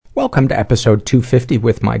Welcome to episode 250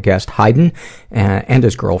 with my guest Haydn and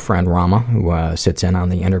his girlfriend Rama, who sits in on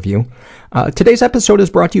the interview. Today's episode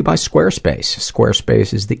is brought to you by Squarespace.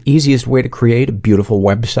 Squarespace is the easiest way to create a beautiful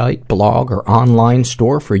website, blog, or online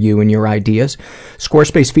store for you and your ideas.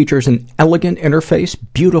 Squarespace features an elegant interface,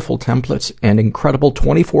 beautiful templates, and incredible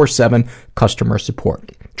 24/7 customer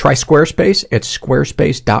support. Try Squarespace at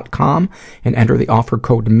squarespace.com and enter the offer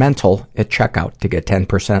code MENTAL at checkout to get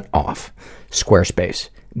 10% off. Squarespace.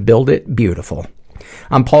 Build it beautiful.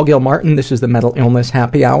 I'm Paul Gilmartin. This is the Mental Illness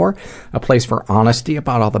Happy Hour, a place for honesty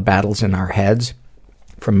about all the battles in our heads,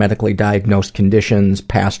 from medically diagnosed conditions,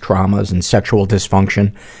 past traumas, and sexual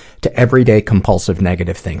dysfunction, to everyday compulsive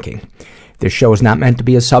negative thinking. This show is not meant to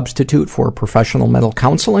be a substitute for professional mental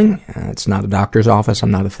counseling. It's not a doctor's office.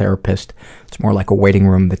 I'm not a therapist. It's more like a waiting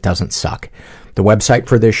room that doesn't suck. The website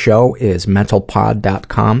for this show is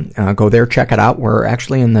mentalpod.com. Go there, check it out. We're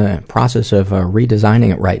actually in the process of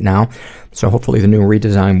redesigning it right now, so hopefully the new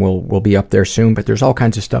redesign will be up there soon. But there's all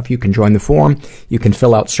kinds of stuff. You can join the forum. You can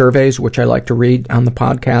fill out surveys, which I like to read on the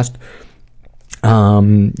podcast.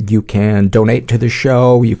 You can donate to the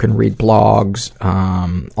show. You can read blogs,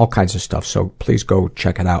 all kinds of stuff. So please go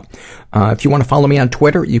check it out. If you want to follow me on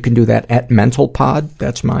Twitter, you can do that at mentalpod.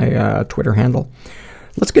 That's my Twitter handle.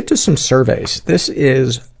 Let's get to some surveys. This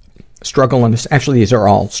is actually these are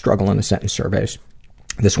all struggle in a sentence surveys.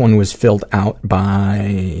 This one was filled out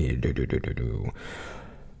by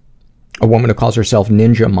a woman who calls herself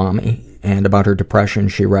Ninja Mommy, and about her depression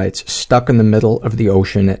she writes, "Stuck in the middle of the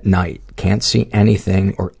ocean at night. Can't see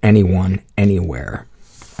anything or anyone anywhere."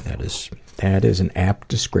 That is an apt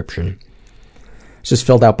description. This is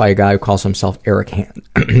filled out by a guy who calls himself Eric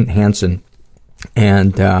Hansen,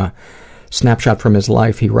 and snapshot from his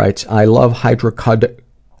life, he writes, "I love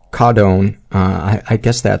hydrocodone." I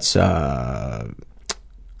guess that's, I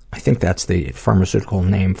think that's the pharmaceutical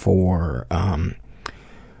name for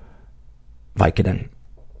Vicodin.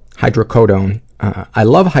 Hydrocodone. I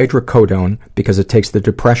love hydrocodone because it takes the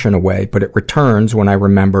depression away, but it returns when I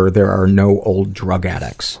remember there are no old drug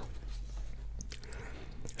addicts.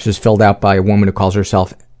 This is filled out by a woman who calls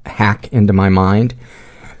herself Hack Into My Mind.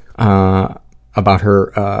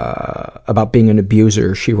 About being an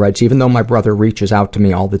abuser, she writes, "Even though my brother reaches out to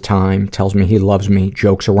me all the time, tells me he loves me,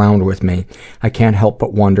 jokes around with me, I can't help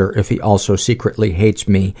but wonder if he also secretly hates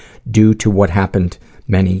me due to what happened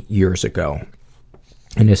many years ago."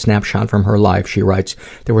 In a snapshot from her life, she writes,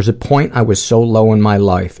 "There was a point I was so low in my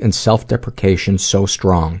life and self-deprecation so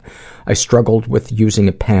strong. I struggled with using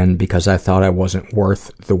a pen because I thought I wasn't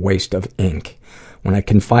worth the waste of ink. When I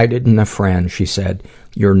confided in a friend, she said,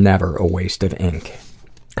 'You're never a waste of ink.'"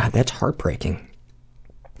 God, that's heartbreaking.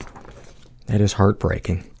 That is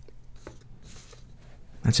heartbreaking.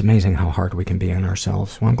 That's amazing how hard we can be on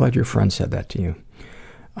ourselves. Well, I'm glad your friend said that to you.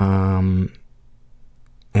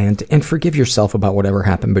 And forgive yourself about whatever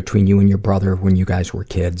happened between you and your brother when you guys were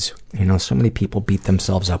kids. You know, so many people beat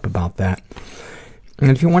themselves up about that.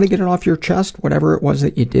 And if you want to get it off your chest, whatever it was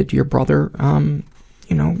that you did to your brother,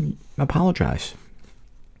 apologize.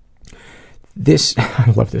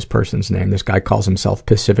 I love this person's name. This guy calls himself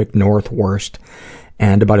Pacific Northwest.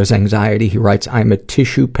 And about his anxiety, he writes, "I'm a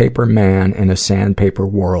tissue paper man in a sandpaper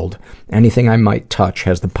world. Anything I might touch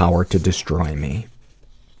has the power to destroy me."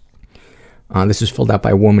 This is filled out by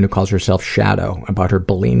a woman who calls herself Shadow. About her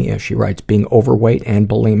bulimia, she writes, "Being overweight and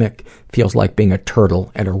bulimic feels like being a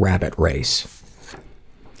turtle at a rabbit race."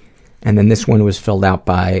 And then this one was filled out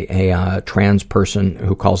by a trans person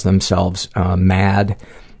who calls themselves Mad.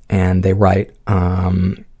 And they write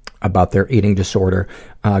about their eating disorder.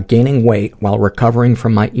 "Gaining weight while recovering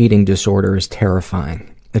from my eating disorder is terrifying.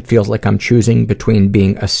 It feels like I'm choosing between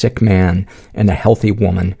being a sick man and a healthy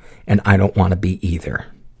woman, and I don't want to be either."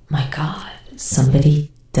 My God,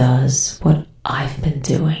 somebody does what I've been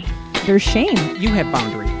doing. There's shame. You have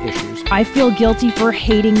boundary issues. I feel guilty for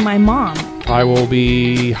hating my mom. I will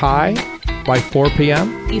be high by 4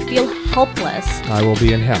 p.m. You feel helpless. I will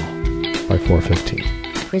be in hell by 4:15.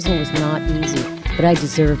 Prison was not easy, but I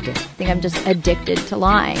deserved it. I think I'm just addicted to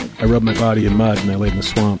lying. I rubbed my body in mud and I laid in the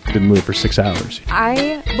swamp. Didn't move for 6 hours.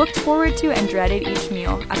 I looked forward to and dreaded each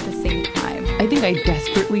meal at the same time. I think I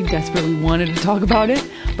desperately wanted to talk about it,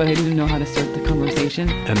 but I didn't know how to start the conversation.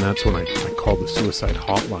 And that's when I called the suicide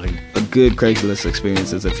hotline. A good Craigslist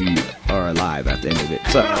experience is if you are alive at the end of it.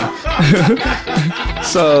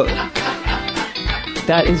 So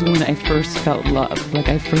that is when I first felt love. Like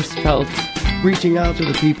I first felt reaching out to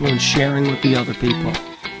the people and sharing with the other people.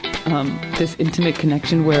 This intimate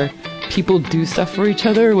connection where people do stuff for each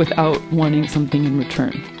other without wanting something in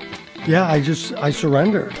return. Yeah, I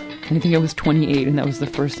surrendered. I think I was 28, and that was the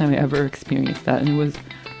first time I ever experienced that, and it was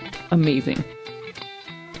amazing.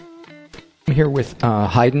 I'm here with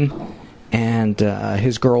Haydn and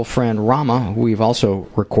his girlfriend Rama, who we've also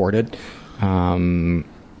recorded.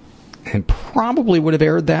 And probably would have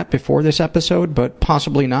aired that before this episode, but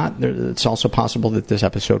possibly not. It's also possible that this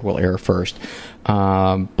episode will air first.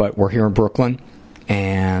 But we're here in Brooklyn,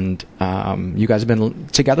 and you guys have been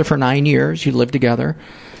together for 9 years. You live together.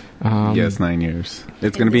 Yes, 9 years.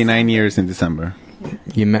 It's going to be 9 years in December.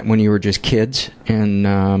 You met when you were just kids in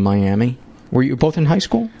Miami. Were you both in high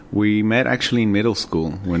school? We met actually in middle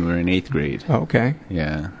school when we were in 8th grade. Oh, okay.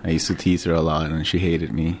 Yeah, I used to tease her a lot, and she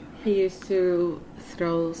hated me. He used to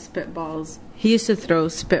throw spitballs.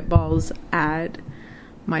 At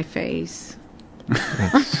my face.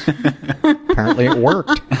 Apparently it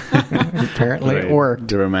worked. It worked.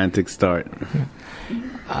 The romantic start.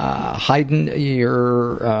 Haydn,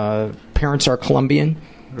 your parents are Colombian.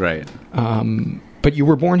 Right. But you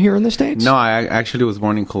were born here in the States? No, I actually was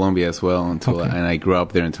born in Colombia as well, and I grew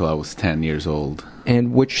up there until I was 10 years old.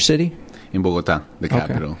 And which city? In Bogota, the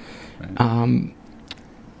capital. Right.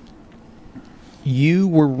 You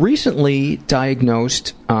were recently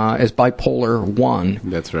diagnosed as bipolar 1.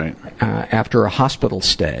 That's right. After a hospital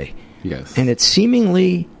stay. Yes. And it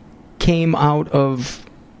seemingly came out of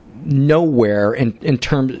nowhere in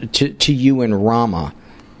terms to you and Rama.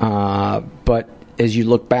 But as you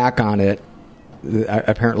look back on it,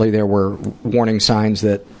 apparently there were warning signs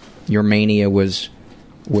that your mania was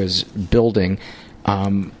building.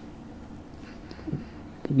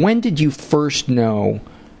 When did you first know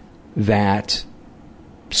that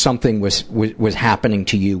something was happening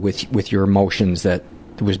to you with your emotions that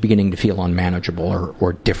was beginning to feel unmanageable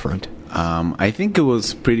or different? I think it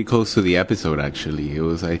was pretty close to the episode, actually. It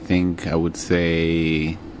was, I would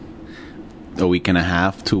say, a week and a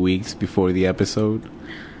half, 2 weeks before the episode,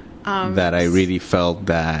 that I really felt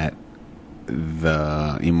that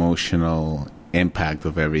the emotional impact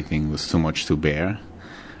of everything was too much to bear.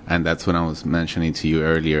 And that's when I was mentioning to you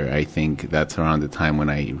earlier. I think that's around the time when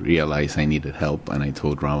I realized I needed help, and I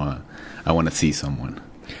told Rama, I want to see someone.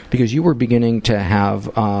 Because you were beginning to have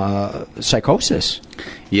psychosis.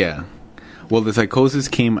 Yeah. Well, the psychosis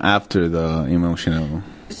came after the emotional.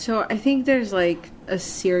 So I think there's like a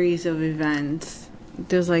series of events.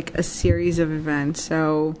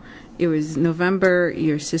 So it was November,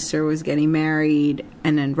 your sister was getting married,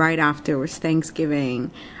 and then right after was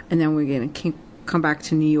Thanksgiving, and then we're going to come back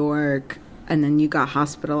to New York, and then you got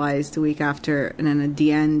hospitalized the week after, and then at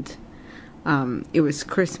the end it was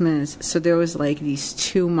Christmas. So there was like these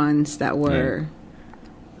 2 months that were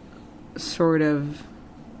sort of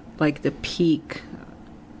like the peak,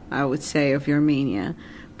 I would say, of your mania.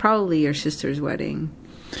 Probably your sister's wedding.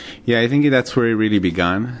 Yeah, I think that's where it really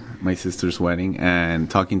began, my sister's wedding. And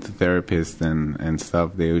talking to therapists and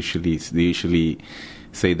stuff, they usually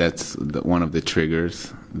say that's one of the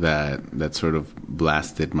triggers that sort of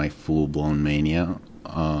blasted my full-blown mania.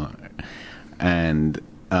 And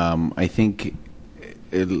I think,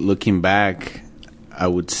 looking back, I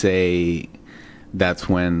would say that's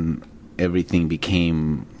when everything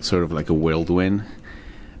became sort of like a whirlwind,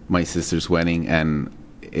 my sister's wedding. And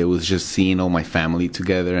it was just seeing all my family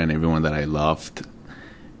together and everyone that I loved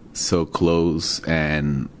so close,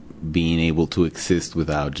 and being able to exist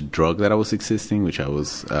without the drug that I was existing, which I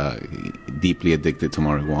was deeply addicted to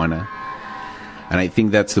marijuana. And I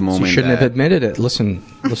think that's the moment. So you shouldn't have admitted it. Listen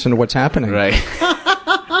to what's happening. Right.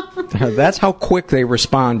 That's how quick they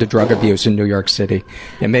respond to drug abuse in New York City.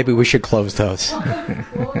 And maybe we should close those.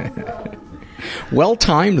 Well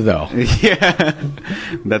timed, though. Yeah,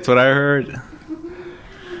 that's what I heard.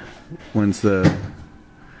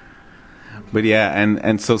 But yeah,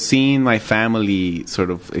 and so seeing my family sort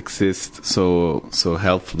of exist so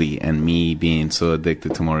healthily, and me being so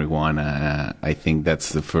addicted to marijuana, I think that's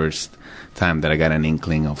the first time that I got an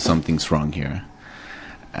inkling of something's wrong here.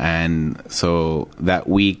 And so that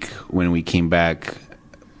week when we came back,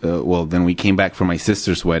 then we came back from my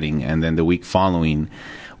sister's wedding, and then the week following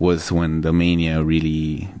was when the mania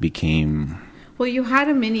really became... Well, you had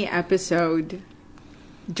a mini episode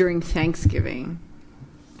during Thanksgiving.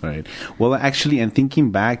 Right. Well, actually, and thinking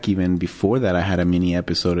back even before that, I had a mini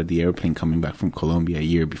episode at the airplane coming back from Colombia a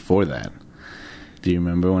year before that. Do you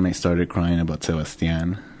remember when I started crying about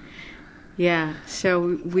Sebastian? Yeah.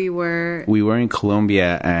 So we were in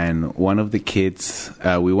Colombia, and one of the kids,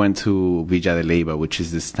 we went to Villa de Leyva, which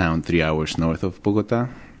is this town 3 hours north of Bogota.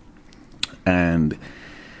 And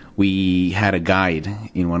we had a guide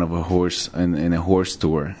in one of a horseback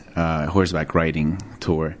riding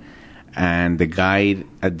tour. And the guide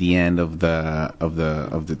at the end of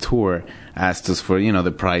the tour asked us for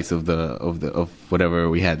the price of whatever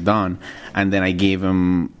we had done, and then I gave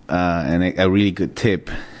him a really good tip.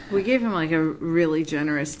 We gave him like a really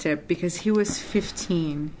generous tip because he was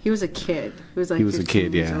 15. He was a kid. He was like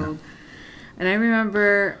 15 years old. And I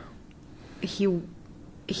remember he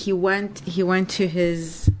went to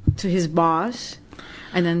his boss,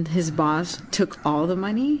 and then his boss took all the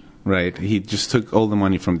money. Right. He just took all the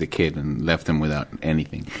money from the kid and left him without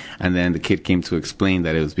anything. And then the kid came to explain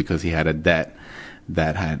that it was because he had a debt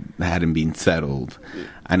that hadn't been settled.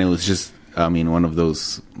 And it was just, one of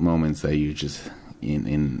those moments that you just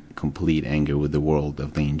in complete anger with the world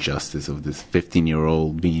of the injustice of this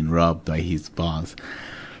 15-year-old being robbed by his boss.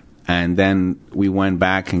 And then we went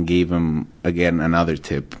back and gave him, again, another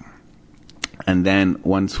tip. And then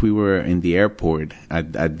once we were in the airport,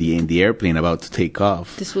 in the airplane about to take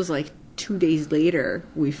off. This was like 2 days later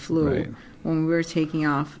we flew. Right. When we were taking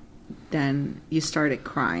off, then you started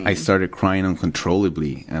crying. I started crying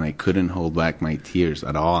uncontrollably, and I couldn't hold back my tears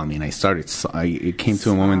at all. It came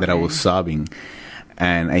to a moment that I was sobbing.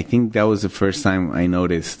 And I think that was the first time I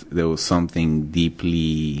noticed there was something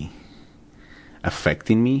deeply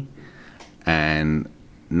affecting me. And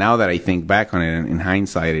now that I think back on it, in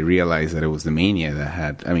hindsight, I realized that it was the mania that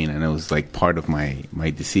had, and it was like part of my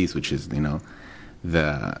disease, which is, the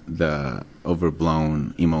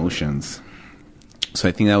overblown emotions. So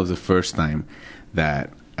I think that was the first time that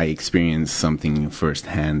I experienced something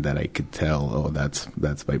firsthand that I could tell, oh, that's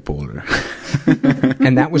bipolar.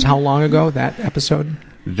 And that was how long ago, that episode?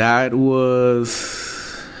 That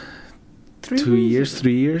was 3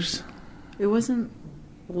 years. It wasn't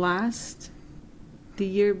the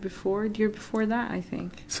year before that, I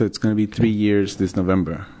think. So it's going to be 3 years this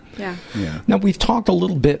November. Yeah. Now, we've talked a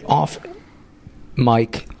little bit off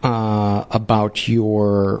mic about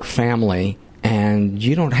your family, and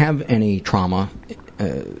you don't have any trauma,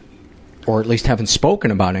 or at least haven't spoken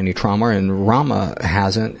about any trauma, and Rama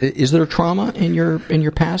hasn't. Is there trauma in your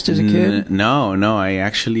past as a kid? No. I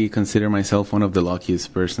actually consider myself one of the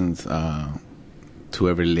luckiest persons to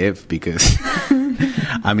ever live, because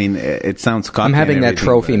it sounds cocky. I'm having that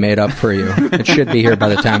trophy made up for you. It should be here by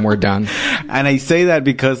the time we're done. And I say that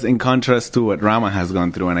because, in contrast to what Rama has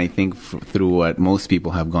gone through, and I think through what most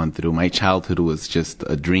people have gone through, my childhood was just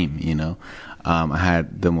a dream. I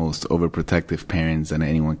had the most overprotective parents that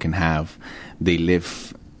anyone can have. They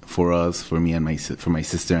live for us, for me and for my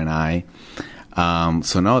sister and I.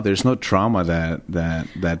 So no, there's no trauma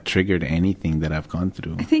that triggered anything that I've gone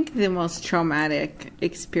through. I think the most traumatic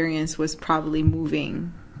experience was probably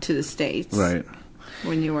moving to the States. Right.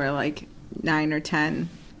 When you were like 9 or 10.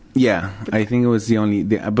 Yeah, I think it was the only,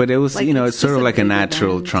 but it was, it's sort of like a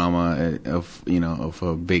natural event. Trauma of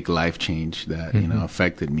a big life change that,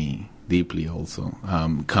 affected me deeply also.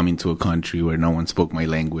 Coming to a country where no one spoke my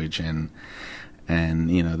language and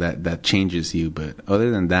that changes you. But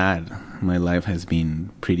other than that, my life has been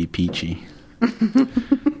pretty peachy.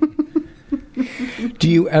 Do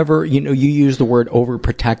you ever, you use the word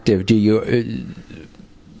overprotective. Do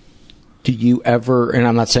you ever, and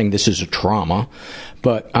I'm not saying this is a trauma,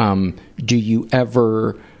 but do you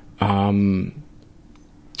ever,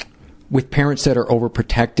 with parents that are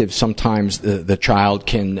overprotective, sometimes the child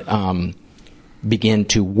can begin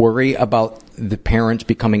to worry about the parents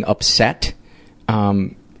becoming upset?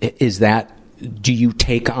 Do you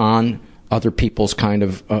take on other people's kind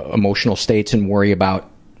of emotional states and worry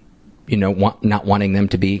about, not wanting them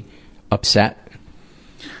to be upset?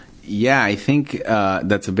 Yeah, I think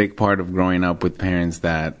that's a big part of growing up with parents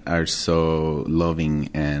that are so loving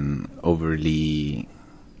and overly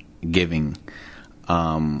giving.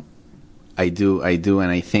 I do,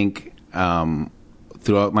 and I think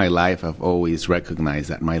throughout my life, I've always recognized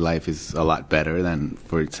that my life is a lot better than,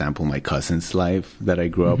 for example, my cousin's life that I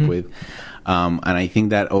grew up with. And I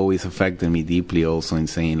think that always affected me deeply also in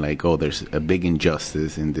saying, like, oh, there's a big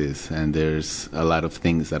injustice in this, and there's a lot of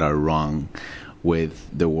things that are wrong with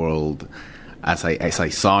the world as I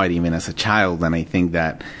saw it even as a child. And I think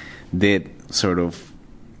that did sort of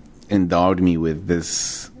endowed me with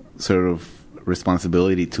this sort of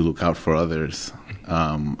responsibility to look out for others.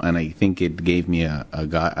 And I think it gave me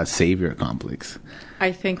a savior complex.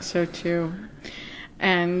 I think so too.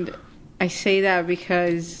 And I say that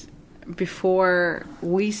because before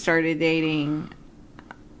we started dating,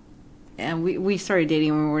 and we started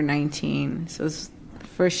dating when we were 19, so it was the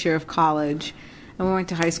first year of college, and we went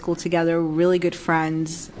to high school together, really good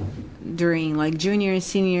friends during like junior and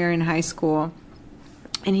senior year in high school.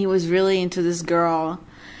 And he was really into this girl,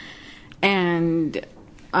 and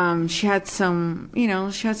she had some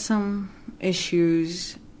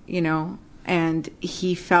issues, and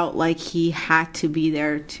he felt like he had to be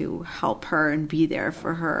there to help her and be there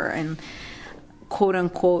for her and quote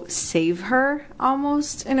unquote save her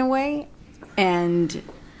almost in a way. And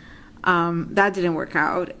that didn't work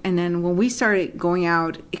out. And then when we started going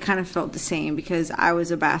out, it kind of felt the same because I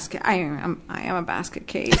was I am a basket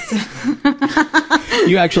case.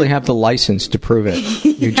 You actually have the license to prove it.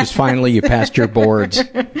 You just finally passed your boards,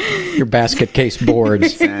 your basket case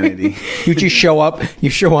boards. Sanity. You just show up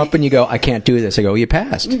and you go, I can't do this. I go, you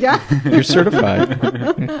passed. Yeah. You're certified.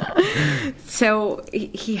 So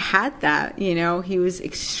he had that, he was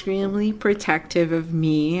extremely protective of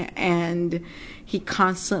me, and he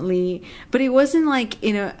constantly, but it wasn't like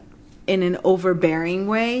in an overbearing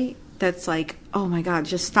way that's like, oh my God,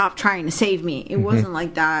 just stop trying to save me. It wasn't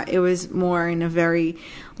like that. It was more in a very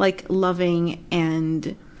like loving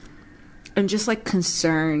and just like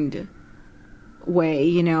concerned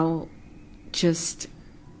way, just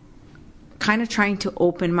kind of trying to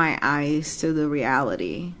open my eyes to the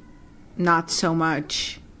reality. Not so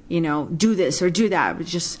much, do this or do that, but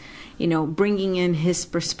just, bringing in his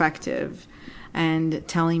perspective and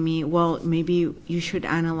telling me, well, maybe you should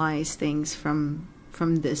analyze things from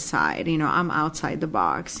this side. I'm outside the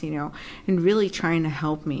box, and really trying to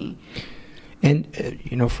help me. And,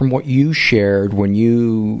 from what you shared when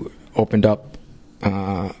you opened up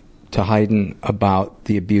to Haydn about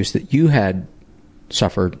the abuse that you had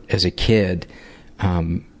suffered as a kid,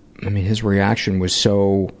 his reaction was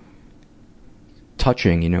so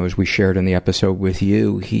touching. As we shared in the episode with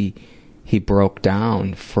you, he broke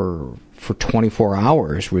down for 24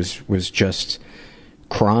 hours, was just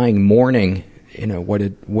crying, mourning,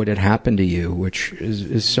 what had happened to you, which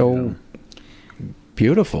is so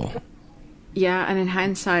beautiful. Yeah, and in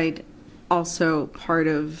hindsight, also part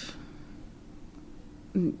of,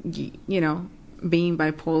 being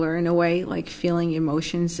bipolar in a way, like feeling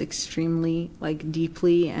emotions extremely, like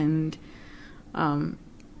deeply and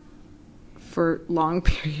for long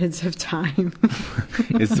periods of time.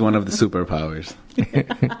 It's one of the superpowers.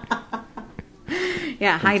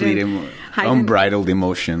 Yeah, Haydn, unbridled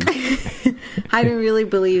emotion. Haydn really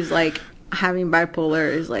believes like having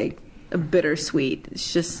bipolar is like a bittersweet.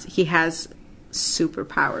 It's just he has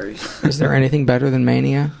superpowers. Is there anything better than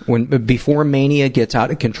mania? Before mania gets out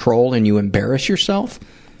of control and you embarrass yourself,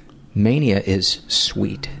 mania is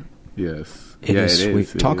sweet. Yes, it is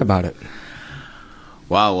sweet. Talk about it.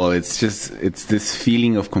 Wow, well, it's this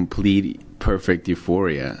feeling of complete, perfect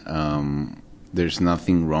euphoria. There's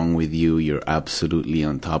nothing wrong with you. You're absolutely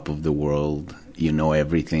on top of the world. You know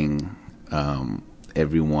everything.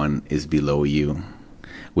 Everyone is below you,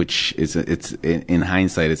 which is in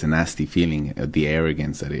hindsight, it's a nasty feeling. The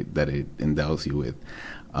arrogance that it endows you with.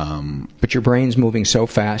 But your brain's moving so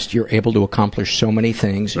fast. You're able to accomplish so many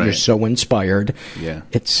things. Right. You're so inspired. Yeah.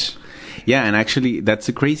 Yeah, and actually, that's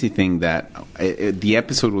a crazy thing that the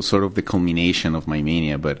episode was sort of the culmination of my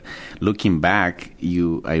mania. But looking back,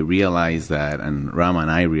 I realized that, and Rama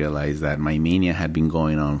and I realized that my mania had been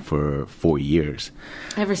going on for 4 years.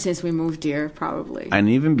 Ever since we moved here, probably. And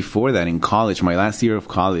even before that, in college, my last year of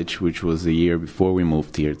college, which was the year before we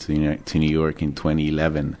moved here to New York in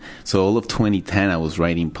 2011. So all of 2010, I was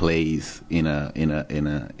writing plays in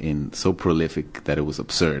so prolific that it was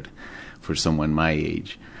absurd for someone my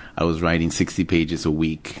age. I was writing 60 pages a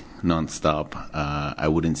week, nonstop. I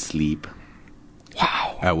wouldn't sleep.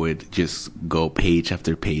 Wow. I would just go page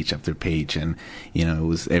after page after page. And, it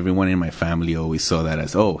was everyone in my family always saw that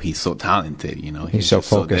as, oh, he's so talented, He's so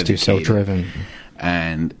focused, he's so driven.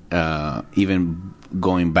 And even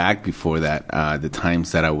going back before that, the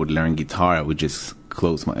times that I would learn guitar, I would just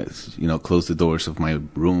close the doors of my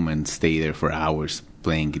room and stay there for hours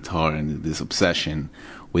playing guitar, and this obsession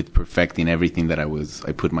with perfecting everything that I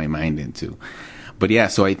put my mind into. But yeah,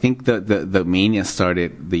 so I think the mania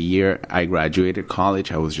started the year I graduated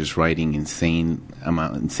college. I was just writing insane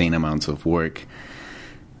amounts of work.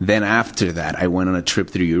 Then after that, I went on a trip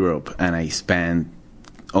through Europe, and I spent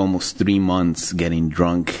almost 3 months getting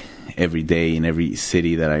drunk every day in every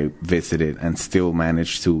city that I visited, and still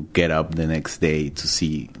managed to get up the next day to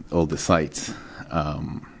see all the sights.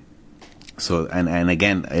 So and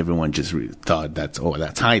again, everyone just thought that's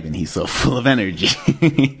Haydn. He's so full of energy.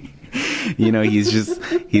 He's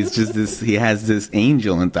just this. He has this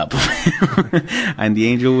angel on top of him, and the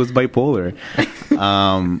angel was bipolar.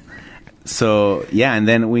 So yeah, and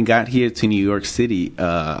then we got here to New York City.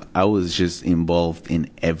 I was just involved in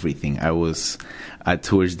everything. I was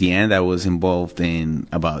towards the end. I was involved in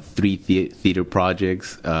about 3 theater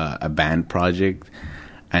projects, a band project,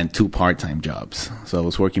 and 2 part-time jobs. So I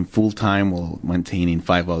was working full-time while maintaining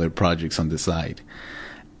 5 other projects on the side.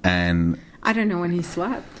 And I don't know when he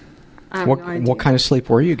slept. I have no idea. What kind of sleep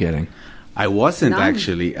were you getting? I wasn't None.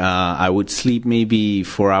 actually. I would sleep maybe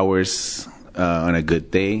 4 hours on a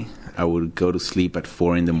good day. I would go to sleep at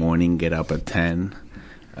 4 in the morning, get up at 10,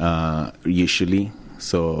 usually.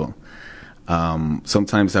 So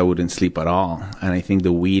sometimes I wouldn't sleep at all. And I think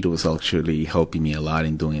the weed was actually helping me a lot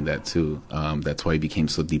in doing that too. That's why I became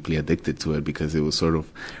so deeply addicted to it, because it was sort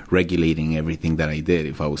of regulating everything that I did.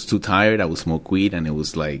 If I was too tired, I would smoke weed, and it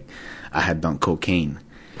was like I had done cocaine.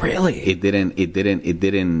 Really? I've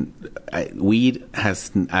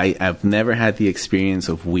never had the experience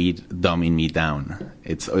of weed dumbing me down.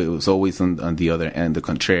 It was always on the other end, the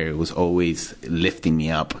contrary. It was always lifting me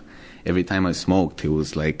up. Every time I smoked, it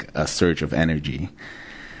was like a surge of energy.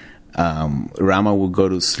 Rama would go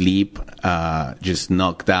to sleep, just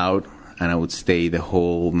knocked out, and I would stay the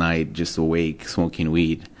whole night just awake, smoking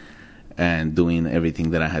weed. And doing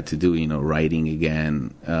everything that I had to do, writing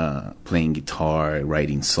again, playing guitar,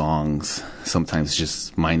 writing songs, sometimes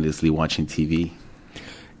just mindlessly watching TV.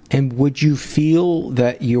 And would you feel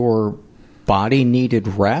that your body needed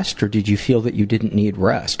rest, or did you feel that you didn't need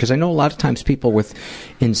rest? Because I know a lot of times people with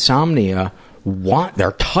insomnia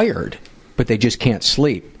they're tired, but they just can't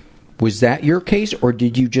sleep. Was that your case, or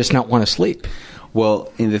did you just not want to sleep?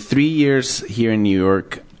 Well, in the 3 years here in New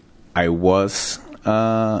York, I was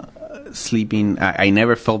sleeping. I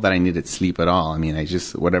never felt that I needed sleep at all. I mean,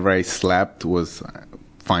 whatever I slept was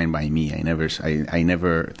fine by me. I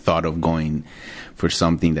never thought of going for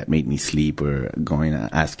something that made me sleep, or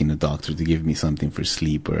asking the doctor to give me something for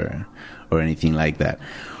sleep, or anything like that.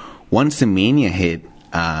 Once the mania hit,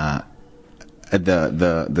 the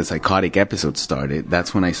psychotic episode started.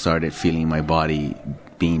 That's when I started feeling my body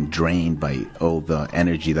being drained by all the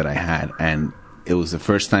energy that I had, and it was the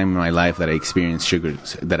first time in my life that I experienced sugar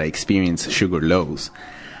lows.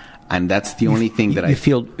 And that's the only thing that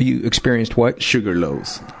you experienced what? Sugar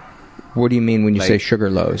lows. What do you mean when you say sugar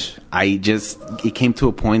lows? It came to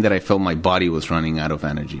a point that I felt my body was running out of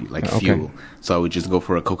energy, like fuel. So I would just go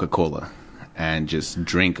for a Coca-Cola and just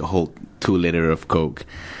drink a whole 2 liter of Coke.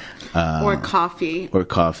 Or coffee.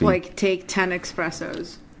 Like take 10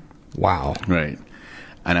 espressos. Wow. Right.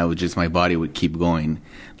 And my body would keep going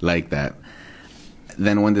like that.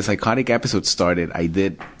 Then when the psychotic episode started, I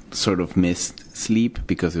did sort of miss sleep,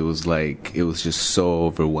 because it was just so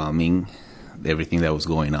overwhelming, everything that was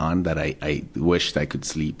going on, that I wished I could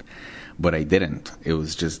sleep, but I didn't. It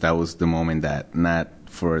was just, that was the moment that not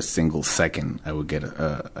for a single second I would get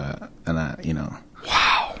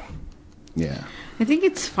Wow. Yeah. I think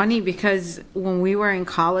it's funny because when we were in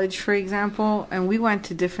college, for example, and we went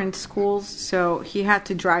to different schools, so he had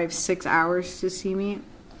to drive 6 hours to see me.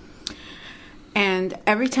 And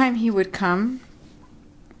every time he would come,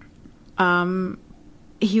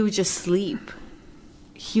 he would just sleep.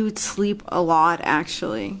 He would sleep a lot,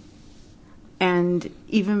 actually. And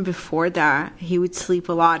even before that, he would sleep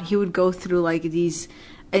a lot. He would go through like these,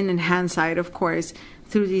 and in hindsight, of course,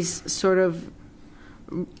 through these sort of,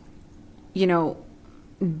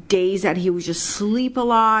 days that he would just sleep a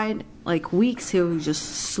lot, like weeks he would just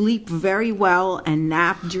sleep very well and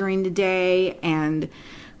nap during the day and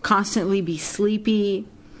constantly be sleepy,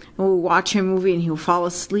 and we'll watch a movie and he'll fall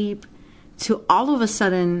asleep, to all of a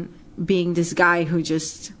sudden being this guy who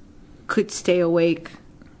just could stay awake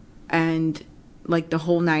and like the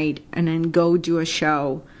whole night, and then go do a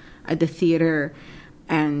show at the theater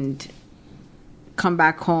and come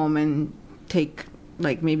back home and take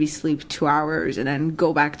like maybe sleep 2 hours and then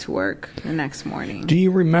go back to work the next morning. Do you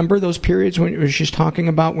remember those periods when you were just talking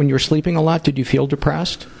about when you were sleeping a lot? Did you feel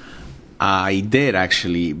depressed? I did,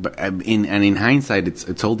 actually, but in hindsight,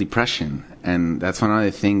 it's all depression, and that's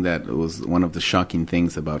another thing that was one of the shocking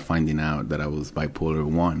things about finding out that I was bipolar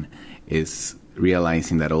 1, is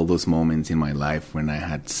realizing that all those moments in my life when I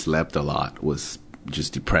had slept a lot was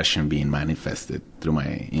just depression being manifested through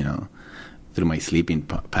my sleeping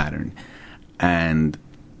pattern, and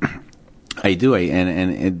if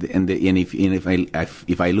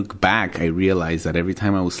I look back, I realize that every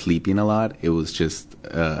time I was sleeping a lot, it was just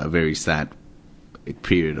a very sad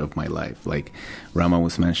period of my life. Like Rama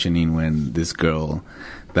was mentioning, when this girl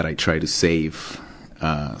that I tried to save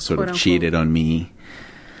sort of cheated on me,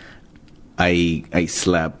 I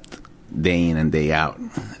slept day in and day out,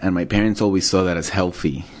 and my parents always saw that as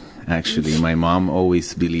healthy. Actually, my mom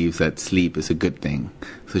always believes that sleep is a good thing.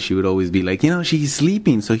 So she would always be like, she's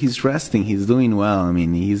sleeping, so he's resting, he's doing well. I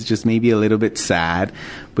mean, he's just maybe a little bit sad,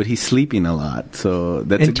 but he's sleeping a lot. So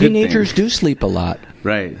that's a good thing. And teenagers do sleep a lot.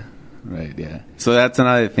 Right, yeah. So that's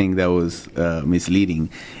another thing that was misleading.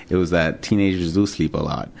 It was that teenagers do sleep a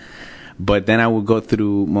lot. But then I would go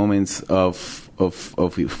through moments of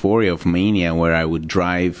euphoria, of mania, where I would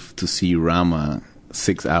drive to see Rama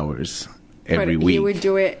 6 hours every week. He would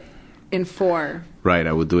do it in 4. Right,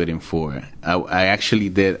 I would do it in 4. I actually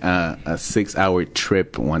did a 6-hour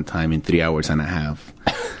trip one time in 3 hours and a half.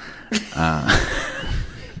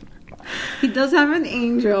 He does have an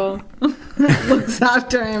angel that looks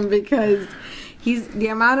after him, because the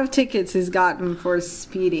amount of tickets he's gotten for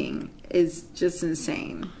speeding is just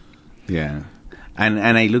insane. Yeah.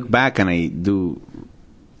 And I look back and I do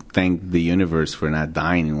thank the universe for not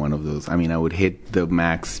dying in one of those. I mean, I would hit the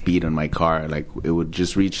max speed on my car. Like, it would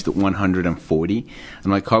just reach the 140, and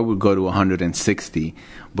my car would go to 160,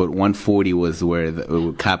 but 140 was where it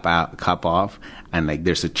would cap off, and like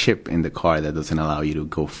there's a chip in the car that doesn't allow you to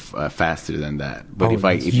go faster than that.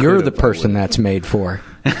 But you're the person that's made for.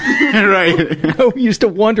 Right. I used to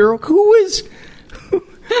wonder who is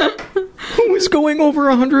going over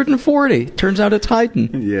 140. Turns out it's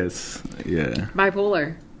Haydn. Yes. Yeah.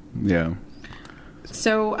 Bipolar. Yeah.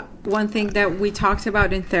 So one thing that we talked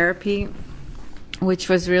about in therapy, which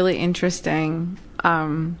was really interesting,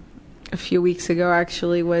 a few weeks ago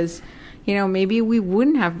actually, was, maybe we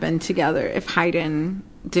wouldn't have been together if Haydn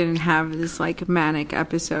didn't have this like manic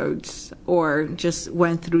episodes or just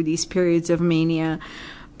went through these periods of mania.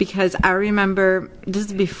 Because I remember, this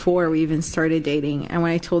is before we even started dating, and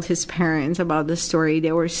when I told his parents about the story,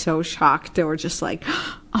 they were so shocked. They were just like,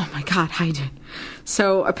 "Oh my God, Haydn!"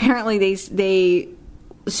 So apparently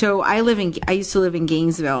So I used to live in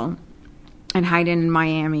Gainesville, and Haydn in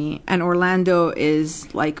Miami, and Orlando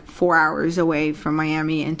is like 4 hours away from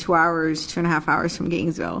Miami and 2.5 hours from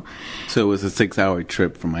Gainesville. So it was a 6-hour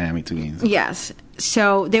trip from Miami to Gainesville. Yes.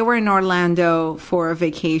 So they were in Orlando for a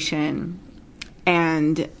vacation.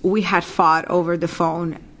 And we had fought over the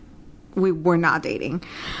phone. We were not dating.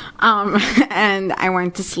 And I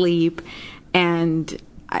went to sleep. And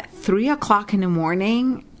at 3 o'clock in the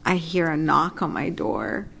morning, I hear a knock on my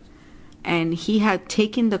door. And he had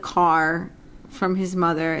taken the car from his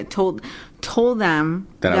mother, told them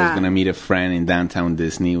that I was going to meet a friend in downtown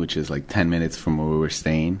Disney, which is like 10 minutes from where we were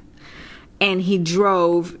staying. And he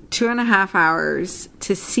drove 2.5 hours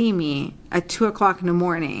to see me at 2 o'clock in the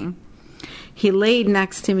morning. He laid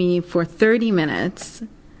next to me for 30 minutes,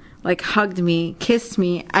 like hugged me, kissed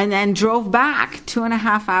me, and then drove back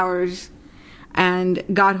 2.5 hours and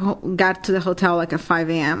got to the hotel like at 5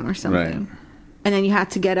 a.m. or something. Right. And then you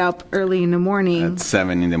had to get up early in the morning. At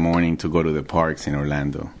 7 in the morning to go to the parks in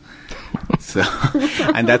Orlando. So,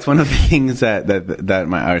 and that's one of the things that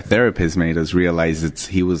our therapist made us realize.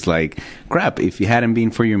 He was like, crap, if you hadn't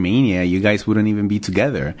been for your mania, you guys wouldn't even be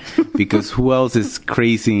together. Because who else is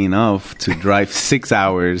crazy enough to drive 6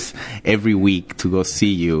 hours every week to go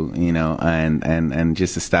see you, and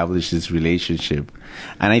just establish this relationship.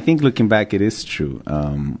 And I think looking back, it is true.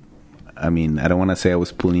 I mean, I don't want to say I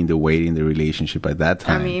was pulling the weight in the relationship at that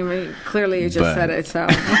time. I mean, clearly you just said it, so.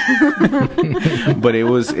 But it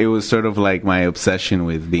was sort of like my obsession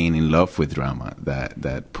with being in love with drama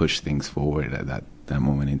that pushed things forward at that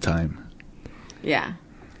moment in time. Yeah.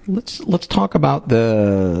 Let's talk about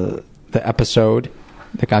the episode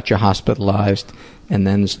that got you hospitalized, and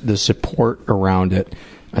then the support around it,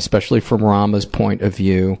 especially from Rama's point of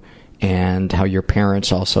view, and how your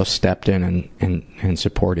parents also stepped in and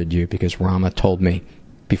supported you, because Rama told me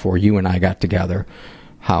before you and I got together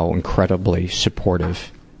how incredibly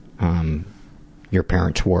supportive your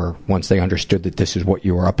parents were once they understood that this is what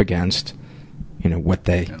you were up against, what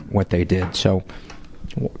they did. So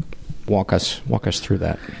walk us through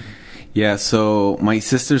that. Yeah, so my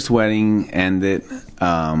sister's wedding ended.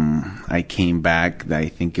 I came back, I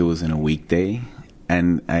think it was in a weekday.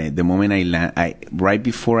 And the moment right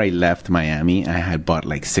before I left Miami, I had bought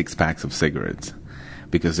like 6 packs of cigarettes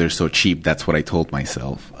because they're so cheap. That's what I told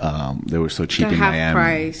myself. They were so cheap in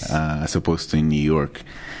Miami as opposed to in New York.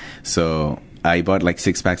 So I bought like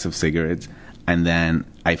 6 packs of cigarettes, and then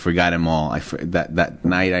I forgot them all.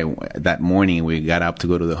 That morning we got up to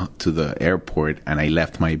go to the airport, and I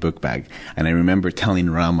left my book bag. And I remember telling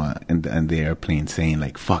Rama and the airplane, saying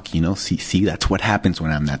like, "Fuck, see, that's what happens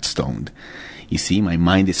when I'm not stoned." You see, my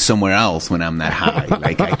mind is somewhere else when I'm not high.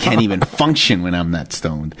 Like, I can't even function when I'm not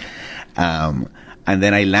stoned. And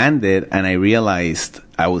then I landed, and I realized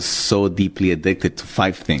I was so deeply addicted to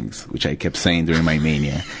 5 things, which I kept saying during my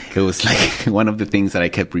mania. It was like one of the things that I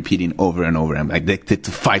kept repeating over and over. I'm addicted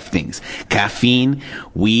to 5 things: caffeine,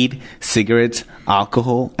 weed, cigarettes,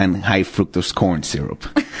 alcohol, and high fructose corn syrup.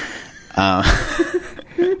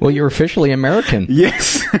 Well, you're officially American.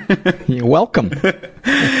 Yes. You're welcome.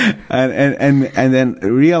 And then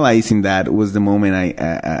realizing that was the moment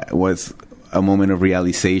a moment of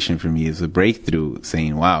realization for me. It was a breakthrough,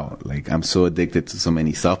 saying, wow, like, I'm so addicted to so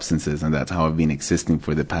many substances, and that's how I've been existing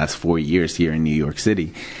for the past 4 years here in New York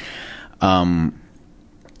City. And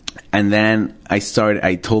then I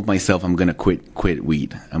told myself I'm going to quit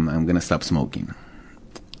weed. I'm going to stop smoking.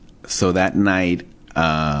 So that night,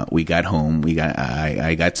 we got home.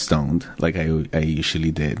 I got stoned like I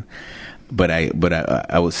usually did. But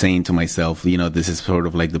I was saying to myself, you know, this is sort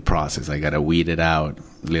of like the process. I got to weed it out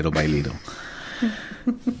little by little.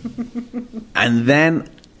 And then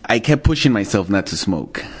I kept pushing myself not to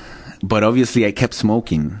smoke. But obviously I kept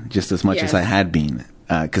smoking just as much as I had been,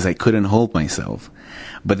 because I couldn't hold myself.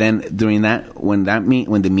 But then during that, when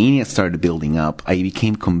the mania started building up, I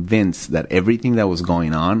became convinced that everything that was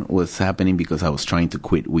going on was happening because I was trying to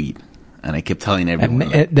quit weed. And I kept telling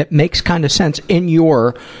everyone. That makes kind of sense in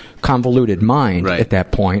your convoluted mind at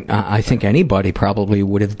that point. I think anybody probably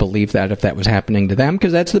would have believed that if that was happening to them,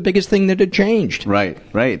 because that's the biggest thing that had changed. Right.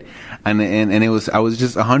 And it was, I was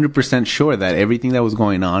just 100% sure that everything that was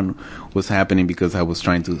going on was happening because I was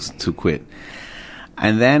trying to quit.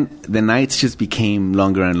 And then the nights just became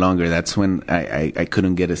longer and longer. That's when I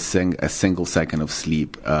couldn't get a single second of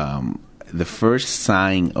sleep. The first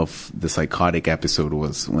sign of the psychotic episode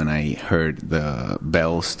was when I heard the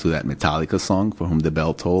bells to that Metallica song, For Whom the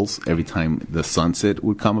Bell Tolls. Every time the sunset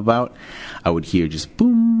would come about, I would hear just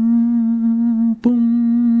boom,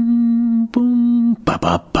 boom, boom, ba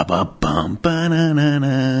ba ba ba bum, ba na na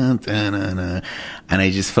na, da na na. And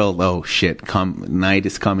I just felt, oh shit, night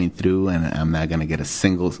is coming through, and I'm not gonna get a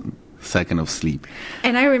single second of sleep.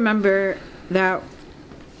 And I remember that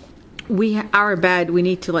our bed, we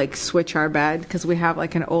need to like switch our bed because we have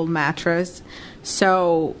like an old mattress.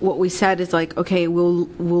 So what we said is like, okay, we'll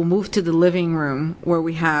move to the living room where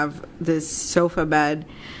we have this sofa bed.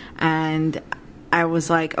 And I was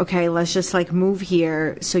like, okay, let's just like move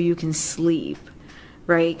here so you can sleep,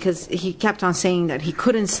 right? Because he kept on saying that he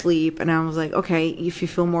couldn't sleep, and I was like, okay, if you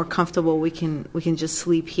feel more comfortable, we can just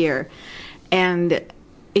sleep here. And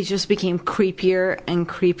it just became creepier and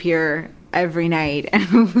creepier every night.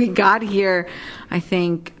 And we got here, I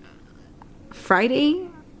think, Friday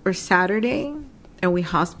or Saturday, and we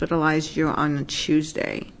hospitalized you on a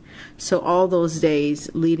Tuesday. So all those days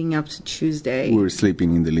leading up to Tuesday, we were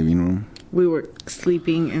sleeping in the living room. We were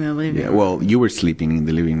sleeping in the living room. Well, you were sleeping in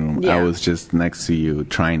the living room. Yeah. I was just next to you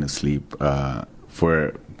trying to sleep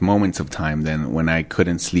for moments of time. Then when I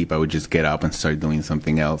couldn't sleep, I would just get up and start doing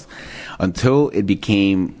something else until it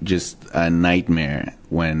became just a nightmare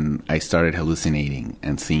when I started hallucinating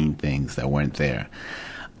and seeing things that weren't there.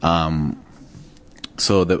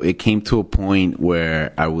 So that it came to a point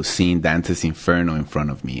where I was seeing Dante's Inferno in front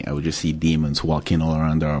of me. I would just see demons walking all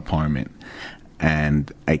around our apartment.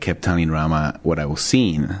 And I kept telling Rama what I was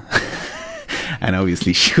seeing. And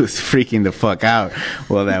obviously she was freaking the fuck out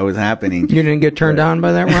while that was happening. You didn't get turned on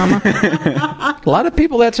by that, Rama? A lot of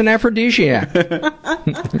people, that's an aphrodisiac.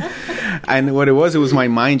 And what it was my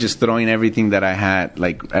mind just throwing everything that I had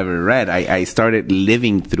like ever read. I started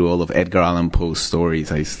living through all of Edgar Allan Poe's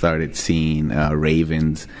stories. I started seeing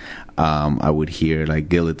ravens. I would hear like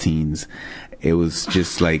guillotines. It was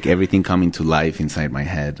just like everything coming to life inside my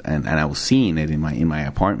head, and I was seeing it in my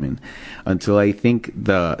apartment until I think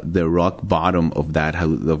the rock bottom of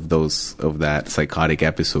that psychotic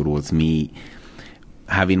episode was me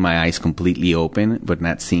having my eyes completely open but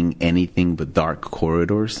not seeing anything but dark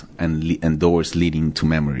corridors and doors leading to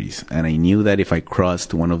memories. And I knew that if I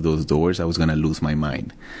crossed one of those doors, I was going to lose my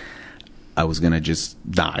mind. I was going to just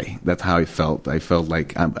die. That's how I felt. I felt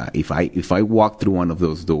like if I walk through one of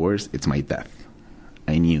those doors, it's my death.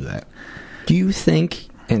 I knew that. Do you think,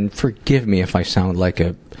 and forgive me if I sound like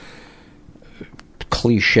a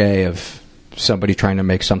cliche of somebody trying to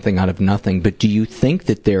make something out of nothing, but do you think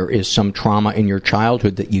that there is some trauma in your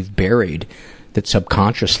childhood that you've buried, that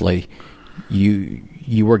subconsciously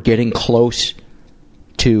you were getting close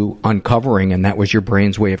to uncovering, and that was your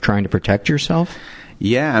brain's way of trying to protect yourself?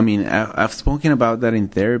 Yeah, I mean, I've spoken about that in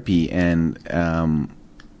therapy, and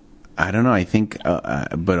I don't know. I think,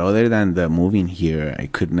 but other than the moving here, I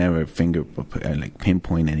could never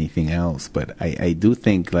pinpoint anything else. But I do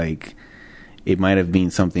think like it might have been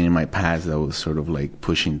something in my past that was sort of like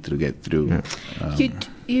pushing to get through. Yeah.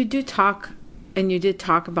 You do talk, and you did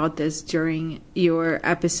talk about this during your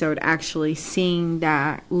episode. Actually, seeing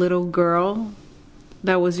that little girl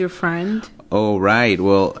that was your friend. Oh, right.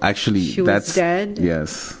 Well, actually, she was dead?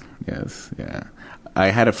 Yes, yeah. I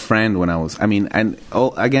had a friend when I was,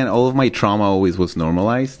 all of my trauma always was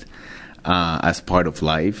normalized. as part of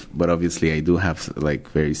life. But obviously I do have like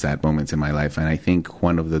very sad moments in my life, and I think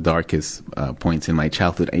one of the darkest points in my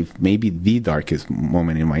childhood, maybe the darkest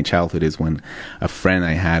moment in my childhood, is when a friend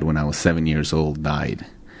I had when I was 7 years old died.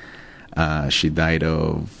 She died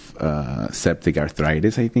of septic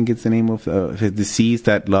arthritis, I think it's the name of a disease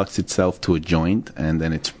that locks itself to a joint and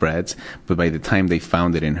then it spreads. But by the time they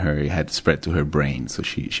found it in her, it had spread to her brain. So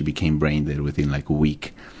she became brain dead within like a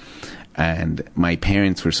week. And my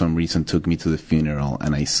parents, for some reason, took me to the funeral,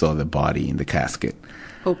 and I saw the body in the casket.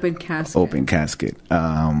 Open casket. Open casket.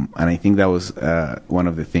 And I think that was one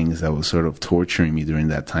of the things that was sort of torturing me during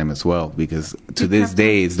that time as well, because to this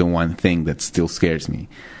day, it's the one thing that still scares me.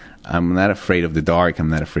 I'm not afraid of the dark. I'm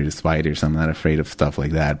not afraid of spiders. I'm not afraid of stuff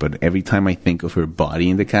like that. But every time I think of her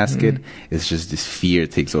body in the casket, it's just this fear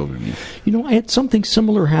takes over me. You know, I had something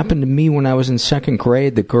similar happen to me when I was in second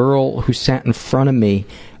grade. The girl who sat in front of me,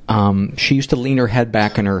 she used to lean her head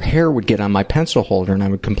back and her hair would get on my pencil holder, and I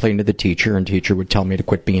would complain to the teacher, and teacher would tell me to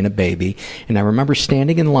quit being a baby. And I remember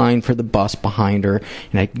standing in line for the bus behind her,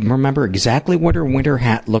 and I remember exactly what her winter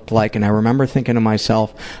hat looked like, and I remember thinking to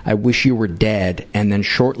myself, I wish you were dead. And then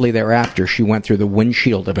shortly thereafter, she went through the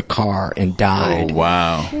windshield of a car and died. Oh,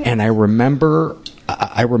 wow. And I remember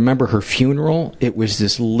her funeral. It was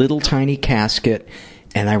this little tiny casket.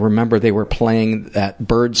 And I remember they were playing that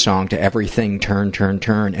bird song, To Everything Turn, Turn,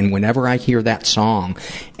 Turn. And whenever I hear that song,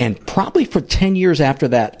 and probably for 10 years after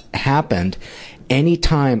that happened,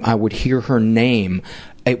 anytime I would hear her name,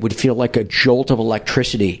 it would feel like a jolt of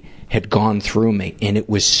electricity had gone through me. And it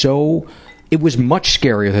was much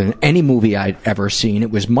scarier than any movie I'd ever seen.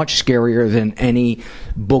 It was much scarier than any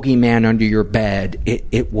boogeyman under your bed.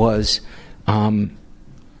 It was,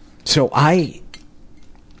 so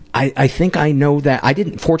I think I know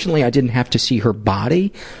that. Fortunately, I didn't have to see her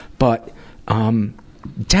body, but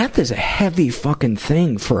death is a heavy fucking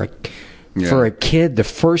thing for a kid the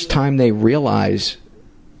first time they realize.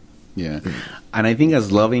 Yeah. And I think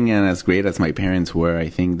as loving and as great as my parents were, I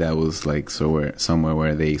think that was like somewhere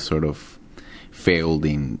where they sort of failed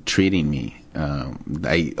in treating me.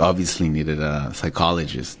 I obviously needed a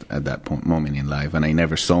psychologist at that moment in life, and I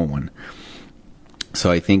never saw one. So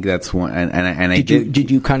I think that's one, and Did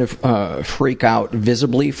you kind of freak out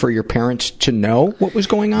visibly for your parents to know what was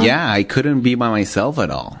going on? Yeah, I couldn't be by myself at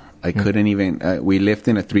all. I couldn't even. We lived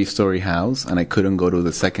in a 3-story house, and I couldn't go to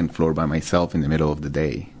the second floor by myself in the middle of the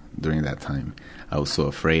day during that time. I was so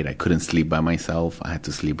afraid. I couldn't sleep by myself. I had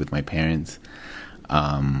to sleep with my parents.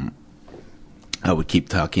 I would keep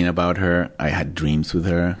talking about her. I had dreams with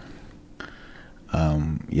her.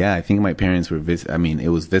 Yeah, I think my parents were it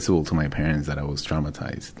was visible to my parents that I was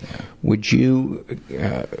traumatized. Yeah. Would you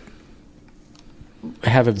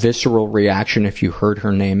have a visceral reaction if you heard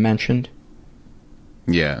her name mentioned?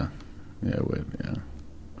 Yeah, I would, yeah.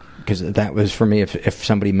 Because that was for me, if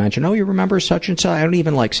somebody mentioned, oh, you remember such and such? I don't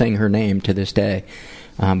even like saying her name to this day.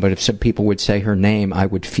 But if some people would say her name, I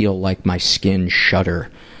would feel like my skin shudder.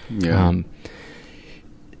 Yeah.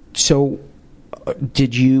 So...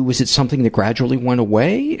 was it something that gradually went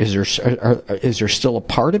away? Is there still a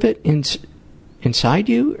part of it inside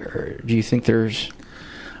you, or do you think there's?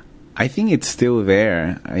 I think it's still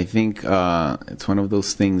there. I think it's one of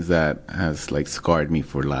those things that has like scarred me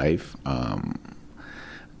for life.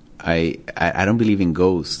 I don't believe in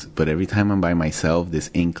ghosts, but every time I'm by myself, this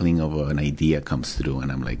inkling of an idea comes through,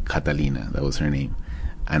 and I'm like, Catalina, that was her name,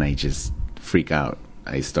 and I just freak out.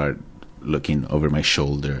 I start looking over my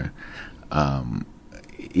shoulder.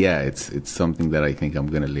 Yeah, it's something that I think I'm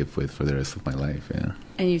going to live with for the rest of my life, yeah.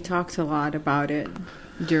 And you talked a lot about it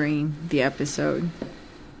during the episode,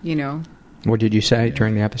 you know. What did you say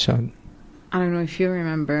during the episode? I don't know if you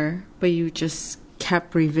remember, but you just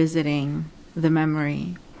kept revisiting the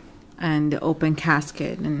memory and the open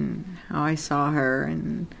casket and how I saw her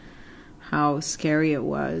and how scary it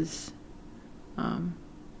was.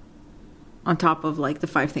 On top of, like, the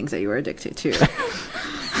 5 things that you were addicted to.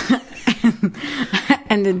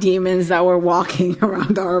 And the demons that were walking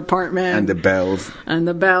around our apartment. And the bells.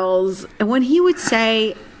 And when he would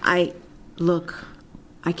say, I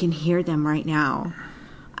can hear them right now,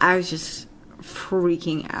 I was just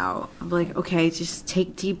freaking out. I'm like, okay, just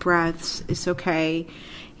take deep breaths. It's okay.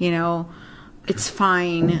 You know, it's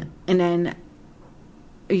fine. And then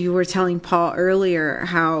you were telling Paul earlier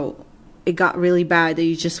how it got really bad that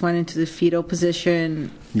you just went into the fetal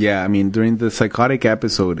position Yeah, I mean, during the psychotic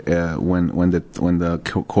episode, when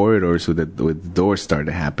the corridors with the doors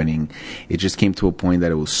started happening, it just came to a point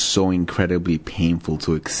that it was so incredibly painful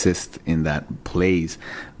to exist in that place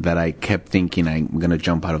that I kept thinking, I'm gonna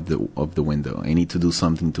jump out of the window. I need to do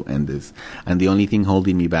something to end this. And the only thing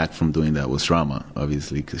holding me back from doing that was Rama,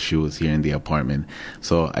 obviously, because she was here in the apartment.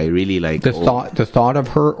 So I really like the thought of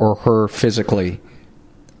her, or her physically.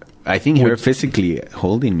 I think her physically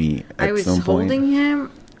holding me. I was holding him.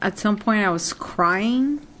 At some point, I was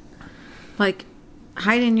crying. Like,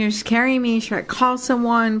 Haydn, you're scaring me. Should I call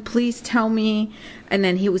someone? Please tell me. And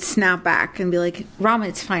then he would snap back and be like, Rama,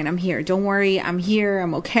 it's fine. I'm here. Don't worry. I'm here.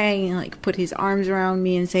 I'm okay. And like put his arms around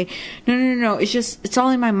me and say, no. It's all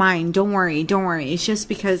in my mind. Don't worry. It's just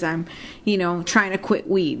because I'm, trying to quit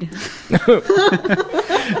weed.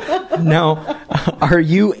 Now, are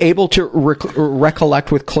you able to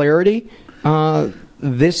recollect with clarity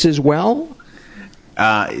this as well?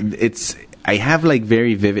 I have like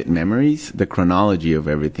very vivid memories. The chronology of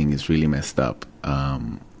everything is really messed up.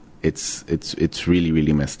 It's really,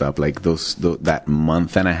 really messed up. Like that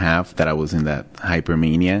month and a half that I was in that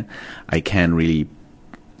hypermania, I can't really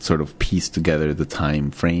sort of piece together the time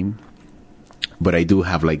frame. But I do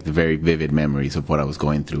have like the very vivid memories of what I was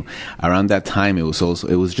going through. Around that time, it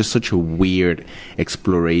was just such a weird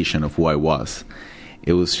exploration of who I was.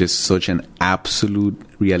 It was just such an absolute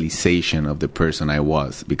realization of the person I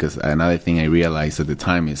was. Because another thing I realized at the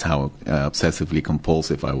time is how obsessively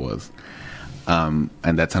compulsive I was. And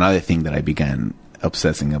that's another thing that I began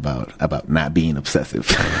obsessing about not being obsessive.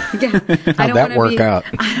 Yeah, how'd that work out?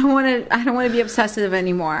 I don't want to be obsessive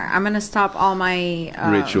anymore. I'm gonna stop all my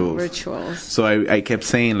rituals. So I kept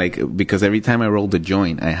saying, like, because every time I rolled a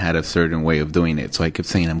joint, I had a certain way of doing it. So I kept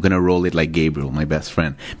saying, I'm gonna roll it like Gabriel, my best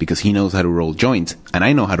friend, because he knows how to roll joints and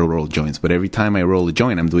I know how to roll joints. But every time I roll a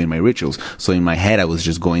joint, I'm doing my rituals. So in my head, I was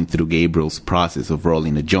just going through Gabriel's process of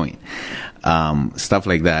rolling a joint. Stuff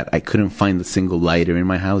like that. I couldn't find a single lighter in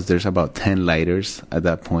my house. There's about 10 lighters at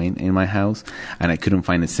that point in my house, and I couldn't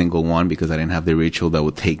find a single one because I didn't have the ritual that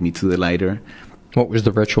would take me to the lighter. What was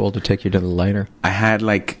the ritual to take you to the lighter?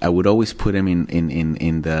 I would always put them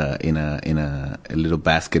in a little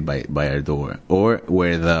basket by our door, or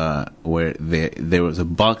where there was a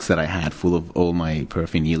box that I had full of all my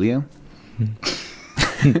paraphernalia.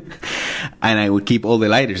 And I would keep all the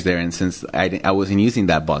lighters there, and since I wasn't using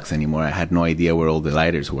that box anymore, I had no idea where all the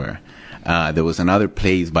lighters were. There was another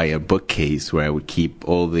place by a bookcase where I would keep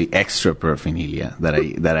all the extra paraphernalia that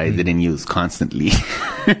I didn't use constantly.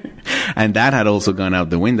 And that had also gone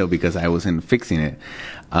out the window because I wasn't fixing it.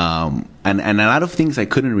 And a lot of things I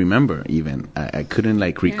couldn't remember even. I couldn't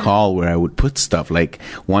recall where I would put stuff. Like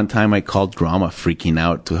one time I called Drama freaking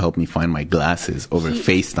out to help me find my glasses over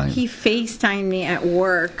FaceTime. He FaceTimed me at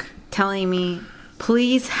work telling me,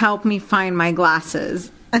 please help me find my glasses.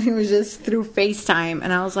 And it was just through FaceTime.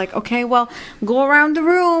 And I was like, okay, well, go around the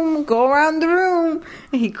room.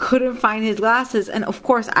 And he couldn't find his glasses. And of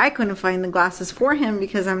course, I couldn't find the glasses for him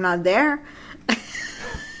because I'm not there.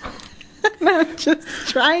 And I'm just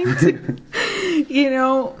trying to,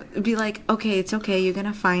 be like, okay, it's okay. You're going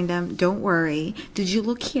to find them. Don't worry. Did you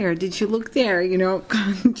look here? Did you look there?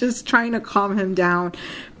 Just trying to calm him down.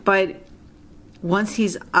 But once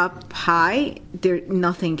he's up high,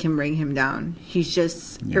 nothing can bring him down. He's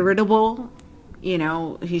just irritable.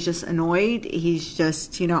 He's just annoyed. He's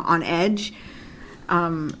just, on edge.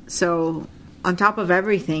 So on top of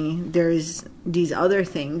everything, there's these other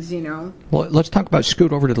things, Well, let's talk about,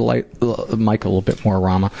 scoot over to the mic a little bit more,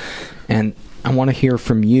 Rama. And I want to hear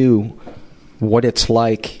from you what it's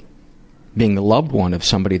like being the loved one of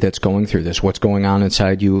somebody that's going through this. What's going on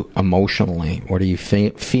inside you emotionally? What are you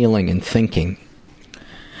feeling and thinking?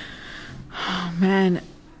 Oh, man.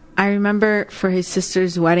 I remember for his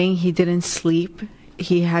sister's wedding, he didn't sleep.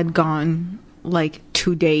 He had gone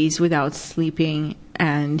 2 days without sleeping,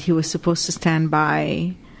 and he was supposed to stand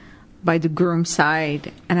by the groom's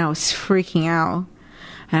side, and I was freaking out.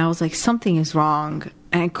 And I was like, something is wrong,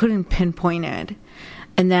 and I couldn't pinpoint it.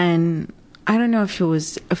 And then I don't know if it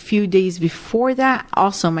was a few days before that.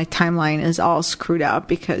 Also, my timeline is all screwed up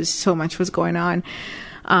because so much was going on.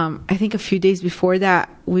 I think a few days before that,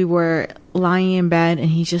 we were lying in bed, and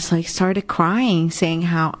he just started crying, saying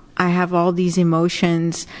how I have all these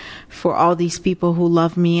emotions for all these people who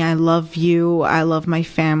love me. I love you. I love my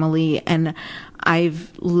family, and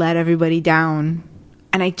I've let everybody down.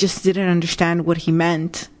 And I just didn't understand what he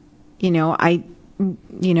meant. I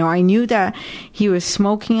knew that he was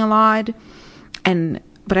smoking a lot,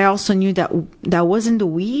 but I also knew that that wasn't the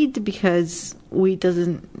weed, because weed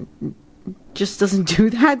doesn't do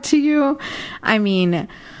that to you. I mean,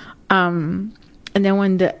 And then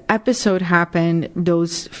when the episode happened,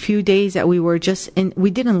 those few days that we were just in,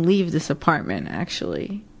 we didn't leave this apartment,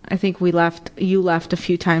 actually. I think you left a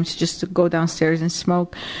few times just to go downstairs and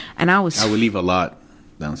smoke. And I would leave a lot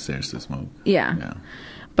downstairs to smoke. Yeah.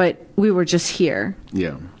 But we were just here.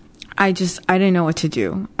 Yeah. I didn't know what to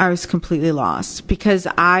do. I was completely lost because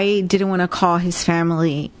I didn't want to call his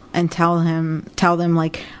family and tell them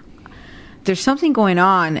like, there's something going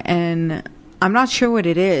on and I'm not sure what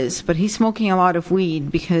it is, but he's smoking a lot of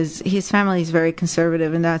weed, because his family is very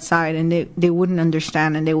conservative in that side, and they wouldn't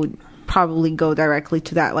understand, and they would probably go directly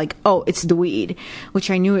to that, like, oh, it's the weed,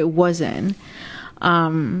 which I knew it wasn't.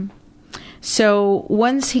 So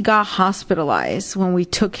once he got hospitalized, when we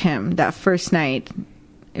took him that first night,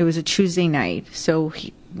 it was a Tuesday night, so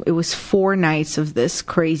it was 4 nights of this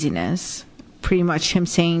craziness. Pretty much him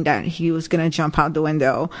saying that he was going to jump out the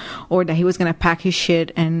window, or that he was going to pack his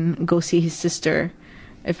shit and go see his sister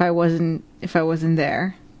if I wasn't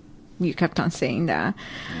there. You kept on saying that.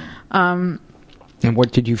 And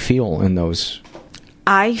what did you feel in those?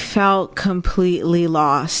 I felt completely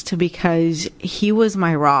lost because he was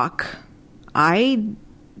my rock. I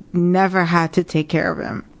never had to take care of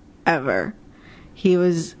him, ever. He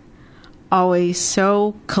was always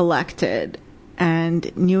so collected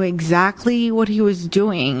and knew exactly what he was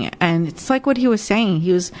doing. And it's like what he was saying.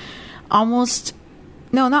 He was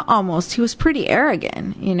he was pretty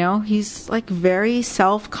arrogant, He's like very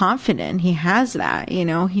self-confident. He has that,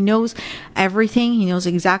 He knows everything. He knows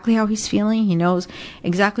exactly how he's feeling. He knows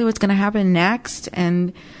exactly what's going to happen next.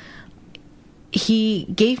 And he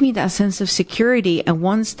gave me that sense of security. And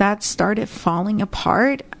once that started falling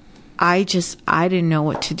apart, I didn't know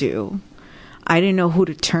what to do. I didn't know who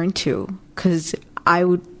to turn to, because I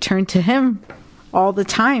would turn to him all the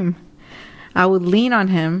time. I would lean on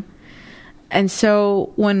him. And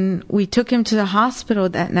so when we took him to the hospital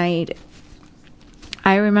that night,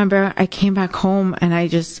 I remember I came back home and I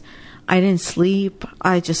didn't sleep.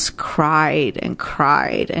 I just cried and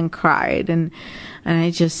cried and cried. And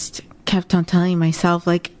I just kept on telling myself,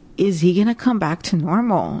 like, is he going to come back to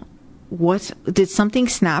normal? Did something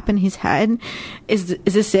snap in his head? Is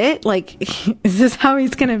this it? Like, is this how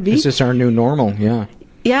he's going to be? Is this our new normal? Yeah.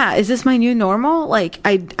 Yeah. Is this my new normal? Like,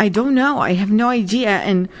 I don't know. I have no idea.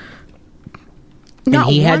 And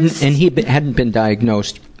he hadn't been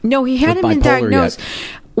diagnosed. No, he hadn't been diagnosed. Yet.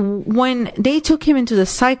 When they took him into the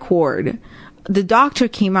psych ward, the doctor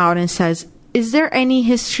came out and says, is there any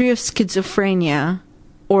history of schizophrenia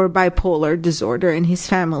or bipolar disorder in his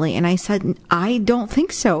family? And I said, I don't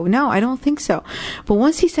think so. No, I don't think so. But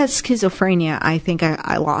once he said schizophrenia, I think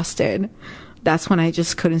I lost it. That's when I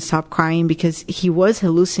just couldn't stop crying, because he was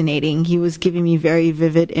hallucinating. He was giving me very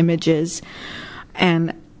vivid images.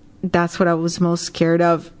 And that's what I was most scared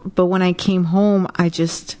of. But when I came home, I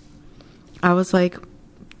was like,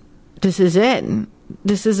 this is it.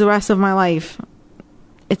 This is the rest of my life.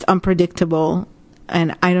 It's unpredictable.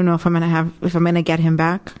 And I don't know if I'm going to get him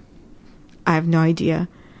back. I have no idea.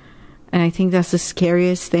 And I think that's the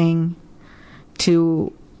scariest thing,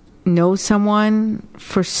 to know someone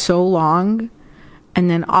for so long, and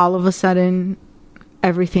then all of a sudden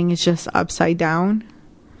everything is just upside down,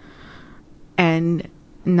 and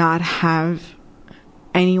not have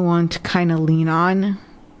anyone to kind of lean on.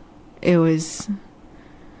 I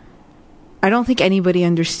don't think anybody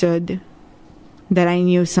understood that I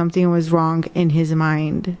knew something was wrong in his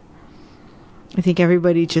mind. I think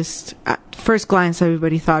everybody just, at first glance,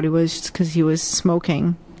 everybody thought it was just because he was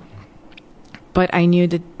smoking. But I knew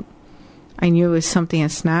it was something that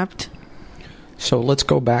snapped. So let's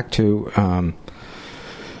go back to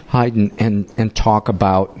Haydn and talk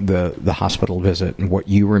about the hospital visit and what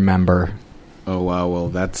you remember. Oh, wow. Well,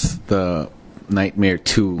 that's the nightmare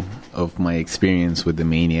 2 of my experience with the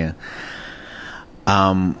mania.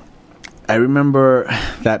 I remember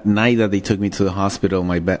that night that they took me to the hospital,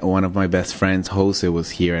 one of my best friends, Jose,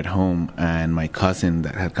 was here at home, and my cousin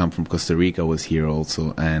that had come from Costa Rica was here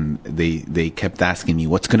also, and they kept asking me,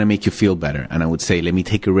 what's going to make you feel better? And I would say, let me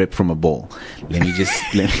take a rip from a bowl.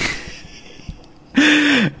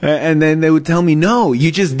 And then they would tell me, no,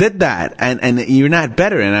 you just did that, and you're not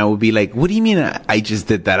better. And I would be like, what do you mean I just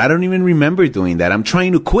did that? I don't even remember doing that. I'm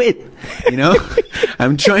trying to quit,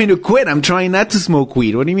 I'm trying to quit. I'm trying not to smoke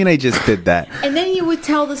weed. What do you mean I just did that? And then he would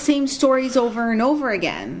tell the same stories over and over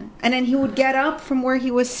again. And then he would get up from where he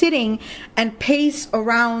was sitting and pace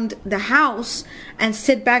around the house and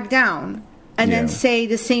sit back down. And then say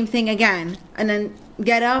the same thing again. And then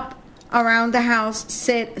get up, around the house,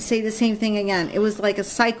 sit, say the same thing again. It was like a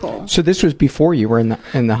cycle. So this was before you were in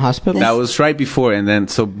the hospital? That was right before, and then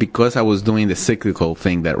so because I was doing the cyclical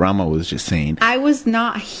thing that Rama was just saying. I was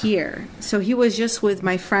not here. So he was just with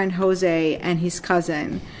my friend Jose and his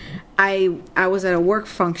cousin. I was at a work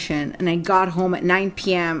function, and I got home at 9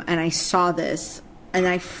 p.m. and I saw this, and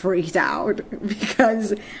I freaked out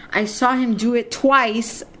because I saw him do it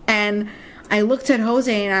twice, and I looked at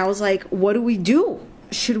Jose and I was like, what do we do?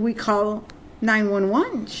 Should we call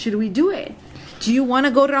 911? Should we do it? Do you want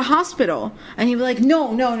to go to the hospital? And he'd be like,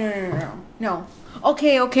 no.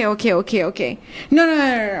 Okay.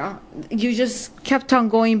 No. You just kept on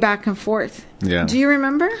going back and forth. Yeah. Do you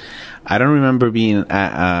remember? I don't remember being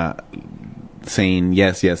saying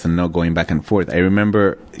yes, and no, going back and forth. I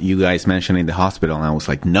remember you guys mentioning the hospital, and I was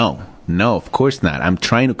like, no, of course not. I'm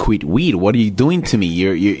trying to quit weed. What are you doing to me?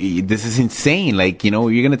 You're this is insane. Like, you're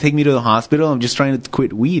going to take me to the hospital? I'm just trying to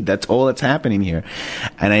quit weed. That's all that's happening here.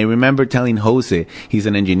 And I remember telling Jose, he's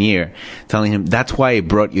an engineer, telling him, that's why I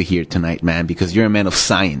brought you here tonight, man, because you're a man of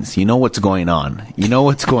science. You know what's going on. You know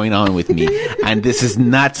what's going on with me. And this is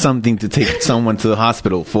not something to take someone to the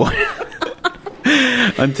hospital for.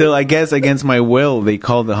 Until, I guess, against my will, they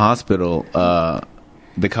called the hospital.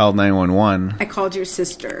 They called 911. I called your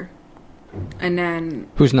sister. And then...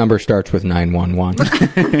 Whose number starts with 911?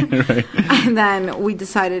 Right. And then we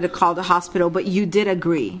decided to call the hospital, but you did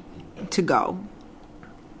agree to go.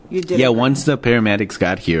 You did. Yeah, agree. once the paramedics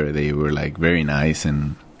got here, they were, like, very nice.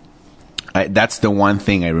 And that's the one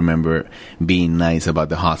thing I remember being nice about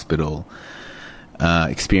the hospital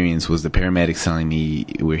experience was the paramedics telling me,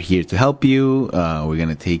 we're here to help you. We're going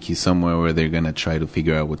to take you somewhere where they're going to try to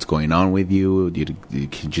figure out what's going on with you. You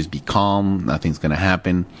can just be calm. Nothing's going to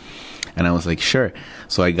happen. And I was like, sure.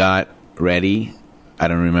 So I got ready. I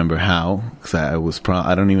don't remember how, because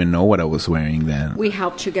I don't even know what I was wearing then. We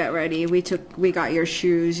helped you get ready. We got your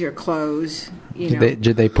shoes, your clothes.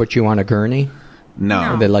 Did they put you on a gurney?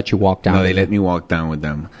 No. Or they let you walk down? No, they let me walk down with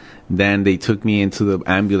them. Then they took me into the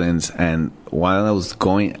ambulance, and while I was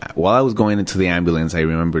going into the ambulance, I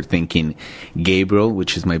remember thinking, Gabriel,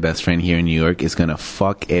 which is my best friend here in New York, is gonna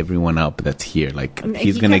fuck everyone up that's here. Like,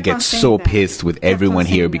 he's gonna get so pissed with everyone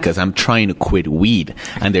here because I'm trying to quit weed,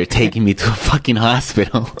 and they're taking me to a fucking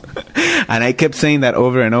hospital. And I kept saying that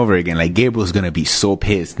over and over again, like, Gabriel's gonna be so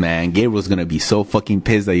pissed, man. Gabriel's gonna be so fucking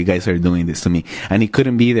pissed that you guys are doing this to me. And he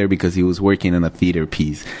couldn't be there because he was working on a theater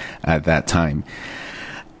piece at that time.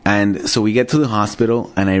 And so we get to the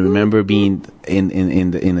hospital, and I remember being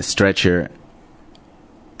in a stretcher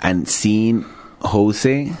and seeing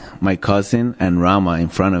Jose, my cousin, and Rama in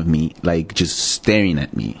front of me, like, just staring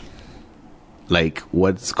at me. Like,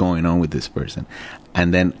 what's going on with this person?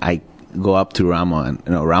 And then I go up to Rama,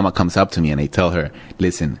 and Rama comes up to me, and I tell her,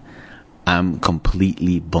 listen, I'm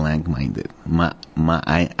completely blank-minded.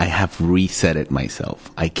 I have resetted myself.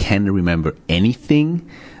 I can't remember anything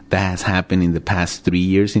that has happened in the past 3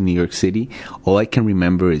 years in New York City. All I can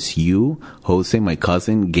remember is you, Jose, my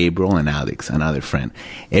cousin, Gabriel, and Alex, another friend.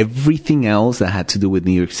 Everything else that had to do with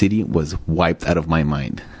New York City was wiped out of my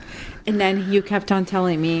mind. And then you kept on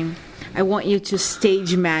telling me, I want you to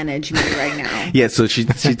stage manage me right now. Yeah, so she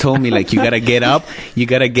told me, like, you gotta get up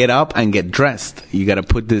and get dressed. You gotta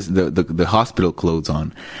put the hospital clothes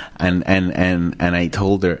on. And I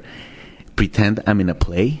told her, pretend I'm in a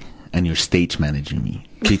play and you're stage managing me.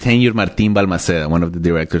 Pretend you're Martín Balmaceda, one of the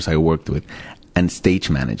directors I worked with, and stage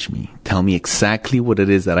manage me. Tell me exactly what it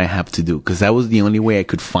is that I have to do, because that was the only way I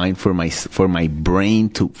could find for my brain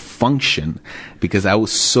to function, because I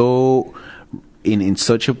was so in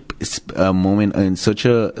such a moment, in such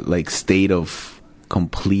a, like, state of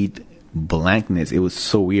complete blankness. It was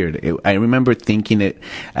so weird. I remember thinking it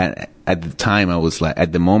at the time. I was like,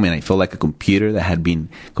 at the moment, I felt like a computer that had been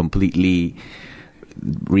completely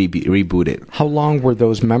rebooted. How long were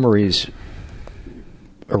those memories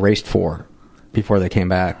erased for before they came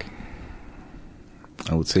back?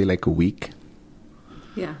 I would say like a week.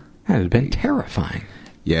 Yeah. That had been terrifying.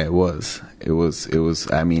 Yeah, it was.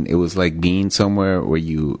 I mean, it was like being somewhere where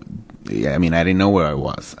I didn't know where I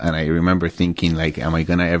was. And I remember thinking, like, am I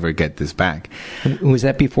going to ever get this back? Was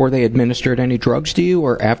that before they administered any drugs to you,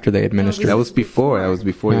 or after they administered? That was before. That was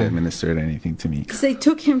before they administered anything to me. Because they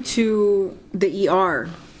took him to the ER.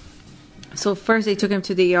 So first they took him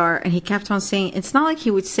to the ER, and he kept on saying, it's not like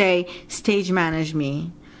he would say, stage manage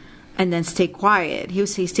me, and then stay quiet. He would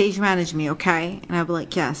say, stage manage me, okay? And I'd be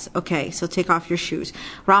like, yes, okay, so take off your shoes.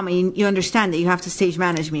 Rama, you understand that you have to stage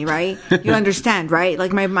manage me, right? You understand, right?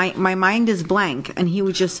 Like, my mind is blank, and he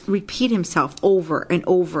would just repeat himself over and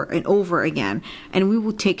over and over again, and we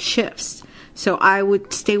would take shifts. So I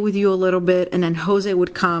would stay with you a little bit, and then Jose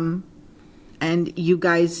would come and you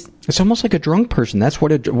guys... It's almost like a drunk person. That's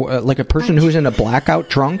what like a person who's in a blackout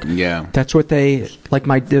drunk. Yeah. That's what they, like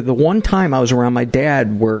the one time I was around my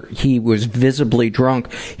dad where he was visibly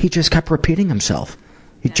drunk, he just kept repeating himself.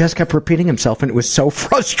 He just kept repeating himself, and it was so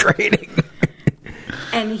frustrating.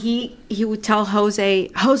 And he would tell Jose,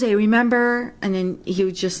 remember? And then he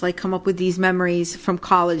would just like come up with these memories from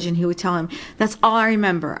college, and he would tell him, that's all I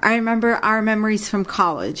remember. I remember our memories from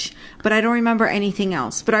college, but I don't remember anything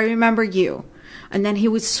else. But I remember you. And then he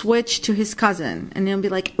would switch to his cousin, and he'll be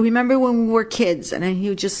like, remember when we were kids? And then he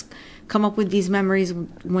would just come up with these memories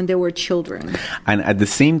when they were children. And at the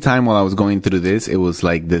same time, while I was going through this, it was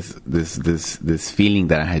like this feeling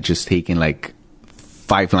that I had just taken like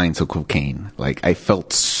 5 lines of cocaine. Like, I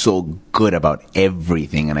felt so good about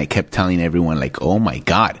everything, and I kept telling everyone, like, oh my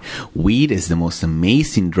God, weed is the most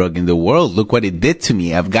amazing drug in the world. Look what it did to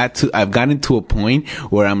me. I've gotten to a point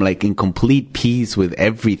where I'm like in complete peace with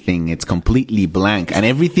everything. It's completely blank, and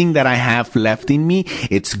everything that I have left in me,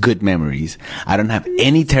 it's good memories. I don't have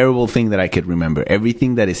any terrible thing that I could remember.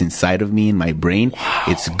 Everything that is inside of me in my brain,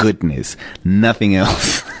 it's goodness, nothing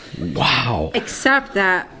else. Wow. Except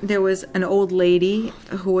that there was an old lady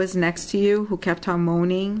who was next to you who kept on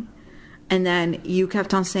moaning, and then you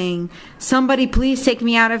kept on saying, somebody please take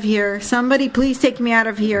me out of here, somebody please take me out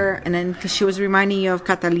of here. And then because she was reminding you of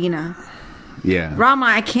Catalina. Yeah. Rama,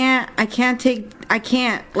 I can't,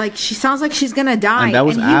 like, she sounds like she's gonna die. And that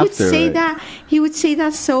was after, he would say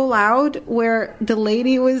that so loud, where the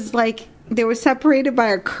lady was like, they were separated by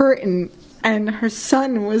a curtain, and her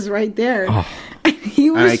son was right there. Oh.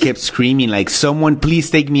 And I kept screaming, like, someone please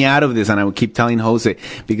take me out of this. And I would keep telling Jose,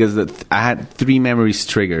 because I had 3 memories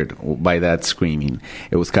triggered by that screaming.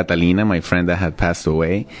 It was Catalina, my friend that had passed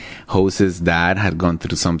away. Jose's dad had gone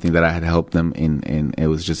through something that I had helped them in. It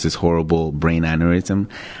was just this horrible brain aneurysm.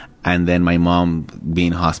 And then my mom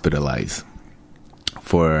being hospitalized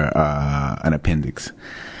for an appendix.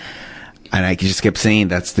 And I just kept saying,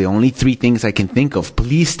 that's the only 3 things I can think of.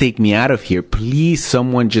 Please take me out of here. Please,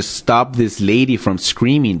 someone just stop this lady from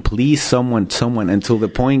screaming. Please, someone. Until the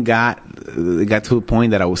point got to the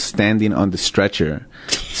point that I was standing on the stretcher,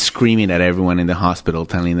 screaming at everyone in the hospital,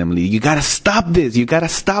 telling them, you gotta stop this. You gotta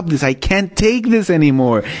stop this. I can't take this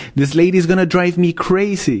anymore. This lady's gonna drive me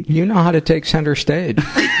crazy. You know how to take center stage.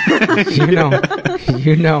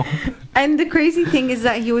 You know. And the crazy thing is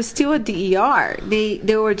that he was still at the ER.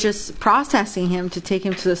 They were just processing him to take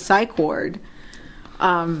him to the psych ward.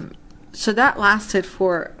 So that lasted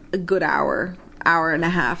for a good hour and a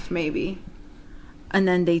half maybe. And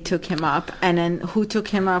then they took him up. And then who took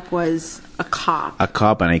him up was a cop.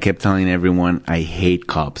 And I kept telling everyone, I hate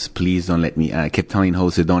cops. Please don't let me. I kept telling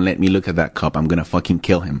Jose, don't let me look at that cop. I'm going to fucking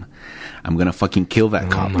kill him. I'm going to fucking kill that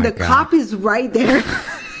cop. The cop is right there.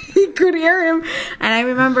 He could hear him. And I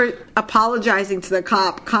remember apologizing to the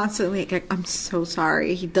cop constantly. Like, I'm so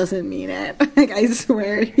sorry. He doesn't mean it. Like, I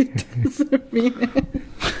swear he doesn't mean it.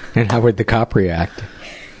 And how would the cop react?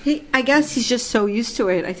 I guess he's just so used to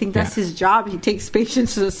it. I think that's his job. He takes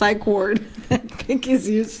patients to the psych ward. I think he's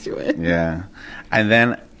used to it. Yeah. And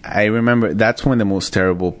then I remember that's when the most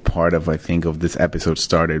terrible part of this episode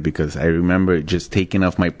started, because I remember just taking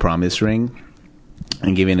off my promise ring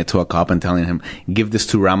and giving it to a cop and telling him, give this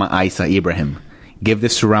to Rama Isa Ibrahim. Give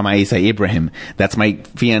this to Rama Isa Ibrahim. That's my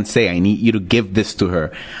fiancée. I need you to give this to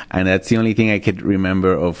her. And that's the only thing I could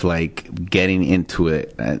remember of, like, getting into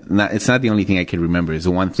it. It's not the only thing I could remember. It's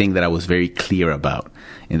the one thing that I was very clear about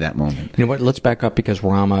in that moment. You know what? Let's back up, because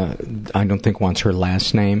Rama, I don't think, wants her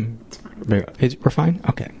last name. We're fine?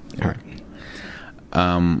 Okay. All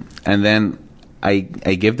right. And then I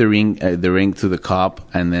give the ring to the cop,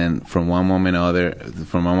 and then from one moment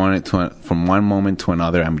to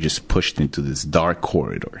another, I'm just pushed into this dark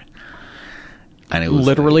corridor. And it was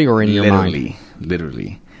literally, or in your mind?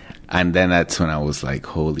 Literally. And then that's when I was like,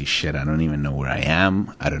 holy shit, I don't even know where I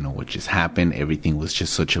am. I don't know what just happened. Everything was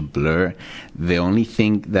just such a blur. The only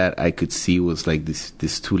thing that I could see was like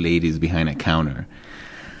these 2 ladies behind a counter.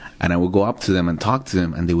 And I would go up to them and talk to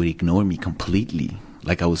them, and they would ignore me completely.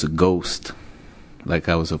 Like I was a ghost. Like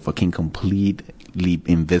I was a fucking completely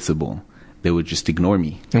invisible. They would just ignore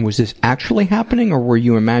me. And was this actually happening, or were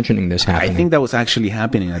you imagining this happening? I think that was actually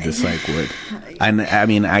happening at the psych ward. And I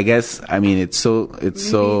mean, it's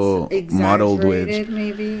so muddled with,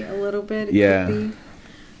 maybe a little bit. Yeah.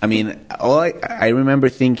 I mean, I remember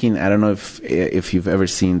thinking, I don't know if you've ever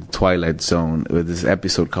seen Twilight Zone, with this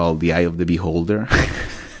episode called The Eye of the Beholder.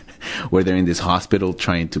 Where they're in this hospital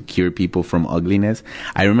trying to cure people from ugliness.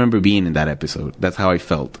 I remember being in that episode. That's how I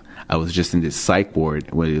felt. I was just in this psych ward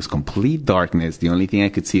where it was complete darkness. The only thing I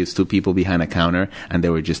could see is 2 people behind a counter, and they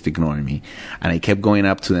were just ignoring me. And I kept going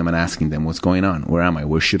up to them and asking them, what's going on? Where am I?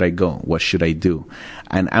 Where should I go? What should I do?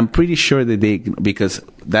 And I'm pretty sure that because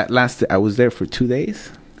that lasted, I was there for 2 days.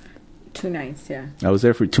 2 nights, yeah. I was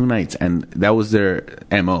there for 2 nights, and that was their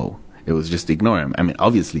MO. It was just ignore them. I mean,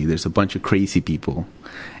 obviously, there's a bunch of crazy people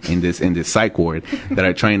in this psych ward that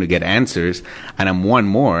are trying to get answers, and I'm one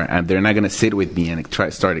more, and they're not going to sit with me and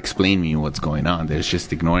start explaining me what's going on. They're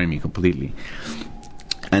just ignoring me completely.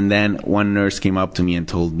 And then one nurse came up to me and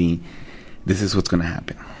told me, this is what's going to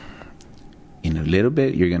happen. In a little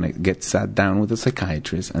bit, you're going to get sat down with a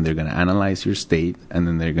psychiatrist, and they're going to analyze your state, and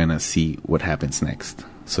then they're going to see what happens next.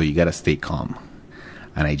 So you got to stay calm.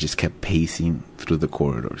 And I just kept pacing through the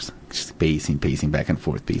corridors. Just pacing back and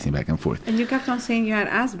forth, pacing back and forth. And you kept on saying you had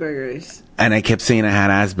Asperger's. And I kept saying I had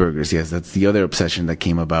Asperger's. Yes, that's the other obsession that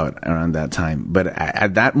came about around that time. But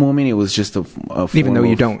at that moment, it was just a even though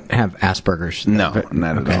you don't have Asperger's. No,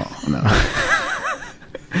 not at all. No.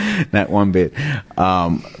 Not one bit.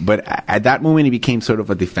 But at that moment, it became sort of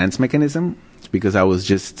a defense mechanism. Because I was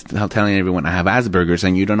just telling everyone I have Asperger's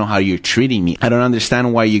and you don't know how you're treating me. I don't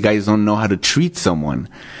understand why you guys don't know how to treat someone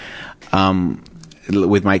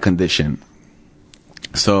with my condition.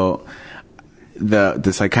 So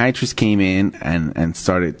the psychiatrist came in and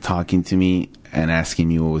started talking to me and asking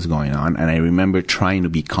me what was going on. And I remember trying to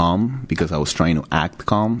be calm because I was trying to act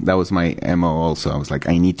calm. That was my MO also. I was like,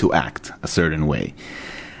 I need to act a certain way.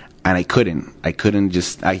 And I couldn't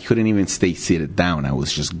even stay seated down. I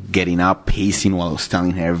was just getting up, pacing while I was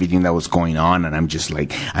telling her everything that was going on. And I'm just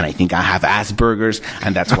like, and I think I have Asperger's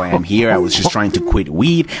and that's why I'm here. I was just trying to quit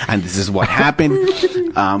weed and this is what happened.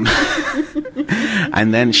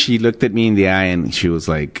 And then she looked at me in the eye and she was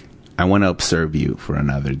like, I want to observe you for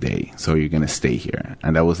another day. So you're going to stay here.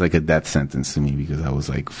 And that was like a death sentence to me because I was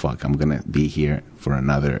like, fuck, I'm going to be here for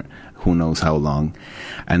another who knows how long.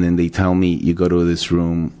 And then they tell me, you go to this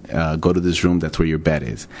room, that's where your bed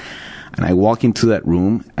is. And I walk into that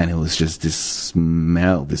room and it was just this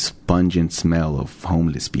smell, this pungent smell of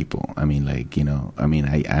homeless people. I mean, like,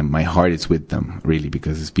 my heart is with them really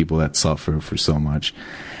because it's people that suffer for so much.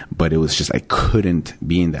 But it was just, I couldn't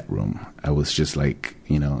be in that room. I was just like,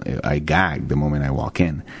 I gagged the moment I walk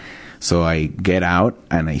in. So I get out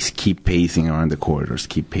and I keep pacing around the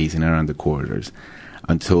corridors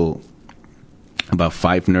until about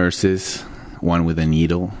 5 nurses, one with a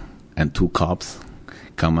needle, and 2 cops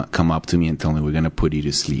come up to me and tell me, we're going to put you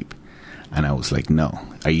to sleep. And I was like, no.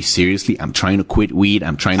 Are you seriously? I'm trying to quit weed.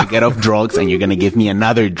 I'm trying to get off drugs, and you're going to give me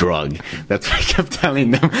another drug. That's what I kept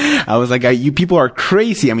telling them. I was like, you people are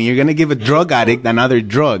crazy. I mean, you're going to give a drug addict another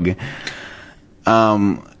drug.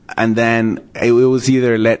 And then it was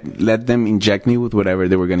either let them inject me with whatever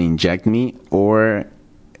they were going to inject me or,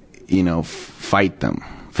 fight them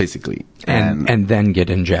physically. And then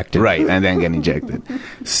get injected. Right, and then get injected.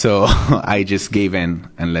 So I just gave in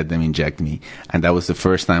and let them inject me. And that was the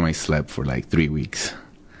first time I slept for like 3 weeks.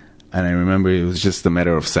 And I remember it was just a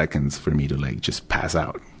matter of seconds for me to like just pass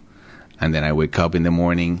out. And then I wake up in the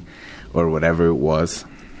morning or whatever it was.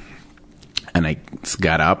 And I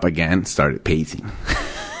got up again, started pacing.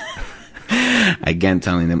 Again,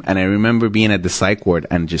 telling them. And I remember being at the psych ward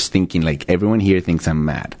and just thinking, like, everyone here thinks I'm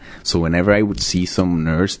mad. So whenever I would see some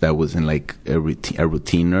nurse that was in, like, a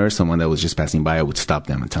routine nurse, someone that was just passing by, I would stop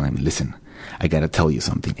them and tell them, listen, I gotta tell you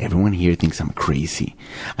something. Everyone here thinks I'm crazy.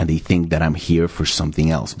 And they think that I'm here for something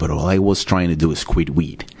else. But all I was trying to do is quit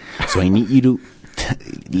weed. So I need you to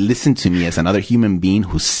listen to me as another human being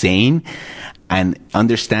who's sane and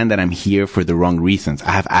understand that I'm here for the wrong reasons.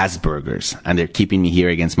 I have Asperger's, and they're keeping me here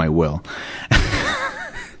against my will.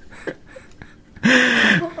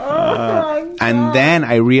 And then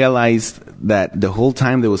I realized that the whole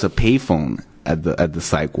time there was a payphone at the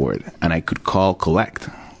psych ward, and I could call collect.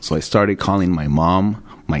 So I started calling my mom,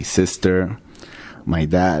 my sister, my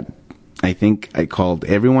dad. I think I called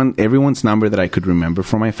everyone's number that I could remember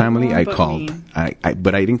for my family. I called,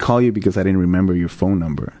 but I didn't call you because I didn't remember your phone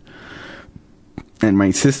number. And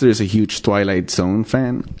my sister is a huge Twilight Zone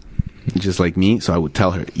fan, just like me. So I would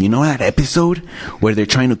tell her, you know that episode where they're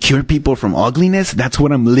trying to cure people from ugliness? That's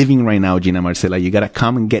what I'm living right now, Gina Marcela. You got to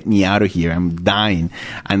come and get me out of here. I'm dying.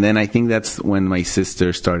 And then I think that's when my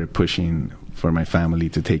sister started pushing for my family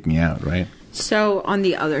to take me out, right? So on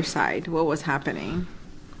the other side, what was happening?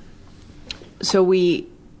 So we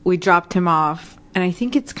dropped him off. And I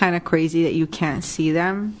think it's kind of crazy that you can't see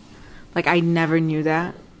them. Like, I never knew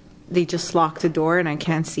that. They just lock the door and I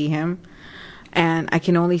can't see him. And I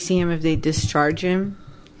can only see him if they discharge him.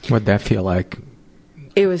 What'd that feel like?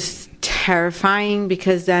 It was terrifying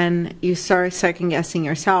because then you start second guessing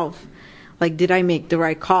yourself. Like, did I make the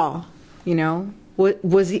right call? You know,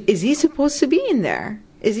 is he supposed to be in there?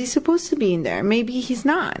 Is he supposed to be in there? Maybe he's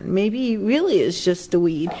not. Maybe he really is just the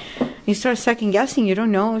weed. You start second guessing. You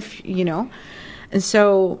don't know if, you know. And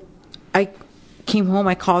so I came home.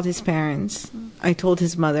 I called his parents. I told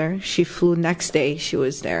his mother. She flew next day. She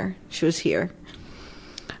was there. She was here.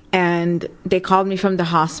 And they called me from the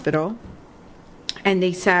hospital. And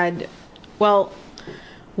they said, well,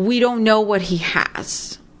 we don't know what he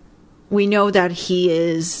has. We know that he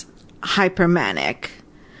is hypermanic.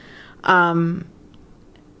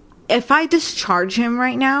 If I discharge him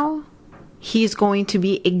right now, he's going to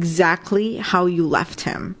be exactly how you left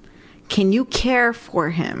him. Can you care for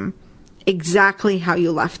him exactly how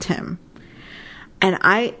you left him? And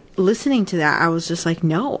listening to that, I was just like,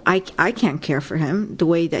 no, I can't care for him the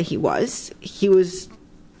way that he was.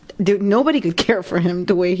 Nobody could care for him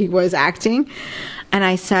the way he was acting. And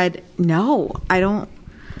I said, no, I don't.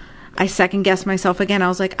 I second guessed myself again. I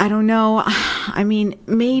was like, I don't know. I mean,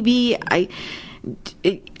 maybe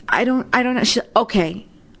I don't know. She said, okay,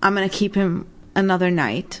 I'm going to keep him another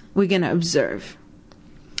night. We're going to observe.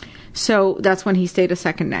 So that's when he stayed a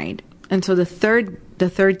second night. And so the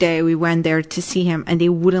third day we went there to see him, and they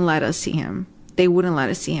wouldn't let us see him. They wouldn't let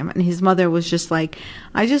us see him. And his mother was just like,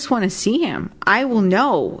 I just want to see him. I will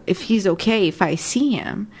know if he's okay if I see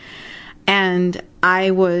him. And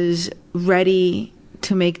I was ready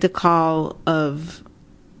to make the call of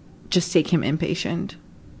just take him inpatient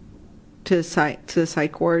to the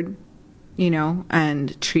psych ward, you know,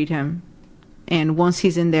 and treat him. And once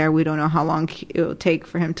he's in there, we don't know how long it will take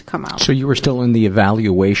for him to come out. So you were still in the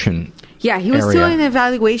evaluation Yeah, he was still in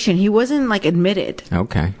evaluation. He wasn't, like, admitted.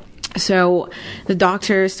 Okay. So the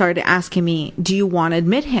doctor started asking me, do you want to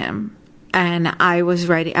admit him? And I was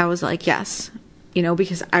ready. I was like, yes, you know,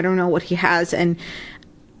 because I don't know what he has. And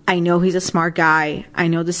I know he's a smart guy. I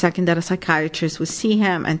know the second that a psychiatrist would see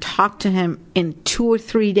him and talk to him in 2 or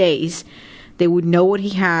 3 days, they would know what he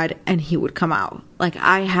had and he would come out. Like,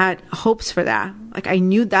 I had hopes for that. Like, I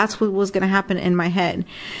knew that's what was going to happen in my head.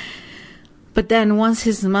 But then once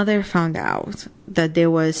his mother found out that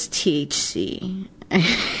there was THC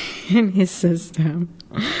in his system,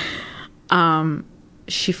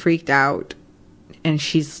 she freaked out, and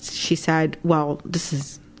she said, well, this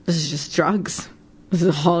is just drugs. This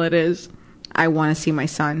is all it is. I want to see my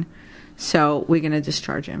son, so we're going to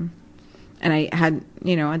discharge him. And I had,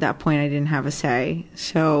 you know, at that point I didn't have a say.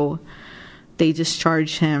 So they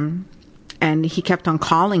discharged him, and he kept on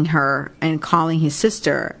calling her and calling his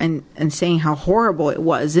sister and saying how horrible it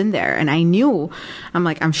was in there. And I knew, I'm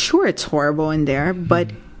like, I'm sure it's horrible in there, but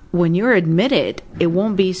when you're admitted, it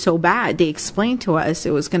won't be so bad. They explained to us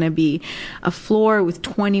it was going to be a floor with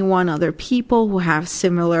 21 other people who have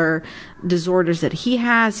similar disorders that he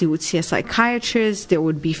has. He would see a psychiatrist. There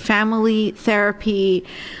would be family therapy,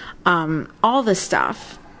 all this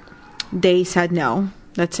stuff. They said, no,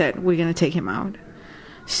 that's it. We're going to take him out.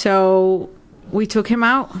 So we took him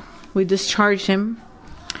out. We discharged him.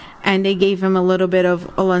 And they gave him a little bit of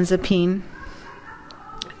olanzapine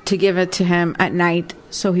to give it to him at night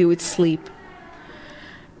so he would sleep.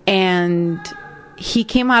 And he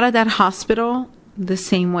came out of that hospital the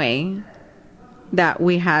same way that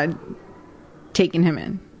we had taken him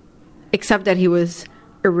in, except that he was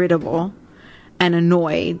irritable and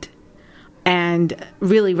annoyed and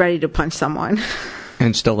really ready to punch someone.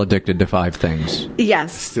 And still addicted to 5 things.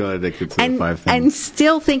 Yes. Still addicted to the 5 things. And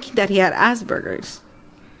still thinking that he had Asperger's.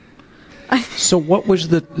 So what was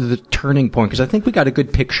the turning point? Because I think we got a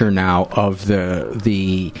good picture now of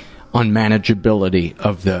the unmanageability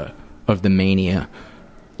of the mania.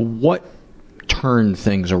 What turned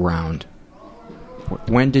things around?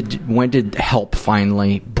 When did help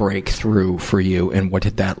finally break through for you, and what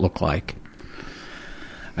did that look like?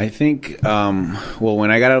 I think, well, when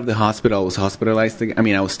I got out of the hospital, I was hospitalized again. I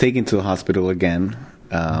mean, I was taken to the hospital again.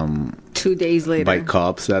 2 days later. By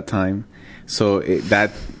cops that time. So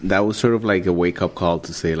that was sort of like a wake-up call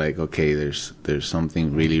to say, like, okay, there's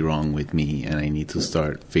something really wrong with me, and I need to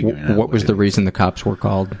start figuring out. What was the reason the cops were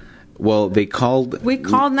called? Well, we called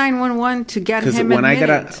 911 to get him admitted.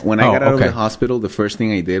 When I got out of the hospital, the first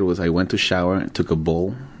thing I did was I went to shower and took a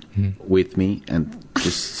bowl with me and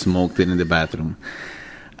just smoked it in the bathroom.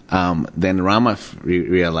 Then Rama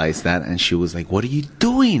realized that, and she was like, what are you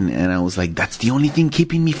doing? And I was like, that's the only thing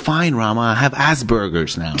keeping me fine, Rama. I have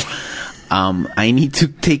Asperger's now. I need to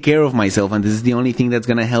take care of myself, and this is the only thing that's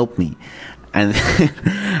going to help me. And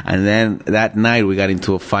then that night we got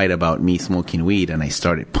into a fight about me smoking weed, and I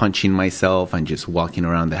started punching myself and just walking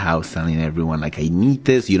around the house telling everyone, like, I need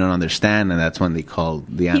this, you don't understand. And that's when they called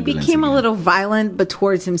the ambulance. He became again. a little violent, but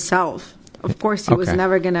towards himself. Of course, he was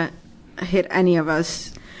never going to hit any of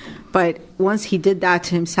us. But once he did that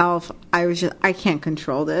to himself, I can't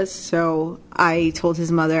control this. So I told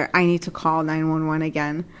his mother, I need to call 911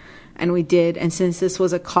 again. And we did. And since this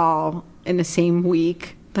was a call in the same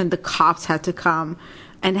week, then the cops had to come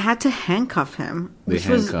and had to handcuff him. They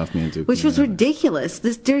handcuffed me and took which me was out. ridiculous.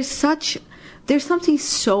 There's something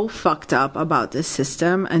so fucked up about this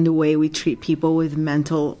system and the way we treat people with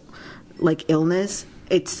mental, like, illness.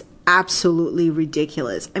 It's absolutely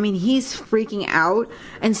ridiculous. I mean, he's freaking out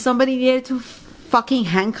and somebody needed to fucking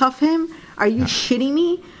handcuff him. Are you shitting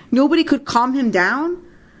me? Nobody could calm him down.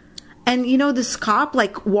 And, you know, this cop,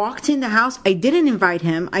 like, walked in the house. I didn't invite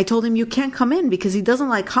him. I told him, you can't come in because he doesn't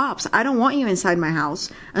like cops. I don't want you inside my house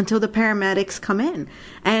until the paramedics come in.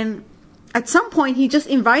 And at some point, he just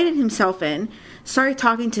invited himself in, started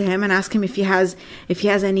talking to him and asked him if he has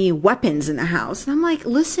any weapons in the house. And I'm like,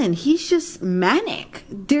 listen, he's just manic.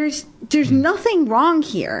 There's nothing wrong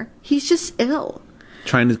here. He's just ill.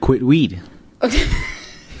 Trying to quit weed.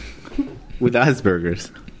 With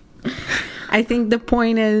Asperger's. I think the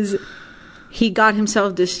point is he got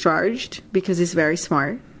himself discharged because he's very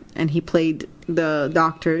smart and he played the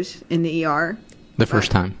doctors in the ER. The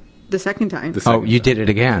first time? The second time. You did it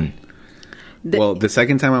again. The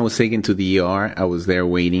second time I was taken to the ER, I was there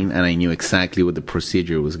waiting, and I knew exactly what the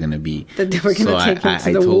procedure was going to be. That they were going to take him to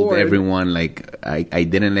I the told ward. everyone, like, I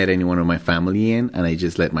didn't let anyone of my family in, and I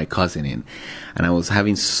just let my cousin in. And I was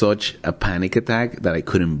having such a panic attack that I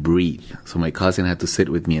couldn't breathe. So my cousin had to sit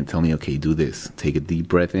with me and tell me, okay, do this. Take a deep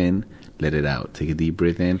breath in, let it out. Take a deep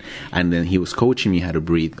breath in. And then he was coaching me how to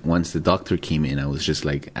breathe. Once the doctor came in, I was just,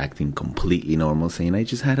 like, acting completely normal, saying, I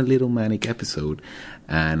just had a little manic episode.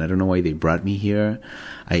 And I don't know why they brought me here.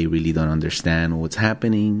 I really don't understand what's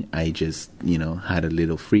happening. I just, had a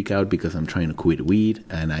little freak out because I'm trying to quit weed.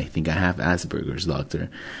 And I think I have Asperger's, doctor.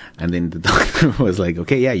 And then the doctor was like,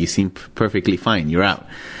 okay, yeah, you seem perfectly fine. You're out.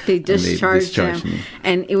 They discharged him. Me.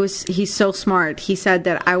 And he's so smart. He said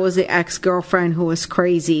that I was the ex-girlfriend who was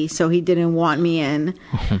crazy, so he didn't want me in.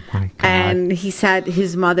 Oh, my God. And he said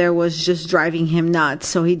his mother was just driving him nuts,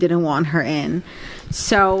 so he didn't want her in.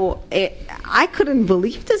 So I couldn't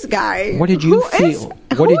believe this guy. What did you feel?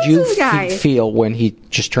 What did you feel when he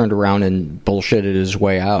just turned around and bullshitted his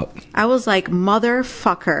way out? I was like,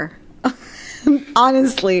 motherfucker.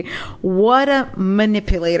 Honestly, what a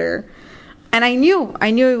manipulator. And I knew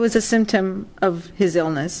it was a symptom of his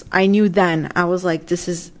illness. I knew then. I was like,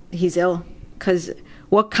 he's ill. Because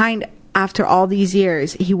after all these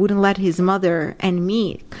years, he wouldn't let his mother and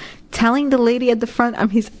me, telling the lady at the front I'm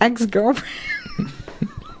his ex-girlfriend.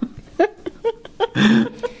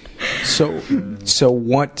 So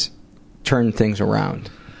what turned things around?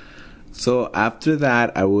 So after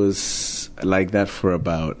that, I was like that for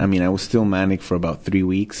I was still manic for about 3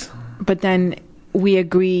 weeks. But then we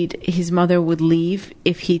agreed his mother would leave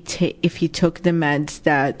if he took the meds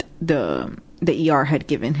that the ER had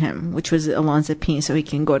given him, which was olanzapine, so he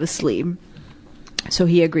can go to sleep. So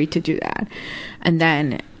he agreed to do that. And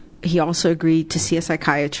then he also agreed to see a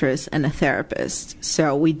psychiatrist and a therapist.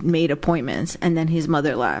 So we made appointments, and then his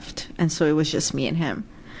mother left. And so it was just me and him.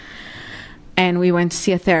 And we went to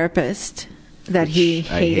see a therapist that he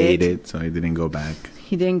hated. I hated, so I didn't go back.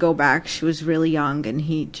 He didn't go back. She was really young, and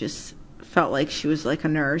he just felt like she was like a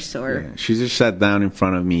nurse or... Yeah, she just sat down in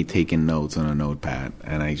front of me taking notes on a notepad,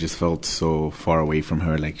 and I just felt so far away from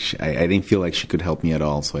her. Like I didn't feel like she could help me at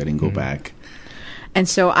all, so I didn't go back. And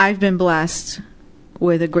so I've been blessed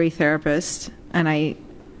with a great therapist, and I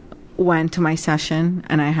went to my session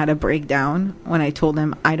and I had a breakdown when I told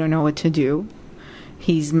him I don't know what to do.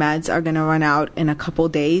 His meds are going to run out in a couple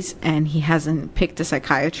days, and he hasn't picked a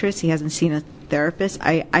psychiatrist. He hasn't seen a therapist.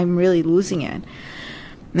 I'm really losing it.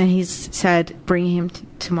 And he said, bring him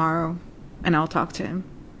tomorrow and I'll talk to him.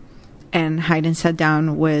 And Haydn sat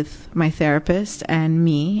down with my therapist and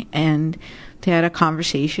me, and they had a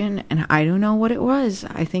conversation, and I don't know what it was.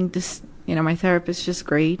 I think my therapist is just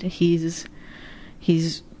great. He's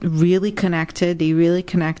really connected. They really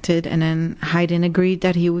connected. And then Haydn agreed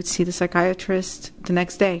that he would see the psychiatrist the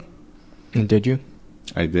next day. And did you?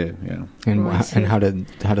 I did, yeah. And how did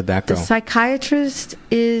that go? The psychiatrist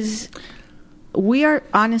is... We are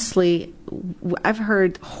honestly... I've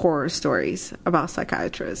heard horror stories about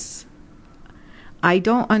psychiatrists. I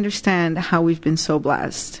don't understand how we've been so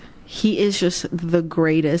blessed. He is just the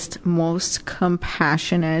greatest, most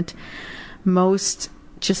compassionate, most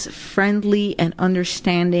just friendly and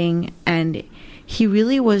understanding, and he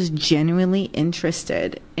really was genuinely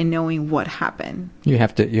interested in knowing what happened. You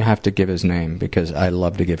have to give his name, because I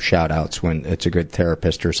love to give shout outs when it's a good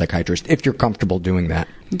therapist or psychiatrist, if you're comfortable doing that.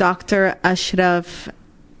 Dr. Ashraf,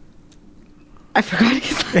 I forgot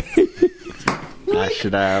his name.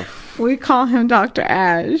 Ashraf. We call him Dr.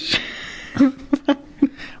 Ash.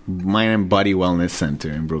 Mind and Body Wellness Center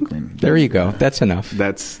in Brooklyn. There you go. That's enough.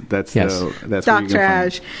 That's yes. That's Dr.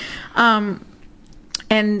 Ash.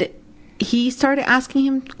 And he started asking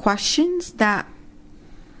him questions that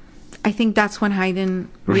I think that's when Haydn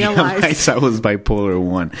realized I was bipolar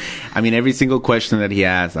 1. I mean, every single question that he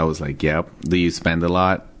asked, I was like, yep. Do you spend a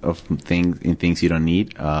lot of things you don't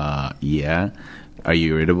need? Yeah. Are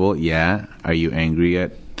you irritable? Yeah. Are you angry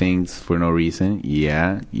at things for no reason?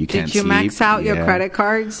 Yeah. You can't sleep? Did you max out your credit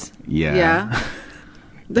cards? Yeah.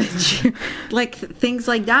 Like things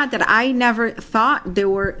like that I never thought there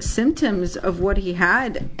were symptoms of what he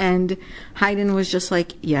had. And Haydn was just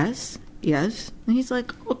like, yes. And he's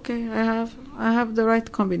like, okay, I have the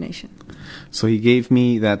right combination. So he gave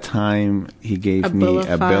me that time, me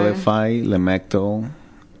Abilify, Lamictal,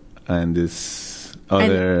 and this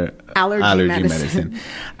other allergy medicine.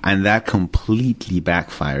 And that completely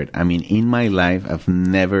backfired. I mean, in my life, I've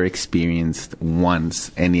never experienced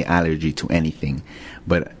once any allergy to anything.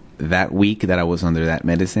 But that week that I was under that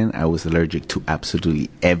medicine, I was allergic to absolutely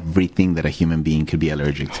everything that a human being could be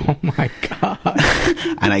allergic to. Oh my God.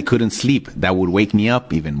 And I couldn't sleep. That would wake me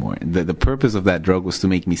up even more. The purpose of that drug was to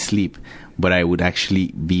make me sleep, but I would actually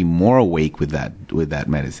be more awake with that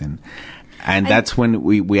medicine. And that's when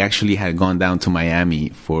we actually had gone down to Miami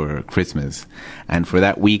for Christmas. And for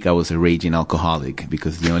that week, I was a raging alcoholic,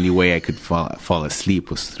 because the only way I could fall asleep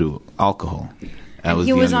was through alcohol.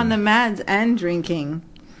 He was on the meds and drinking.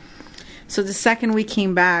 So the second we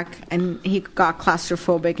came back, and he got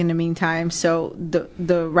claustrophobic in the meantime, so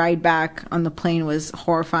the ride back on the plane was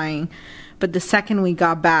horrifying. But the second we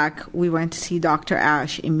got back, we went to see Dr.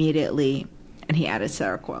 Ash immediately, and he added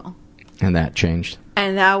Seroquel. And that changed.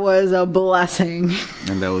 And that was a blessing.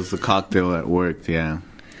 And that was the cocktail that worked, yeah.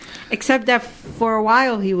 Except that for a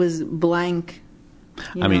while he was blank.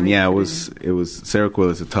 It was Seroquel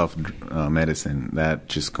is a tough medicine that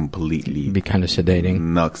just completely be kind of sedating,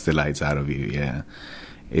 knocks the lights out of you. Yeah,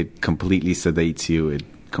 it completely sedates you. It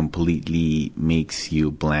completely makes you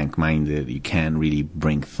blank-minded. You can't really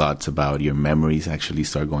bring thoughts about. Your memories actually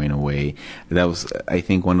start going away. That was, I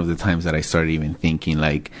think, one of the times that I started even thinking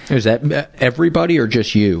like, is that everybody or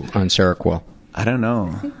just you on Seroquel? I don't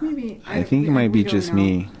know. I think it might be just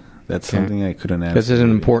me. That's something I couldn't answer. This is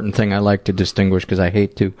an important thing I like to distinguish, because I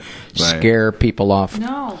hate to scare people off.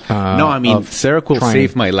 No. I mean, Seroquel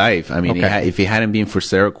saved my life. I mean, if it hadn't been for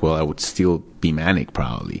Seroquel, I would still be manic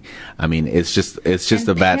probably. I mean, it's just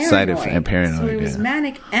a bad side of paranoid. So it was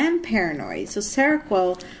manic and paranoid. So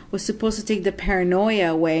Seroquel was supposed to take the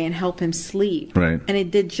paranoia away and help him sleep. Right. And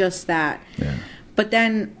it did just that. Yeah. But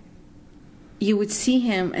then you would see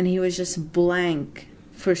him and he was just blank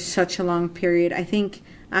for such a long period. I think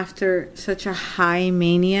after such a high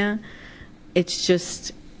mania, it's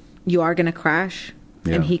just, you are going to crash.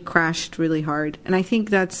 Yeah. And he crashed really hard. And I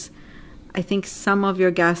think some of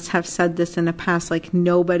your guests have said this in the past, like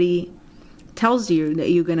nobody tells you that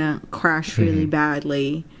you're going to crash really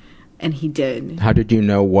badly. And he did. How did you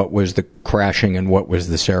know what was the crashing and what was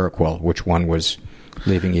the Seroquel? Which one was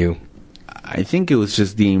leaving you? I think it was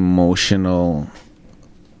just the emotional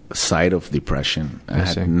side of depression. I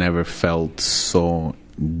had never felt so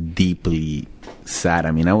deeply sad.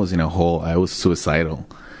 I mean, I was in a hole. I was suicidal.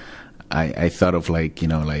 I thought of I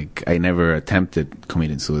never attempted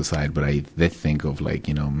committing suicide, but I did think of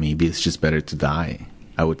maybe it's just better to die.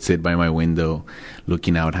 I would sit by my window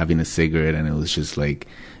looking out, having a cigarette, and it was just like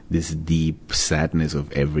this deep sadness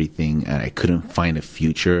of everything. And I couldn't find a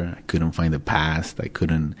future. I couldn't find a past. I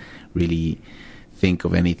couldn't really think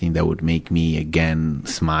of anything that would make me again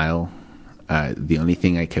smile. The only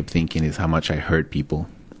thing I kept thinking is how much I hurt people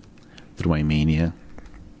through my mania.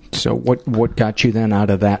 So what got you then out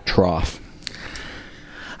of that trough?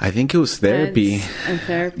 I think it was therapy. And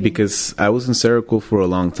therapy. Because I was in Seroquel for a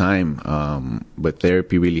long time, but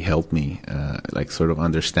therapy really helped me, sort of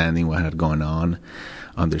understanding what had gone on,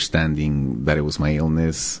 understanding that it was my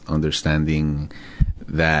illness, understanding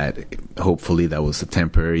that hopefully that was a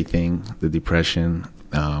temporary thing, the depression.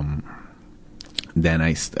 Then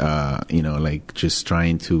I, just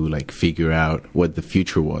trying to figure out what the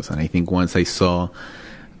future was. And I think once I saw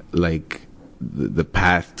the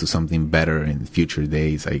path to something better in future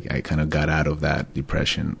days. I kind of got out of that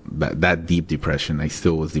depression, that deep depression. I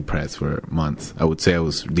still was depressed for months. I would say I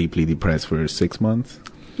was deeply depressed for 6 months.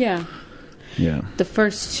 Yeah. Yeah. The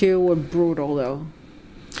first 2 were brutal, though.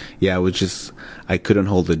 Yeah, I couldn't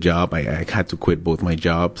hold a job. I had to quit both my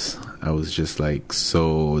jobs. I was just like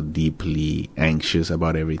so deeply anxious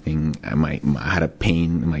about everything. I had a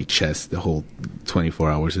pain in my chest the whole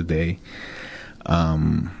 24 hours a day.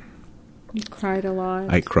 You cried a lot.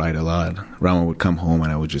 I cried a lot. Rama would come home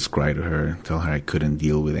and I would just cry to her, tell her I couldn't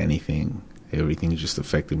deal with anything. Everything just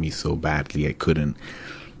affected me so badly. I couldn't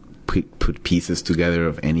put pieces together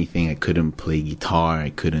of anything. I couldn't play guitar. I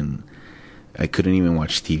couldn't even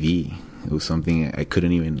watch TV. It was something I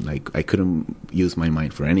couldn't even, I couldn't use my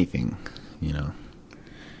mind for anything, you know.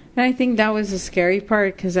 And I think that was the scary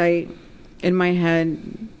part, because in my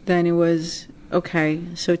head, then it was, okay,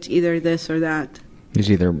 so it's either this or that. He's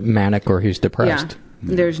either manic or he's depressed.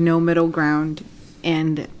 Yeah. There's no middle ground.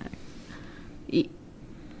 And,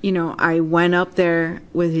 I went up there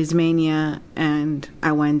with his mania, and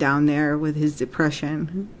I went down there with his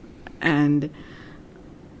depression. And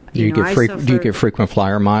do you get frequent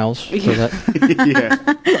flyer miles for that?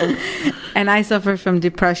 Yeah. And I suffer from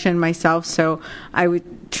depression myself, so I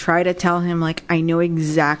would try to tell him, I know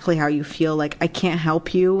exactly how you feel. I can't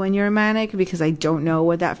help you when you're manic because I don't know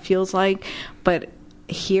what that feels like. But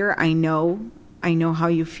here I know how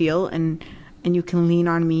you feel, and you can lean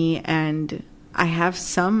on me, and I have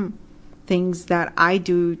some things that I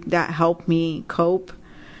do that help me cope.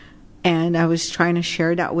 And I was trying to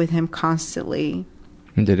share that with him constantly.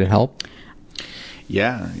 And did it help?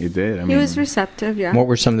 Yeah, it did. He was receptive, yeah. What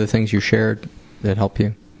were some of the things you shared that helped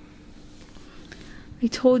you? I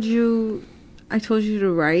told you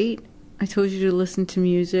to write. I told you to listen to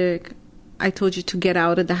music. I told you to get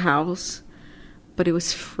out of the house. But it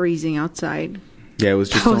was freezing outside. Yeah, it was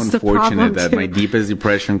just so unfortunate that my deepest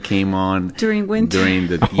depression came on during winter. During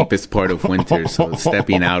the deepest part of winter. So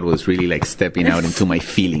stepping out was really like stepping out into my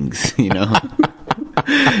feelings, you know?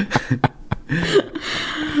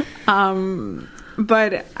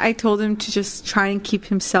 But I told him to just try and keep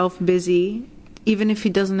himself busy. Even if he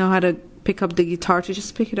doesn't know how to pick up the guitar, to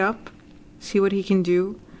just pick it up. See what he can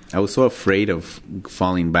do. I was so afraid of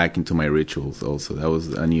falling back into my rituals also. That was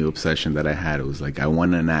a new obsession that I had. It was like, I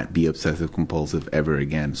want to not be obsessive compulsive ever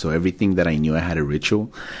again. So everything that I knew I had a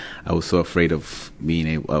ritual, I was so afraid of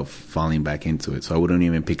falling back into it. So I wouldn't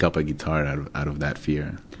even pick up a guitar out of that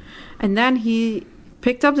fear. And then he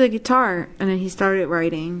picked up the guitar and then he started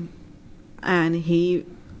writing. And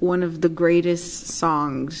one of the greatest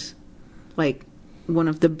songs, one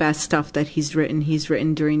of the best stuff that he's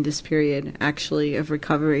written during this period, actually, of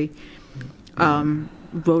recovery.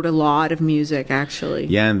 Wrote a lot of music, actually.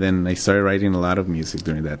 Yeah, and then I started writing a lot of music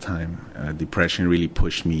during that time. Depression really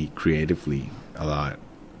pushed me creatively a lot.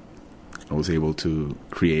 I was able to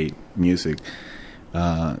create music.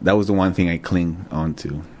 That was the one thing I cling on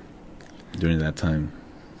to during that time,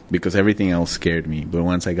 because everything else scared me. But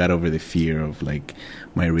once I got over the fear of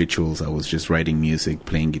my rituals, I was just writing music,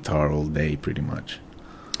 playing guitar all day pretty much.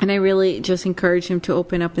 And I really just encouraged him to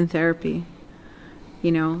open up in therapy,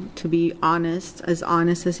 to be honest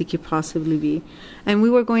as he could possibly be. And we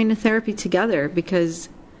were going to therapy together because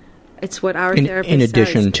it's what our therapist says. In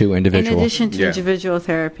addition to individual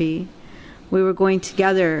therapy, we were going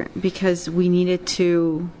together because we needed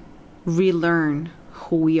to relearn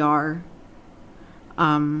who we are.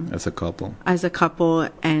 As a couple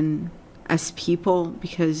and as people,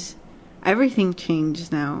 because everything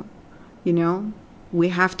changed now, we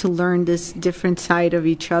have to learn this different side of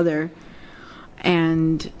each other.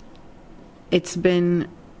 And it's been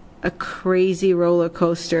a crazy roller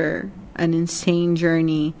coaster, an insane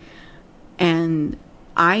journey. And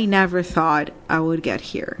I never thought I would get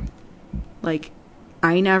here.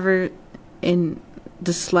 I never in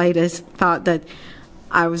the slightest thought that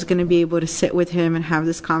I was going to be able to sit with him and have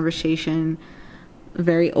this conversation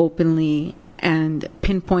very openly and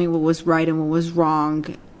pinpoint what was right and what was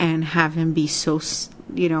wrong and have him be so,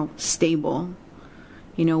 stable,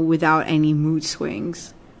 without any mood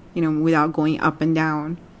swings, without going up and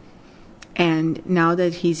down. And now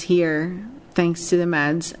that he's here, thanks to the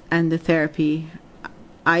meds and the therapy,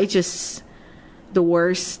 the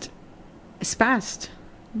worst is past,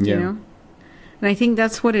 you know? And I think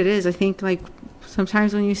that's what it is. I think,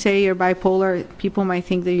 sometimes when you say you're bipolar, people might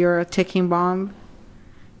think that you're a ticking bomb,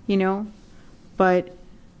 but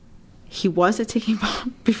he was a ticking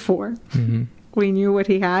bomb before. Mm-hmm. We knew what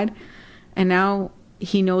he had, and now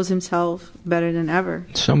he knows himself better than ever.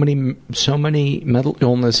 So many mental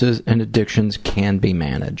illnesses and addictions can be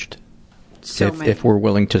managed. if we're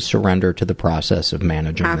willing to surrender to the process of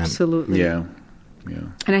managing them. Absolutely. Yeah.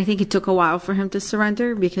 And I think it took a while for him to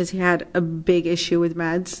surrender because he had a big issue with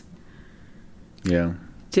meds. Yeah.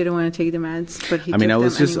 Didn't want to take the meds, but he I mean, took I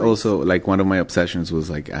was them just anyways. also, like, one of my obsessions was,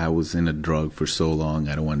 like, I was in a drug for so long,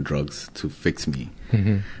 I don't want drugs to fix me.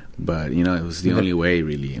 Mm-hmm. But, you know, it was the only way,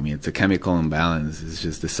 really. I mean, it's a chemical imbalance. It's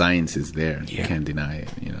just the science is there. Yeah. You can't deny it,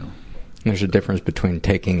 you know. There's a difference between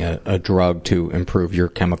taking a drug to improve your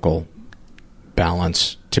chemical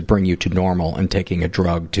balance to bring you to normal and taking a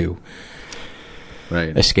drug to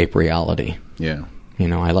escape reality. Yeah. You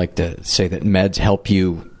know, I like to say that meds help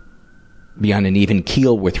you be on an even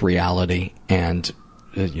keel with reality, and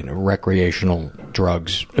recreational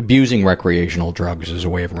drugs, abusing recreational drugs is a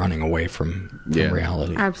way of running away from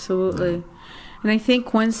reality. Absolutely. And I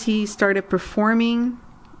think once he started performing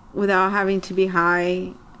without having to be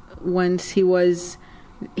high, once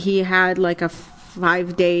he had like a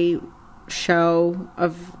 5-day show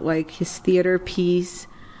of like his theater piece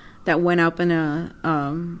that went up in a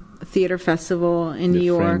theater festival in New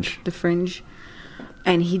York, the Fringe.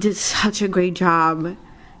 And he did such a great job,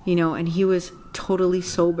 and he was totally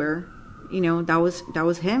sober. That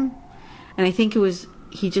was him. And I think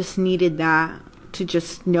he just needed that to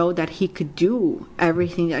just know that he could do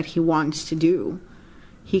everything that he wants to do.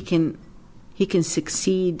 He can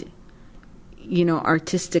succeed,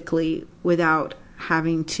 artistically without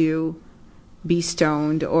having to be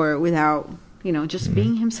stoned or without, just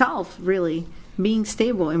being himself, really, being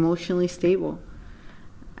stable, emotionally stable.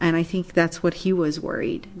 And I think that's what he was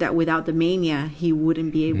worried, that without the mania, he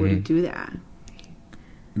wouldn't be able to do that.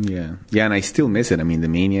 Yeah. Yeah, and I still miss it. I mean, the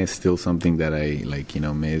mania is still something that I,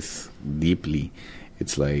 miss deeply.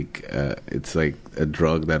 It's like a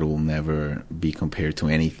drug that will never be compared to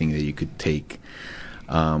anything that you could take.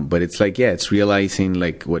 But it's it's realizing,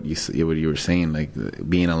 like, what you were saying, like,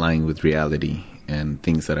 being aligned with reality and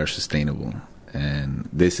things that are sustainable. And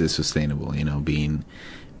this is sustainable,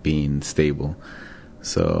 being stable.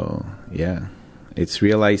 So, yeah, it's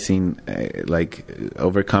realizing,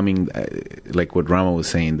 overcoming, like what Rama was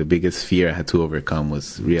saying, the biggest fear I had to overcome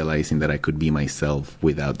was realizing that I could be myself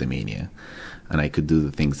without the mania. And I could do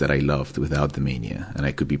the things that I loved without the mania. And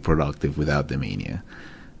I could be productive without the mania.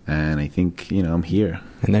 And I think, I'm here.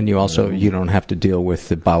 And then you don't have to deal with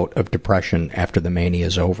the bout of depression after the mania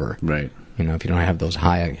is over. Right. If you don't have those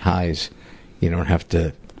highs, you don't have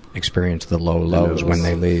to experience the lows when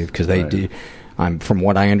they leave. Because they do. From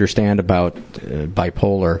what I understand about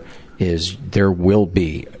bipolar, is there will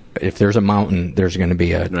be, if there's a mountain, there's going to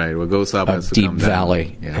be a what goes up a deep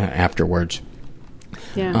valley afterwards.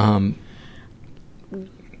 Yeah.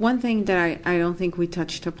 One thing that I don't think we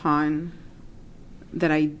touched upon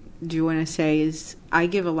that I do want to say is I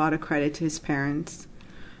give a lot of credit to his parents,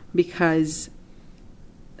 because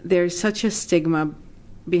there's such a stigma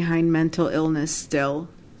behind mental illness still,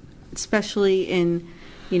 especially in,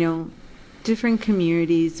 different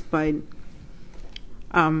communities, but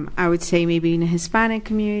I would say maybe in the Hispanic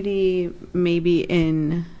community, maybe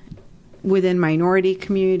within minority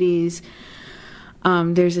communities,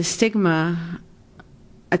 there's a stigma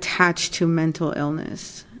attached to mental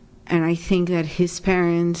illness. And I think that his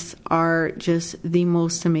parents are just the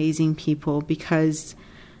most amazing people, because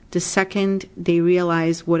the second they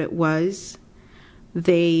realized what it was,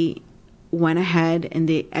 they went ahead and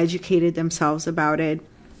they educated themselves about it.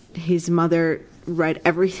 His mother read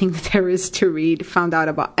everything that there is to read, found out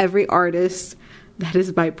about every artist that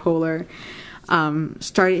is bipolar,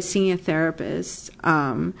 started seeing a therapist,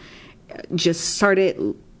 just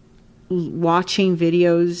started watching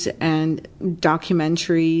videos and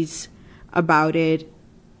documentaries about it,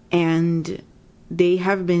 and they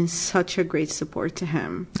have been such a great support to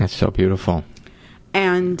him. That's so beautiful.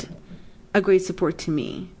 And a great support to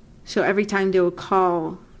me. So every time they will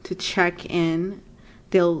call to check in,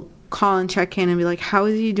 they'll call and check in and be like, how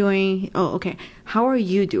is he doing? Oh, okay. How are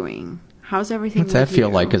you doing? How's everything What's that feel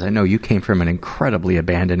like? Because I know you came from an incredibly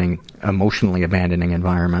emotionally abandoning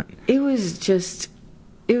environment. It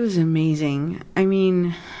was amazing. I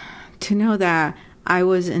mean, to know that I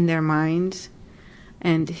was in their minds,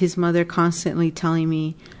 and his mother constantly telling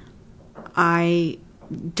me, I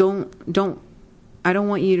don't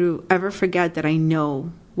want you to ever forget that I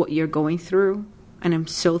know what you're going through, and I'm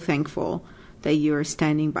so thankful that you're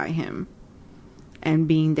standing by him and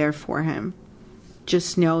being there for him.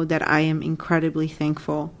 Just know that I am incredibly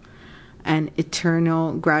thankful, and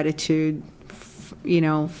eternal gratitude,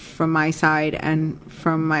 from my side and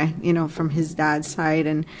from his dad's side.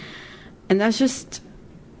 And that's just,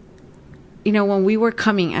 when we were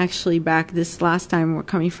coming actually back this last time, we're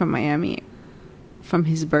coming from Miami from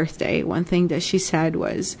his birthday, one thing that she said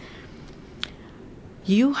was,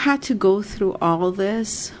 you had to go through all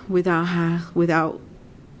this without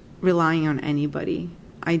relying on anybody.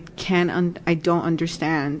 I don't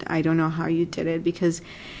understand. I don't know how you did it, because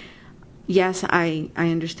yes, I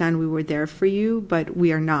understand we were there for you, but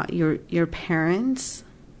we are not your parents,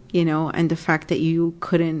 and the fact that you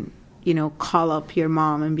couldn't, call up your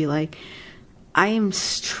mom and be like, I am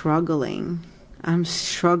struggling. I'm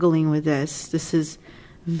struggling with this. This is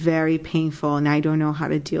very painful and I don't know how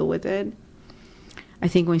to deal with it. I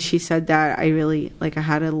think when she said that, I really, I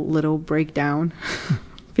had a little breakdown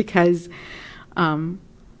because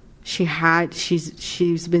she's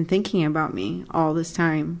been thinking about me all this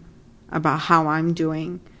time, about how I'm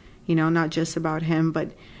doing, not just about him,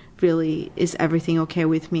 but really, is everything okay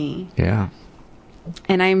with me? Yeah.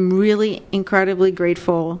 And I'm really incredibly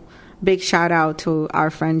grateful. Big shout out to our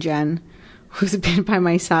friend Jen, who's been by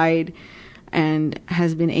my side and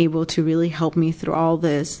has been able to really help me through all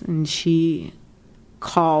this. And she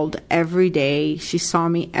called every day. She saw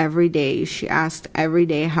me every day. She asked every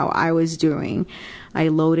day how I was doing. I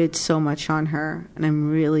loaded so much on her, and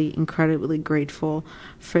I'm really incredibly grateful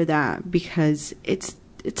for that, because it's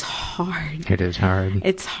hard. It is hard.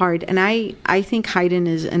 It's hard. And I think Haydn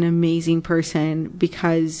is an amazing person,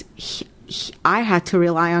 because I had to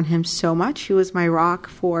rely on him so much. He was my rock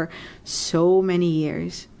for so many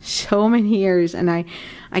years. And I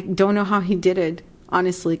don't know how he did it,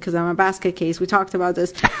 honestly, because I'm a basket case. We talked about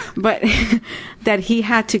this. But that he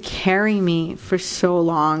had to carry me for so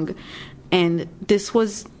long. And this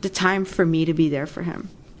was the time for me to be there for him.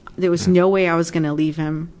 There was no way I was going to leave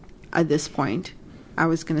him at this point. I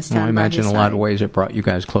was going to stand by his side. I imagine a lot of ways it brought you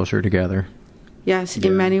guys closer together. Yes,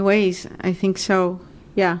 in many ways. I think so.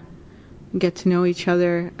 Yeah. Get to know each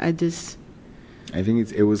other. I think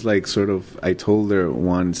it was like sort of, I told her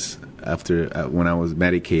once after, when I was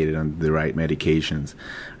medicated on the right medications,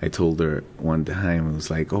 I told her one time, it was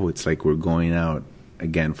like, oh, it's like we're going out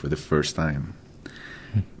again for the first time.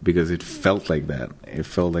 Because it felt like that. It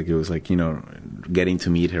felt like it was like, getting to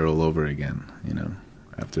meet her all over again,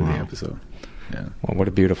 after the episode. Yeah. Well, what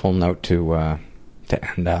a beautiful note to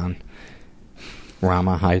end on.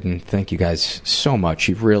 Rama, Haydn, thank you guys so much.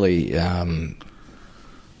 You've really,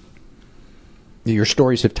 your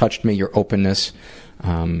stories have touched me, your openness,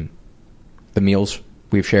 the meals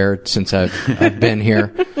we've shared since I've been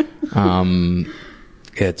here.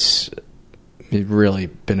 It's really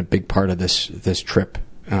been a big part of this trip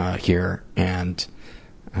here, and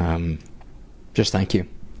just thank you.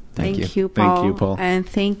 Thank you, Paul. Thank you, Paul. And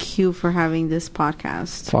thank you for having this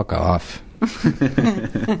podcast. Fuck off.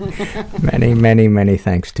 Many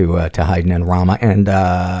thanks to Haydn and Rama. And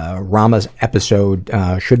Rama's episode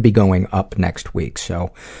should be going up next week,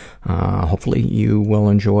 so hopefully you will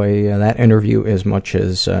enjoy that interview as much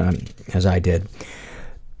as I did.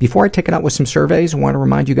 Before I take it out with some surveys, I want to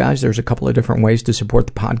remind you guys there's a couple of different ways to support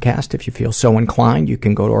the podcast. If you feel so inclined, you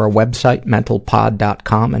can go to our website,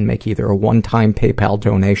 mentalpod.com, and make either a one-time PayPal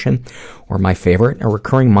donation or, my favorite, a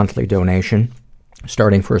recurring monthly donation,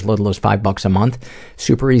 starting for as little as $5 a month.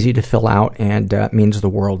 Super easy to fill out, and means the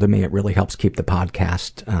world to me. It really helps keep the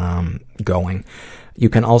podcast going. You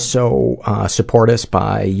can also support us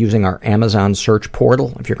by using our Amazon search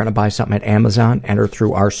portal. If you're going to buy something at Amazon, enter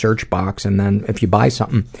through our search box, and then if you buy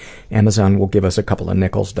something, Amazon will give us a couple of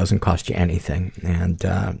nickels. Doesn't cost you anything, and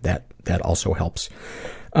that also helps.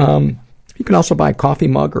 You can also buy a coffee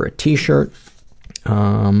mug or a T-shirt,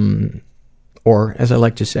 or, as I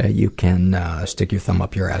like to say, you can stick your thumb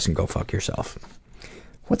up your ass and go fuck yourself.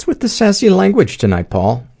 What's with the sassy language tonight,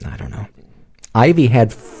 Paul? I don't know. Ivy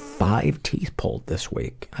had 5 teeth pulled this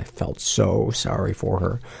week. I felt so sorry for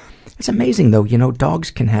her. It's amazing, though.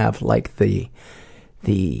 Dogs can have, the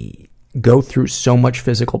go through so much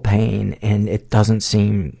physical pain, and it doesn't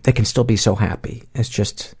seem, they can still be so happy.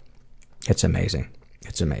 It's amazing.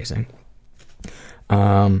 It's amazing.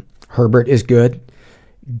 Herbert is good.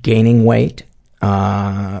 Gaining weight.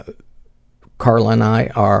 Carla and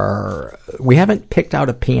I we haven't picked out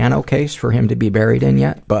a piano case for him to be buried in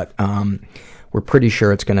yet, but we're pretty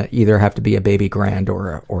sure it's going to either have to be a baby grand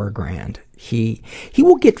or a grand. He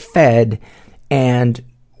will get fed, and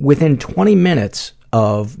within 20 minutes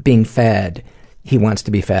of being fed, he wants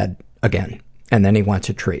to be fed again, and then he wants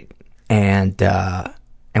a treat, and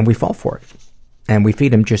we fall for it, and we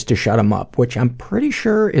feed him just to shut him up, which I'm pretty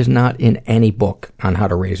sure is not in any book on how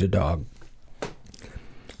to raise a dog.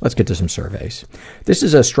 Let's get to some surveys. This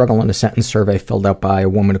is a struggle in a sentence survey filled out by a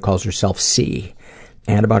woman who calls herself C.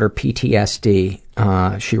 And about her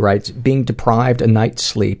PTSD, she writes, being deprived a night's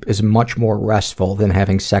sleep is much more restful than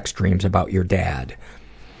having sex dreams about your dad.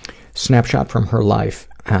 Snapshot from her life.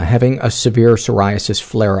 having a severe psoriasis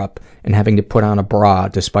flare-up and having to put on a bra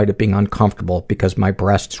despite it being uncomfortable because my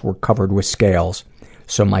breasts were covered with scales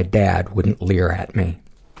so my dad wouldn't leer at me.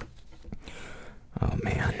 Oh,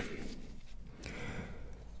 man.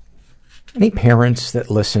 Any parents that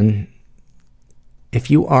listen,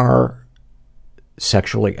 if you are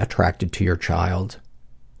sexually attracted to your child,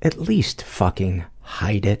 at least fucking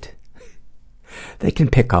hide it. They can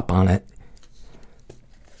pick up on it.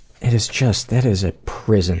 It is just, that is a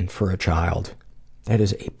prison for a child. That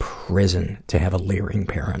is a prison to have a leering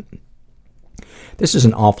parent. This is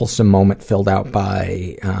an awfulsome moment filled out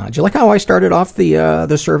by, do you like how I started off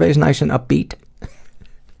the surveys nice and upbeat?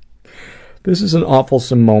 This is an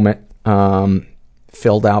awfulsome moment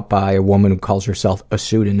filled out by a woman who calls herself a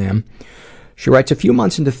pseudonym. She writes, a few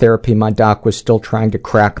months into therapy, my doc was still trying to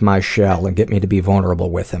crack my shell and get me to be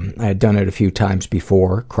vulnerable with him. I had done it a few times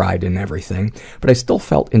before, cried and everything, but I still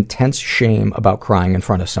felt intense shame about crying in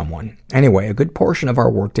front of someone. Anyway, a good portion of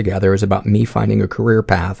our work together is about me finding a career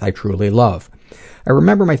path I truly love. I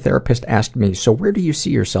remember my therapist asked me, so where do you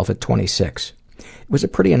see yourself at 26? It was a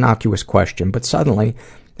pretty innocuous question, but suddenly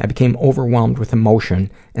I became overwhelmed with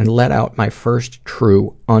emotion and let out my first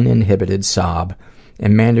true, uninhibited sob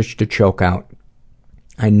and managed to choke out,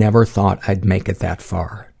 I never thought I'd make it that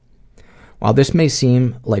far. While this may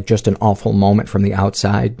seem like just an awful moment from the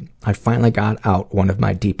outside, I finally got out one of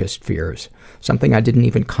my deepest fears, something I didn't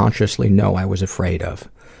even consciously know I was afraid of.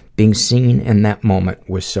 Being seen in that moment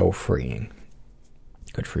was so freeing.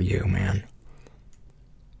 Good for you, man.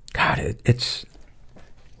 God, it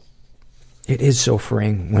is so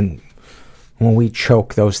freeing when we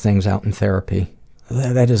choke those things out in therapy.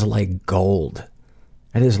 That is like gold.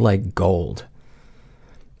 That is like gold.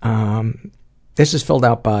 This is filled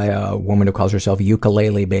out by a woman who calls herself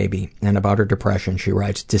Ukulele Baby, and about her depression she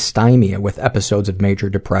writes, dysthymia with episodes of major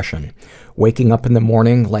depression. Waking up in the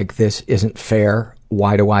morning like this isn't fair.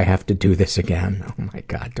 Why do I have to do this again? Oh my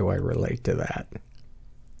God, do I relate to that?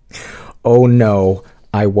 Oh no,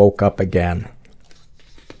 I woke up again.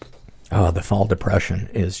 Oh, the fall depression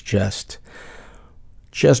is just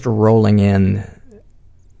rolling in.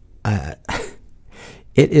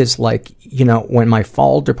 It is like, when my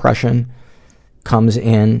fall depression comes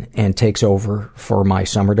in and takes over for my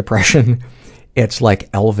summer depression, it's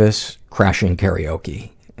like Elvis crashing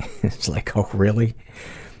karaoke. It's like, oh, really?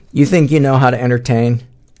 You think you know how to entertain?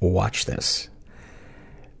 Watch this.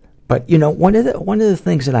 But, one of the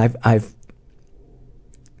things that I've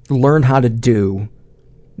learned how to do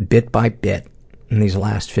bit by bit in these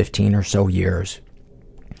last 15 or so years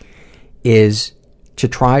is to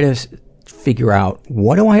try to figure out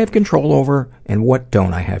what do I have control over and what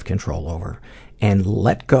don't I have control over, and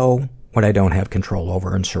let go what I don't have control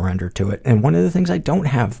over and surrender to it. And one of the things I don't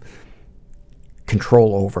have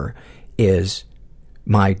control over is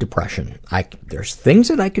my depression. There's things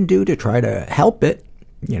that I can do to try to help it,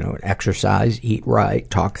 exercise, eat right,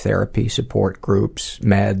 talk therapy, support groups,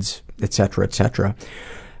 meds, etc., etc.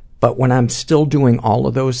 But when I'm still doing all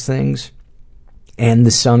of those things, and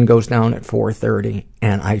the sun goes down at 4:30,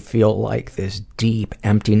 and I feel like this deep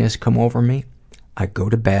emptiness come over me, I go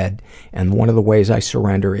to bed, and one of the ways I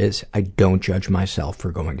surrender is I don't judge myself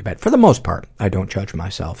for going to bed. For the most part, I don't judge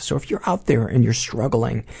myself. So if you're out there and you're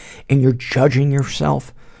struggling, and you're judging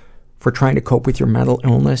yourself for trying to cope with your mental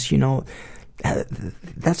illness,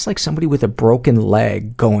 that's like somebody with a broken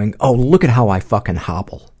leg going, oh, look at how I fucking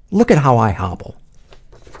hobble. Look at how I hobble.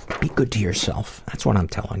 Be good to yourself. That's what I'm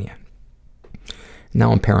telling you.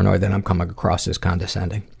 Now I'm paranoid that I'm coming across as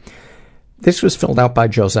condescending. This was filled out by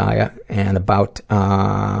Josiah, and about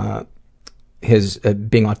his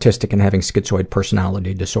being autistic and having schizoid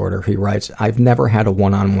personality disorder. He writes, I've never had a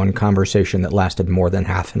one-on-one conversation that lasted more than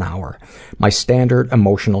half an hour. My standard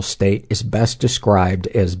emotional state is best described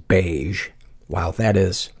as beige. Wow, that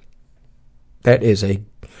is a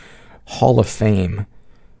Hall of Fame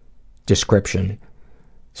description.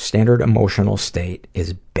 Standard emotional state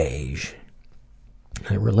is beige.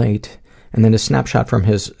 I relate. And then a snapshot from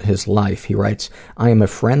his life. He writes, I am a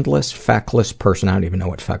friendless, feckless person. I don't even know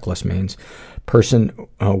what feckless means. Person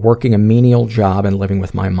working a menial job and living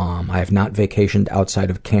with my mom. I have not vacationed outside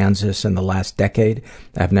of Kansas in the last decade.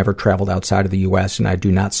 I have never traveled outside of the U.S., and I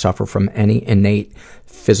do not suffer from any innate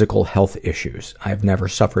physical health issues. I have never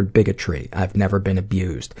suffered bigotry. I have never been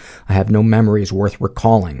abused. I have no memories worth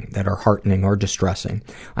recalling that are heartening or distressing.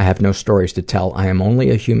 I have no stories to tell. I am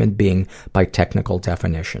only a human being by technical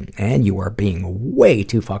definition. And you are being way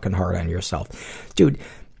too fucking hard on yourself. Dude,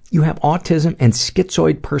 you have autism and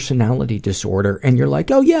schizoid personality disorder, and you're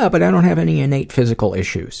like, oh yeah, but I don't have any innate physical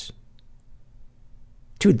issues.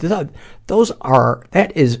 Dude, that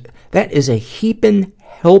is a heaping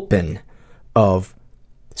helping of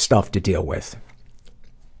stuff to deal with.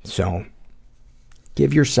 So,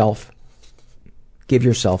 give yourself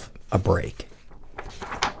a break,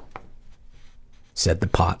 said the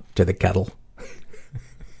pot to the kettle.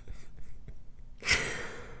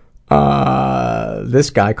 This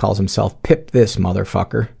guy calls himself Pip This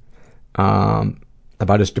Motherfucker,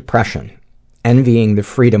 about his depression, envying the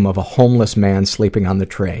freedom of a homeless man sleeping on the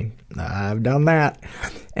train. I've done that.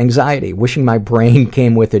 Anxiety, wishing my brain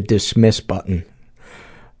came with a dismiss button.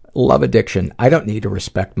 Love addiction, I don't need to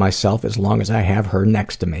respect myself as long as I have her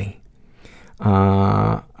next to me.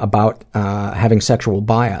 About having sexual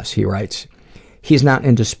bias, he writes, he's not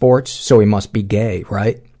into sports, so he must be gay,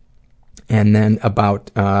 right? And then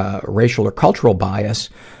about racial or cultural bias,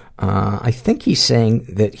 I think he's saying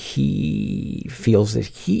that he feels that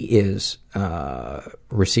he is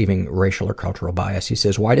receiving racial or cultural bias. He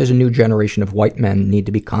says, why does a new generation of white men need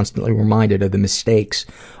to be constantly reminded of the mistakes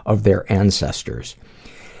of their ancestors?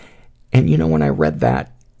 And you know, when I read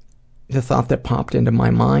that, the thought that popped into my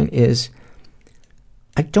mind is,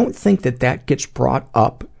 I don't think that gets brought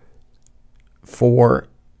up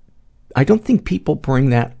I don't think people bring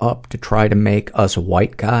that up to try to make us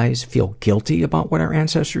white guys feel guilty about what our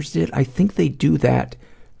ancestors did. I think they do that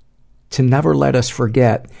to never let us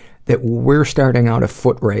forget that we're starting out a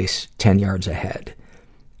foot race 10 yards ahead.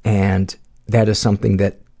 And that is something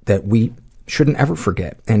that we shouldn't ever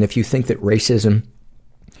forget. And if you think that racism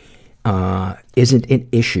isn't an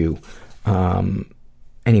issue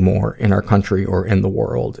anymore in our country or in the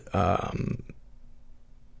world,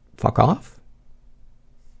 fuck off.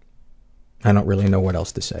 I don't really know what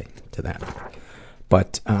else to say to that.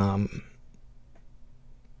 But,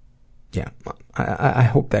 yeah, I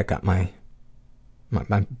hope that got my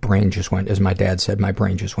brain just went, as my dad said, my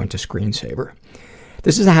brain just went to screensaver.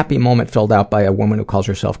 This is a happy moment filled out by a woman who calls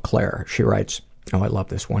herself Claire. She writes, oh, I love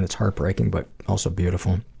this one. It's heartbreaking, but also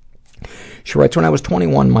beautiful. She writes, when I was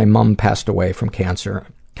 21, my mom passed away from cancer.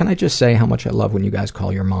 Can I just say how much I love when you guys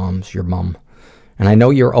call your moms your mom? And I know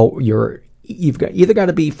you've either got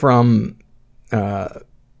to be from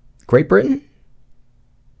Great Britain,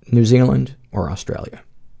 New Zealand, or Australia.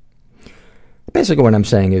 Basically what I'm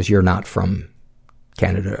saying is you're not from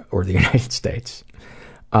Canada or the United States.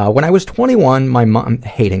 When I was 21, my mom,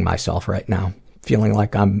 hating myself right now, feeling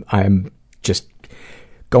like I'm just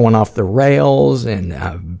going off the rails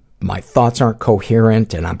and my thoughts aren't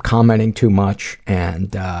coherent and I'm commenting too much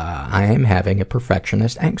and I am having a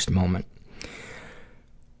perfectionist angst moment.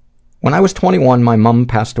 When I was 21, my mom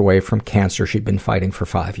passed away from cancer she'd been fighting for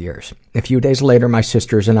 5 years. A few days later, my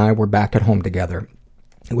sisters and I were back at home together.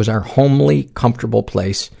 It was our homely, comfortable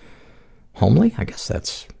place. Homely? I guess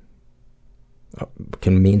that's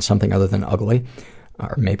can mean something other than ugly.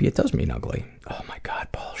 Or maybe it does mean ugly. Oh my God,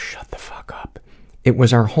 Paul, shut the fuck up. It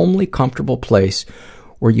was our homely, comfortable place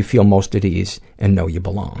where you feel most at ease and know you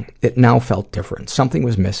belong. It now felt different. Something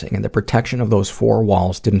was missing, and the protection of those four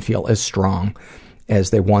walls didn't feel as strong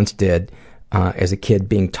as they once did as a kid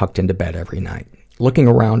being tucked into bed every night. Looking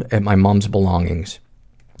around at my mom's belongings,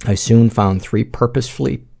 I soon found 3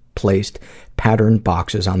 purposefully placed patterned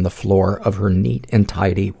boxes on the floor of her neat and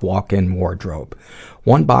tidy walk-in wardrobe.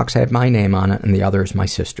 One box had my name on it and the others my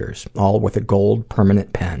sister's, all with a gold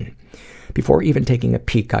permanent pen. Before even taking a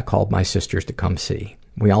peek, I called my sisters to come see.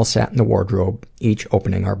 We all sat in the wardrobe, each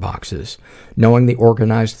opening our boxes. Knowing the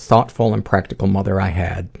organized, thoughtful, and practical mother I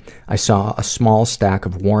had, I saw a small stack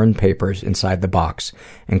of worn papers inside the box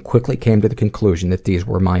and quickly came to the conclusion that these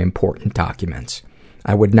were my important documents.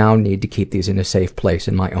 I would now need to keep these in a safe place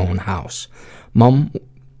in my own house. Mom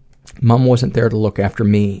wasn't there to look after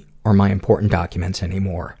me or my important documents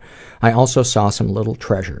anymore. I also saw some little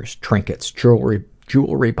treasures, trinkets,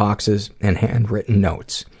 jewelry boxes, and handwritten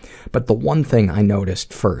notes. But the one thing I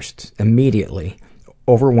noticed first, immediately,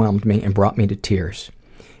 overwhelmed me and brought me to tears.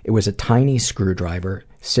 It was a tiny screwdriver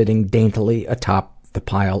sitting daintily atop the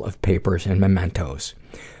pile of papers and mementos.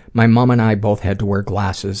 My mom and I both had to wear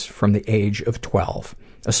glasses from the age of 12.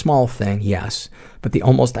 A small thing, yes, but the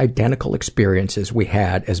almost identical experiences we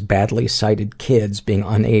had as badly sighted kids being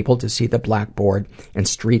unable to see the blackboard and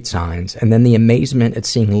street signs, and then the amazement at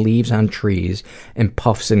seeing leaves on trees and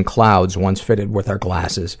puffs in clouds once fitted with our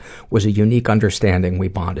glasses was a unique understanding we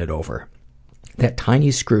bonded over. That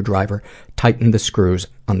tiny screwdriver tightened the screws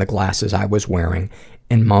on the glasses I was wearing,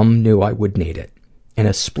 and Mom knew I would need it. In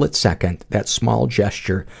a split second, that small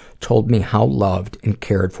gesture told me how loved and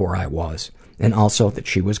cared for I was, and also that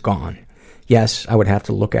she was gone. Yes, I would have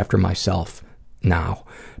to look after myself now,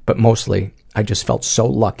 but mostly I just felt so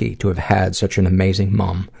lucky to have had such an amazing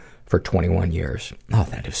mom for 21 years. Oh,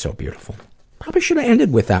 that is so beautiful. Probably should have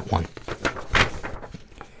ended with that one.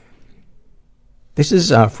 This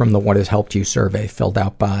is from the What Has Helped You survey, filled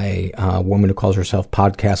out by a woman who calls herself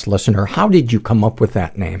Podcast Listener. How did you come up with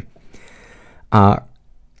that name?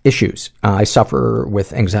 Issues. I suffer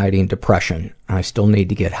with anxiety and depression. I still need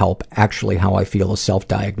to get help. Actually, how I feel is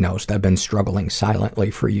self-diagnosed. I've been struggling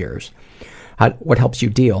silently for years. What helps you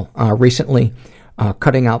deal? Recently,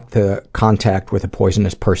 cutting out the contact with a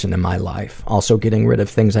poisonous person in my life. Also getting rid of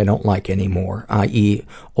things I don't like anymore, i.e.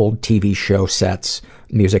 old TV show sets,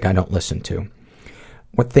 music I don't listen to.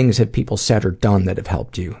 What things have people said or done that have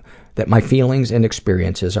helped you? That my feelings and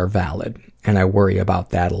experiences are valid, and I worry about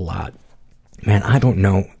that a lot. Man, I don't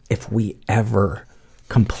know if we ever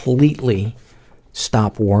completely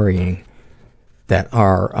stop worrying that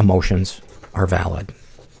our emotions are valid.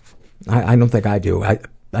 I don't think I do.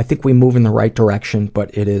 I think we move in the right direction,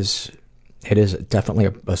 but it is definitely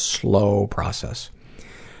a slow process.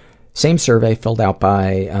 Same survey filled out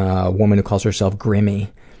by a woman who calls herself Grimmy.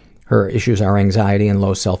 Her issues are anxiety and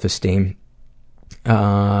low self-esteem.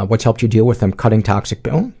 What's helped you deal with them? Cutting toxic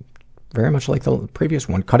people. Very much like the previous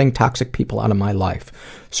one. Cutting toxic people out of my life.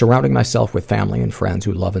 Surrounding myself with family and friends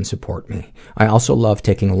who love and support me. I also love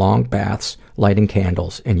taking long baths, lighting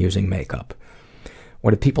candles, and using makeup.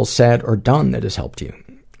 What have people said or done that has helped you?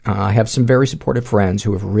 I have some very supportive friends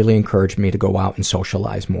who have really encouraged me to go out and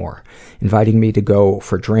socialize more, inviting me to go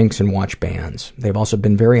for drinks and watch bands. They've also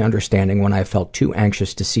been very understanding when I have felt too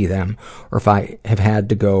anxious to see them or if I have had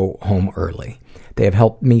to go home early. They have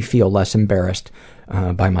helped me feel less embarrassed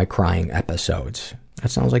by my crying episodes. That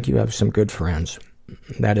sounds like you have some good friends.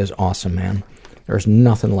 That is awesome, man. There's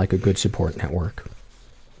nothing like a good support network.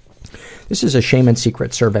 This is a Shame and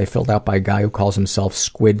Secret survey filled out by a guy who calls himself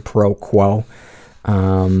Squid Pro Quo.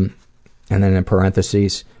 And then in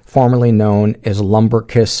parentheses, formerly known as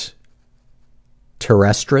Lumbricus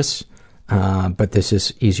terrestris, but this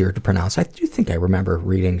is easier to pronounce. I do think I remember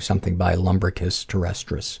reading something by Lumbricus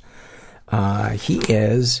terrestris. He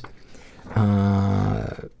is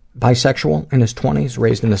bisexual, in his 20s,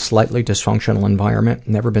 raised in a slightly dysfunctional environment,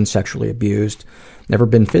 never been sexually abused, never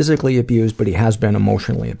been physically abused, but he has been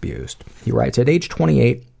emotionally abused. He writes, at age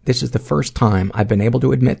 28, this is the first time I've been able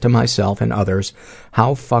to admit to myself and others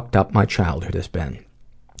how fucked up my childhood has been.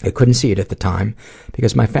 I couldn't see it at the time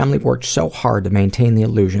because my family worked so hard to maintain the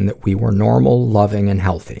illusion that we were normal, loving, and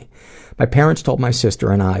healthy. My parents told my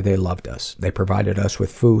sister and I they loved us. They provided us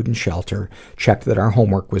with food and shelter, checked that our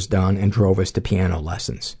homework was done, and drove us to piano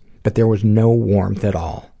lessons. But there was no warmth at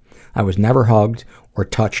all. I was never hugged or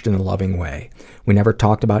touched in a loving way. We never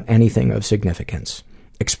talked about anything of significance.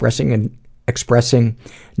 Expressing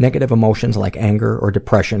negative emotions like anger or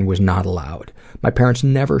depression was not allowed. My parents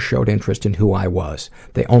never showed interest in who I was.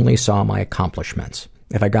 They only saw my accomplishments.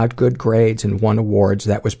 If I got good grades and won awards,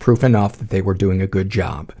 that was proof enough that they were doing a good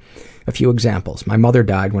job. A few examples. My mother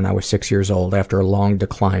died when I was 6 years old after a long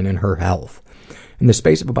decline in her health. In the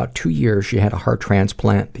space of about 2 years, she had a heart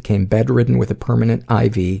transplant, became bedridden with a permanent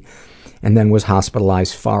IV, and then was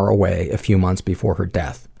hospitalized far away a few months before her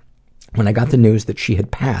death. When I got the news that she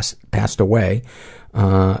had passed away,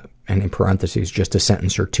 and in parentheses, just a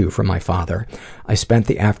sentence or two from my father, I spent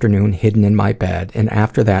the afternoon hidden in my bed, and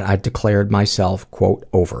after that I declared myself, quote,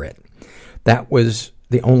 over it. That was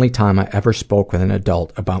the only time I ever spoke with an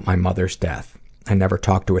adult about my mother's death. I never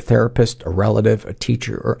talked to a therapist, a relative, a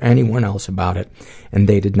teacher, or anyone else about it, and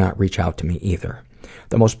they did not reach out to me either.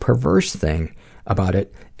 The most perverse thing about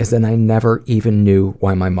it is that I never even knew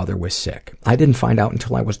why my mother was sick. I didn't find out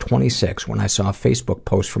until I was 26 when I saw a Facebook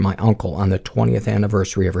post from my uncle on the 20th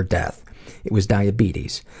anniversary of her death. It was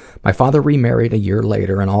diabetes. My father remarried a year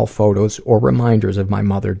later, and all photos or reminders of my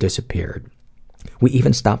mother disappeared. We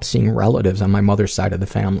even stopped seeing relatives on my mother's side of the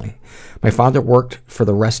family. My father worked for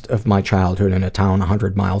the rest of my childhood in a town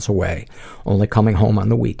 100 miles away, only coming home on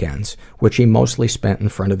the weekends, which he mostly spent in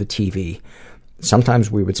front of the TV. Sometimes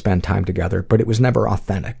we would spend time together, but it was never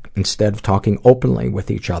authentic. Instead of talking openly with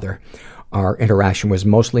each other, our interaction was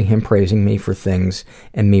mostly him praising me for things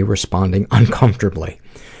and me responding uncomfortably.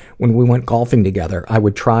 When we went golfing together, I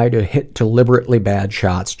would try to hit deliberately bad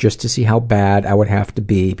shots just to see how bad I would have to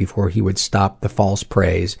be before he would stop the false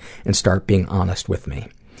praise and start being honest with me.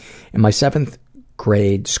 In my 7th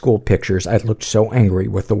grade school pictures, I looked so angry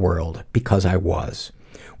with the world, because I was.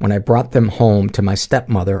 When I brought them home to my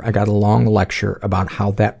stepmother, I got a long lecture about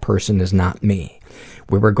how that person is not me.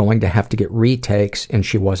 We were going to have to get retakes, and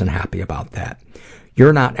she wasn't happy about that.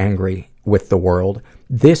 You're not angry with the world.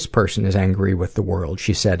 This person is angry with the world,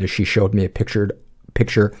 she said as she showed me a picture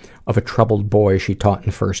of a troubled boy she taught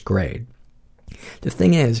in 1st grade. The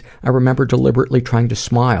thing is, I remember deliberately trying to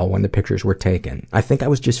smile when the pictures were taken. I think I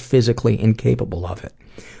was just physically incapable of it.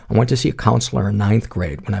 I went to see a counselor in 9th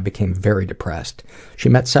grade when I became very depressed. She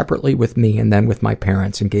met separately with me and then with my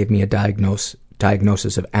parents and gave me a diagnosis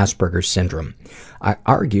of Asperger's syndrome. I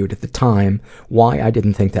argued at the time why I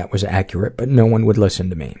didn't think that was accurate, but no one would listen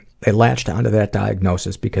to me. They latched onto that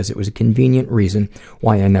diagnosis because it was a convenient reason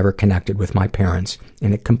why I never connected with my parents,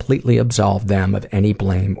 and it completely absolved them of any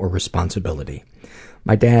blame or responsibility.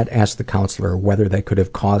 My dad asked the counselor whether they could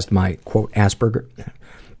have caused my, quote, Asperger's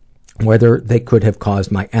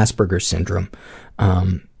syndrome.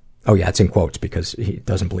 Oh yeah, it's in quotes because he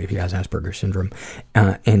doesn't believe he has Asperger's syndrome.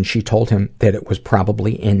 And she told him that it was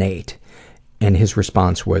probably innate. And his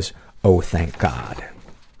response was, oh, thank God.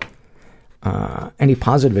 Any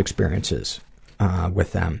positive experiences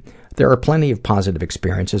with them? There are plenty of positive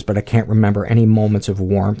experiences, but I can't remember any moments of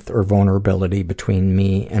warmth or vulnerability between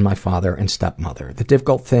me and my father and stepmother. The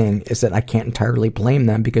difficult thing is that I can't entirely blame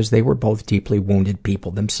them because they were both deeply wounded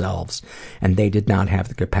people themselves, and they did not have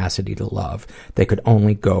the capacity to love. They could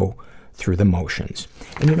only go through the motions.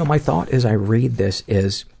 And you know, my thought as I read this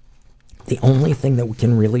is the only thing that we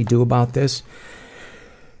can really do about this,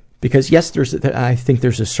 because yes, I think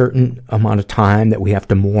there's a certain amount of time that we have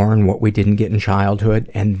to mourn what we didn't get in childhood,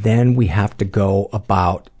 and then we have to go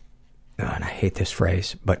about, and I hate this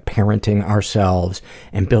phrase, but parenting ourselves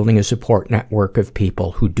and building a support network of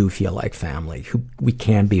people who do feel like family, who we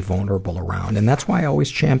can be vulnerable around. And that's why I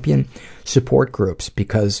always champion support groups,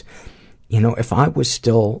 because, you know, if I was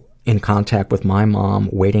still in contact with my mom,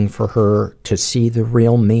 waiting for her to see the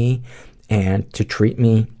real me and to treat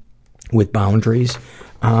me with boundaries,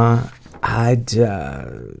 I'd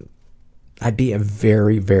be a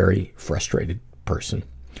very, very frustrated person.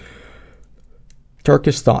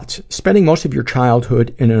 Darkest thoughts. Spending most of your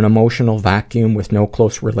childhood in an emotional vacuum with no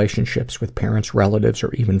close relationships with parents, relatives,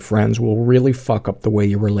 or even friends will really fuck up the way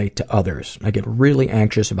you relate to others. I get really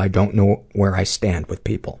anxious if I don't know where I stand with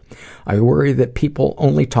people. I worry that people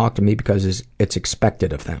only talk to me because it's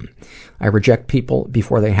expected of them. I reject people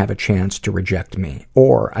before they have a chance to reject me.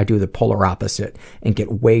 Or I do the polar opposite and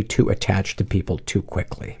get way too attached to people too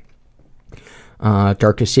quickly.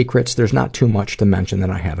 Darkest secrets. There's not too much to mention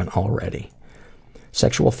that I haven't already.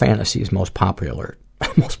 Sexual fantasies most popular.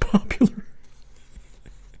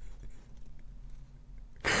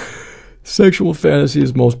 Sexual fantasy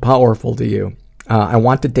is most powerful to you. I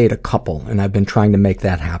want to date a couple, and I've been trying to make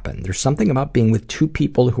that happen. There's something about being with two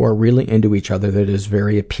people who are really into each other that is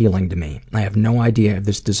very appealing to me. I have no idea if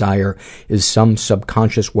this desire is some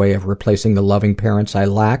subconscious way of replacing the loving parents I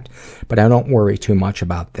lacked, but I don't worry too much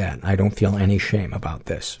about that. I don't feel any shame about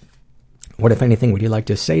this. What, if anything, would you like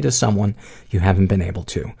to say to someone you haven't been able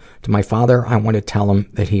to? To my father, I want to tell him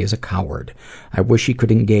that he is a coward. I wish he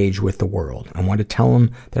could engage with the world. I want to tell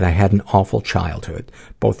him that I had an awful childhood.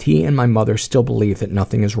 Both he and my mother still believe that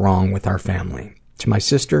nothing is wrong with our family. To my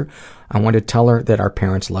sister, I want to tell her that our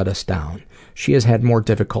parents let us down. She has had more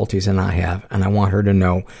difficulties than I have, and I want her to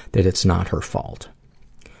know that it's not her fault.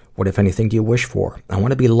 What, if anything, do you wish for? I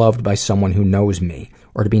want to be loved by someone who knows me,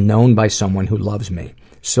 or to be known by someone who loves me.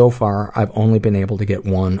 So far, I've only been able to get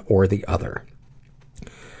one or the other.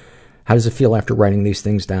 How does it feel after writing these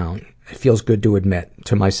things down? It feels good to admit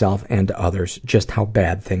to myself and to others just how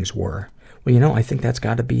bad things were. Well, you know, I think that's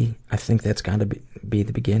got to be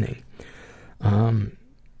the beginning.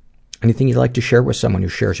 Anything you'd like to share with someone who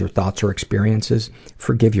shares your thoughts or experiences?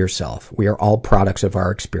 Forgive yourself. We are all products of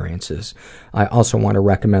our experiences. I also want to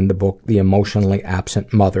recommend the book The Emotionally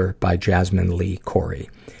Absent Mother by Jasmine Lee Corey.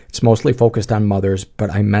 It's mostly focused on mothers, but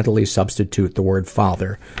I mentally substitute the word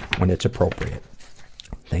father when it's appropriate.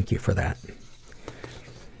 Thank you for that.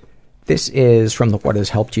 This is from the What Has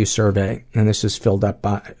Helped You survey, and this is filled up.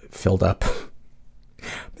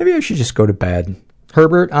 Maybe I should just go to bed.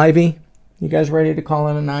 Herbert, Ivy, you guys ready to call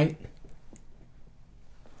it a night?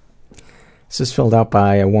 This is filled out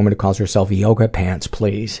by a woman who calls herself Yoga Pants,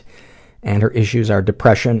 Please. And her issues are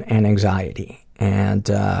depression and anxiety. And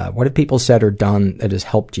what have people said or done that has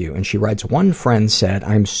helped you? And she writes, one friend said,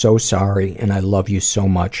 I'm so sorry and I love you so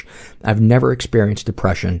much. I've never experienced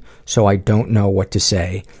depression, so I don't know what to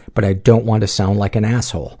say, but I don't want to sound like an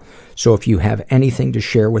asshole. So if you have anything to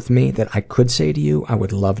share with me that I could say to you, I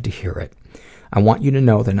would love to hear it. I want you to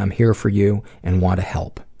know that I'm here for you and want to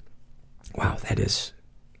help. Wow, that is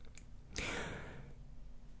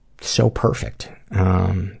so perfect.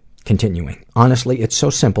 Continuing. Honestly, it's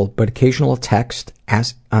so simple, but occasional text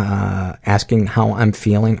asking how I'm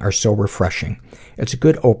feeling are so refreshing. It's a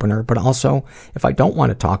good opener, but also, if I don't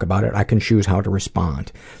want to talk about it, I can choose how to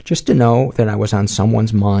respond. Just to know that I was on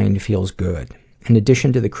someone's mind feels good. In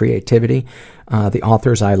addition to the creativity, the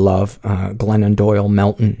authors I love, Glennon Doyle,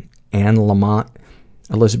 Melton, Anne Lamott,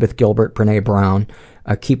 Elizabeth Gilbert, Brene Brown,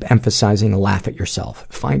 keep emphasizing laugh at yourself.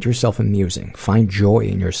 Find yourself amusing. Find joy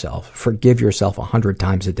in yourself. Forgive yourself 100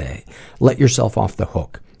 times a day. Let yourself off the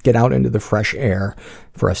hook. Get out into the fresh air.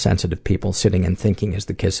 For us sensitive people, sitting and thinking is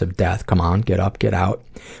the kiss of death. Come on, get up, get out.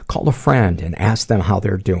 Call a friend and ask them how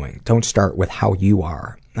they're doing. Don't start with how you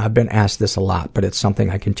are. I've been asked this a lot, but it's something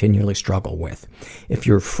I continually struggle with. If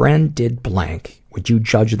your friend did blank, would you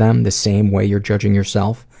judge them the same way you're judging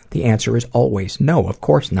yourself? The answer is always no, of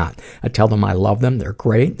course not. I tell them I love them, they're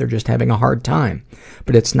great, they're just having a hard time.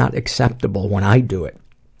 But it's not acceptable when I do it.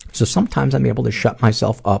 So sometimes I'm able to shut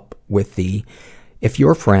myself up with the, if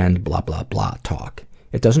your friend, blah, blah, blah, talk.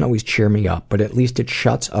 It doesn't always cheer me up, but at least it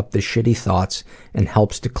shuts up the shitty thoughts and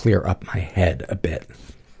helps to clear up my head a bit.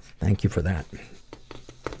 Thank you for that.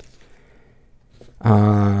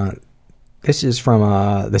 This is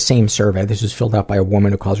from the same survey. This is filled out by a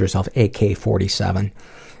woman who calls herself AK-47.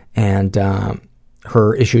 And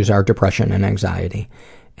her issues are depression and anxiety.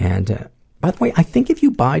 And by the way, I think if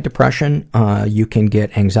you buy depression, you can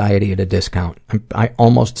get anxiety at a discount. I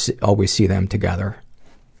almost always see them together.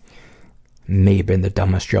 May have been the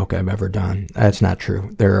dumbest joke I've ever done. That's not true.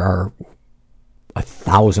 There are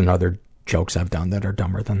 1,000 other jokes I've done that are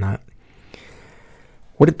dumber than that.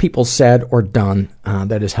 What have people said or done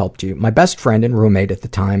that has helped you? My best friend and roommate at the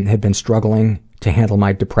time had been struggling to handle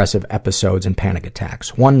my depressive episodes and panic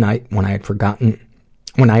attacks. One night, when I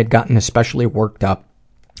had gotten especially worked up,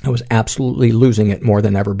 I was absolutely losing it more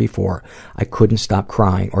than ever before. I couldn't stop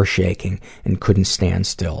crying or shaking and couldn't stand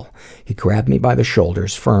still. He grabbed me by the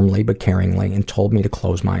shoulders firmly but caringly and told me to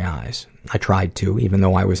close my eyes. I tried to, even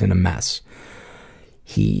though I was in a mess.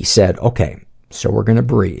 He said, okay, so we're going to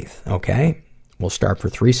breathe, okay? We'll start for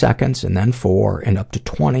 3 seconds and then 4 and up to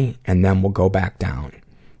 20 and then we'll go back down.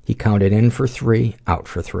 He counted in for 3, out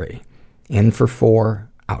for 3. In for 4,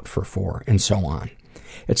 out for 4, and so on.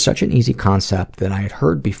 It's such an easy concept that I had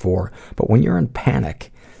heard before, but when you're in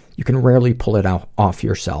panic, you can rarely pull it off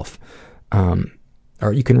yourself,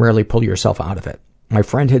 or you can rarely pull yourself out of it. My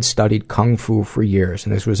friend had studied Kung Fu for years,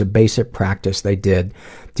 and this was a basic practice they did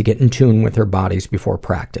to get in tune with their bodies before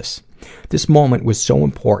practice. This moment was so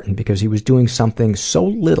important because he was doing something so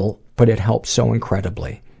little, but it helped so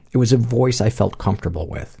incredibly. It was a voice I felt comfortable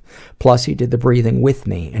with. Plus, he did the breathing with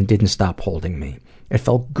me and didn't stop holding me. It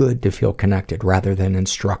felt good to feel connected rather than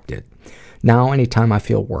instructed. Now, anytime I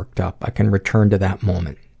feel worked up, I can return to that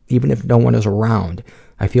moment. Even if no one is around,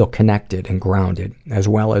 I feel connected and grounded, as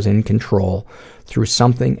well as in control, through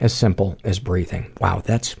something as simple as breathing. Wow,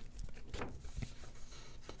 that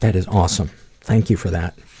is awesome. Thank you for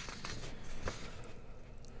that.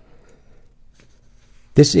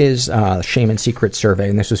 This is a Shame and Secret survey,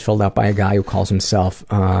 and this was filled out by a guy who calls himself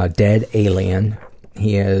Dead Alien.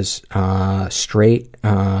 He is straight,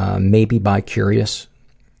 maybe bi-curious,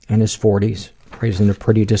 in his 40s. Raised in a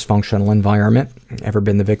pretty dysfunctional environment. Ever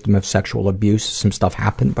been the victim of sexual abuse? Some stuff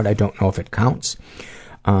happened, but I don't know if it counts.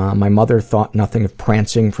 My mother thought nothing of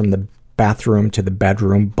prancing from the bathroom to the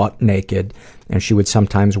bedroom butt naked, and she would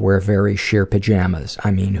sometimes wear very sheer pajamas.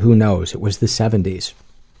 I mean, who knows? It was the 70s.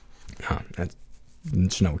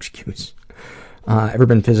 It's no excuse. Ever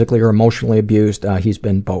been physically or emotionally abused? He's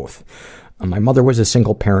been both. My mother was a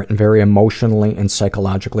single parent and very emotionally and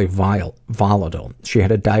psychologically volatile. She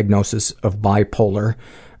had a diagnosis of bipolar,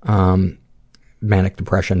 manic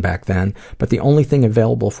depression back then, but the only thing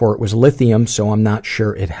available for it was lithium, so I'm not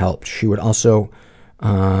sure it helped. She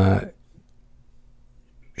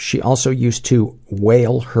also used to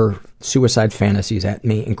wail her suicide fantasies at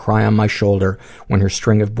me and cry on my shoulder when her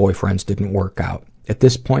string of boyfriends didn't work out. At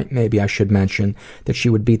this point, maybe I should mention that she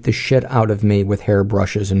would beat the shit out of me with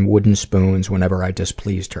hairbrushes and wooden spoons whenever I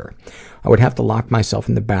displeased her. I would have to lock myself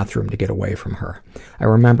in the bathroom to get away from her. I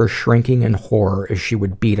remember shrinking in horror as she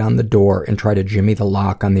would beat on the door and try to jimmy the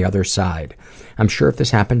lock on the other side. I'm sure if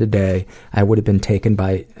this happened today, I would have been taken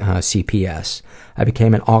by CPS. I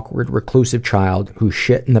became an awkward, reclusive child who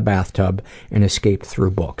shit in the bathtub and escaped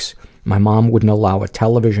through books. My mom wouldn't allow a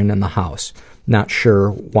television in the house. Not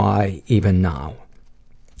sure why even now.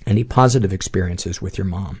 Any positive experiences with your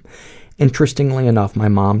mom? Interestingly enough, my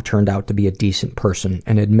mom turned out to be a decent person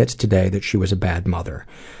and admits today that she was a bad mother.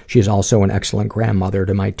 She is also an excellent grandmother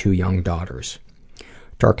to my 2 young daughters.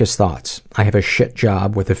 Darkest thoughts. I have a shit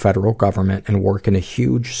job with the federal government and work in a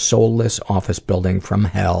huge, soulless office building from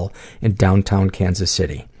hell in downtown Kansas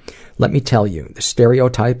City. Let me tell you, the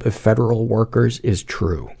stereotype of federal workers is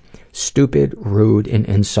true. Stupid, rude, and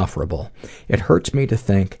insufferable. It hurts me to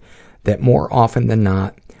think that more often than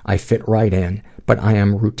not, I fit right in, but I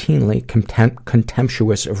am routinely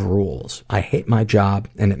contemptuous of rules. I hate my job,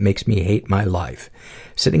 and it makes me hate my life.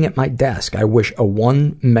 Sitting at my desk, I wish a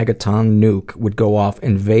 1 megaton nuke would go off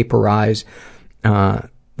and vaporize the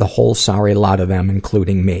whole sorry lot of them,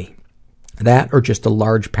 including me. That or just a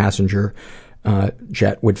large passenger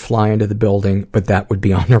jet would fly into the building, but that would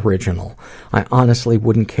be unoriginal. I honestly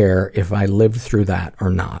wouldn't care if I lived through that or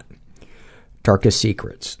not. Darkest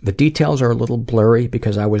secrets. The details are a little blurry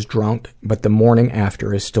because I was drunk, but the morning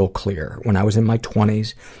after is still clear. When I was in my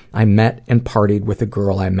 20s, I met and partied with a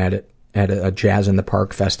girl I met at a Jazz in the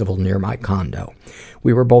Park festival near my condo.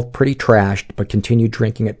 We were both pretty trashed, but continued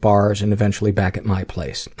drinking at bars and eventually back at my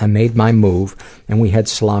place. I made my move, and we had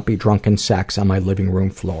sloppy, drunken sex on my living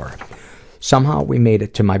room floor. Somehow we made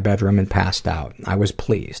it to my bedroom and passed out. I was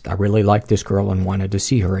pleased. I really liked this girl and wanted to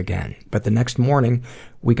see her again. But the next morning,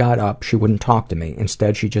 we got up. She wouldn't talk to me.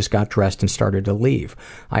 Instead, she just got dressed and started to leave.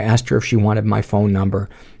 I asked her if she wanted my phone number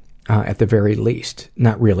at the very least.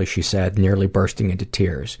 Not really, she said, nearly bursting into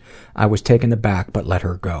tears. I was taken aback, but let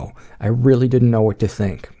her go. I really didn't know what to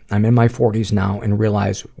think. I'm in my 40s now and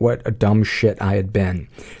realize what a dumb shit I had been.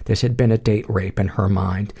 This had been a date rape in her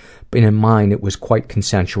mind, but in mine it was quite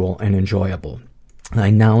consensual and enjoyable. I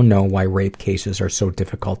now know why rape cases are so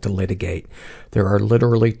difficult to litigate. There are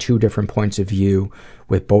literally 2 different points of view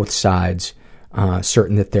with both sides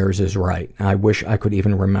certain that theirs is right. I wish I could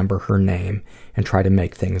even remember her name and try to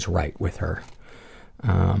make things right with her.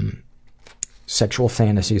 Sexual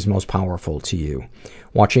fantasies most powerful to you.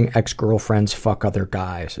 Watching ex-girlfriends fuck other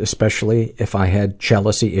guys, especially if I had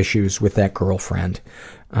jealousy issues with that girlfriend.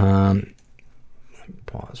 Pause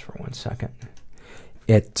for 1 second.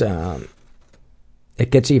 It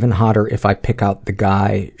gets even hotter if I pick out the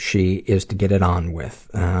guy she is to get it on with.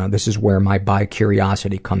 This is where my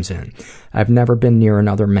bi-curiosity comes in. I've never been near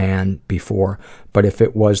another man before, but if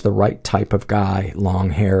it was the right type of guy,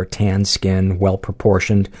 long hair, tan skin,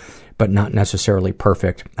 well-proportioned, but not necessarily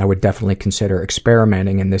perfect, I would definitely consider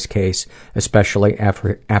experimenting in this case, especially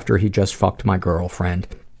after he just fucked my girlfriend.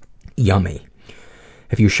 Yummy.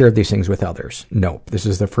 Have you shared these things with others? Nope. This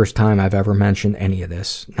is the first time I've ever mentioned any of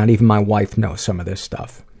this. Not even my wife knows some of this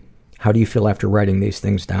stuff. How do you feel after writing these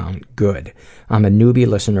things down? Good. I'm a newbie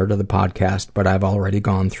listener to the podcast, but I've already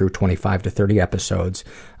gone through 25 to 30 episodes.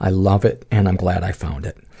 I love it, and I'm glad I found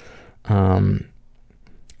it. And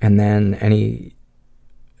then any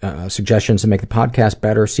suggestions to make the podcast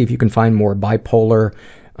better? See if you can find more bipolar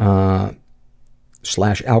 /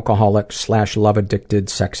 alcoholic / love addicted,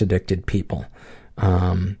 sex addicted people.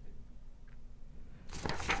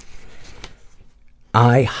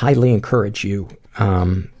 I highly encourage you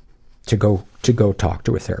to go talk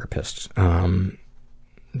to a therapist,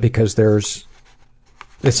 because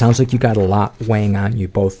it sounds like you got a lot weighing on you,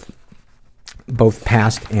 both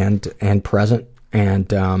past and present,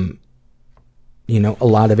 and a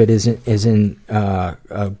lot of it is in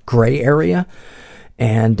a gray area,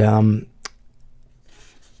 and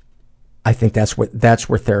I think that's where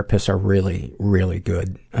therapists are really, really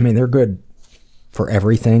good. I mean, they're good for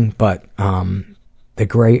everything, but the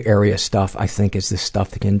gray area stuff, I think, is the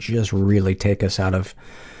stuff that can just really take us out of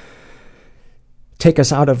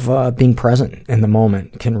being present in the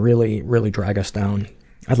moment. Can really, really drag us down.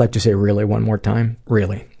 I'd like to say really one more time.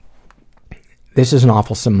 Really. This is an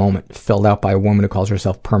awfulsome moment filled out by a woman who calls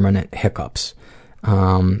herself Permanent Hiccups.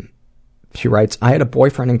 She writes, I had a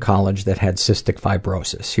boyfriend in college that had cystic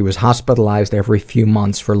fibrosis. He was hospitalized every few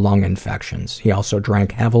months for lung infections. He also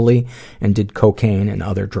drank heavily and did cocaine and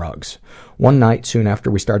other drugs. One night, soon after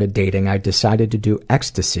we started dating, I decided to do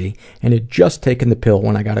ecstasy and had just taken the pill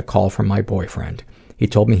when I got a call from my boyfriend. He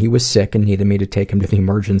told me he was sick and needed me to take him to the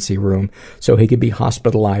emergency room so he could be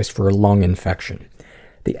hospitalized for a lung infection.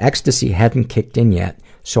 The ecstasy hadn't kicked in yet,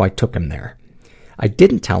 so I took him there. I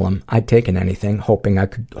didn't tell him I'd taken anything, hoping I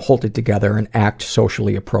could hold it together and act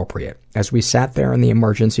socially appropriate. As we sat there in the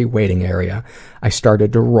emergency waiting area, I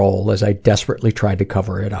started to roll as I desperately tried to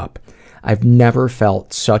cover it up. I've never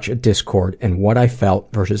felt such a discord in what I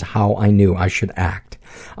felt versus how I knew I should act.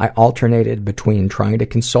 I alternated between trying to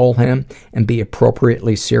console him and be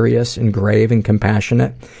appropriately serious and grave and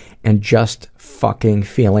compassionate, and just fucking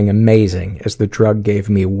feeling amazing as the drug gave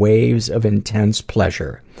me waves of intense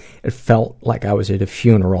pleasure. It felt like I was at a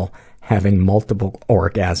funeral having multiple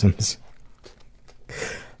orgasms.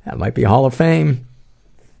 That might be Hall of Fame.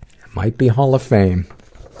 It might be Hall of Fame.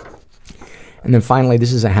 And then finally,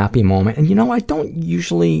 this is a happy moment. And I don't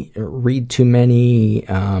usually read too many.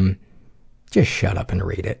 Just shut up and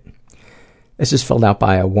read it. This is filled out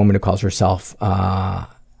by a woman who calls herself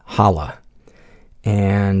Hala.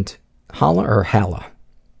 And Hala or Hala.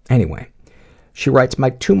 Anyway, She writes,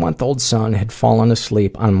 my 2-month-old son had fallen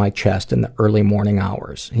asleep on my chest in the early morning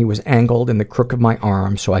hours. He was angled in the crook of my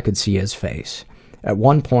arm so I could see his face. At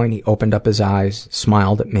one point, he opened up his eyes,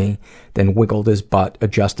 smiled at me, then wiggled his butt,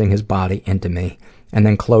 adjusting his body into me, and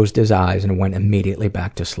then closed his eyes and went immediately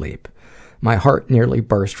back to sleep. My heart nearly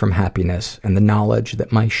burst from happiness and the knowledge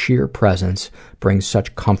that my sheer presence brings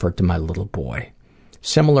such comfort to my little boy.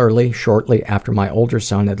 Similarly, shortly after my older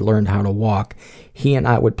son had learned how to walk, he and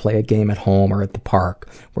I would play a game at home or at the park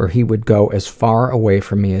where he would go as far away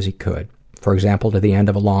from me as he could, for example, to the end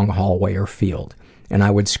of a long hallway or field, and I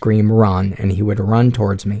would scream, run, and he would run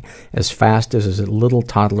towards me as fast as his little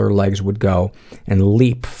toddler legs would go and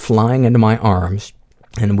leap, flying into my arms,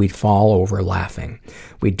 and we'd fall over laughing.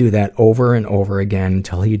 We'd do that over and over again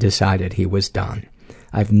until he decided he was done.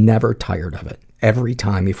 I've never tired of it. Every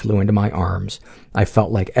time he flew into my arms, I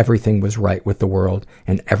felt like everything was right with the world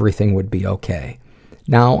and everything would be okay.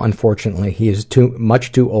 Now, unfortunately, he is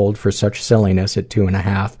much too old for such silliness at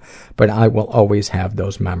 2.5, but I will always have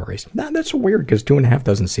those memories. Now, that's weird because 2.5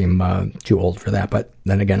 doesn't seem too old for that, but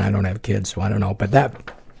then again, I don't have kids, so I don't know. But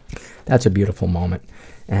that's a beautiful moment.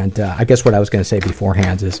 And I guess what I was going to say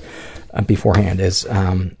beforehand is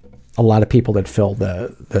a lot of people that fill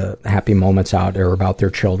the happy moments out are about their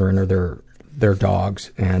children or their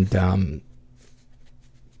dogs, and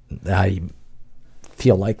I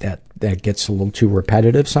feel like that gets a little too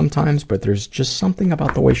repetitive sometimes, but there's just something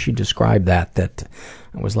about the way she described that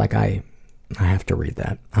I was like, I have to read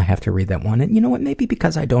that. I have to read that one. And you know what? Maybe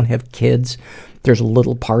because I don't have kids, there's a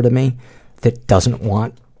little part of me that doesn't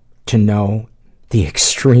want to know the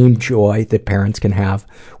extreme joy that parents can have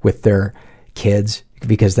with their kids,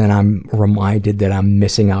 because then I'm reminded that I'm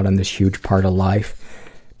missing out on this huge part of life.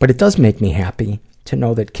 But it does make me happy to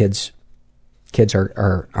know that kids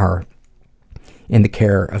are in the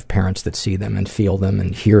care of parents that see them and feel them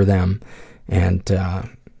and hear them and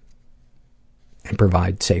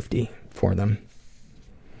provide safety for them.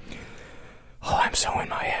 Oh, I'm so in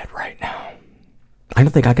my head right now. I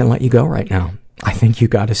don't think I can let you go right now. I think you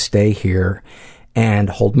got to stay here and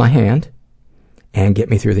hold my hand and get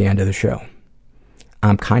me through the end of the show.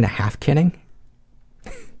 I'm kind of half kidding.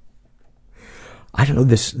 I don't know,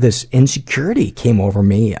 this insecurity came over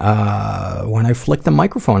me when I flicked the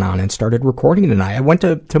microphone on and started recording tonight. I went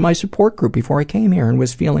to my support group before I came here and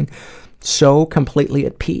was feeling so completely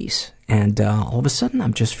at peace. And all of a sudden,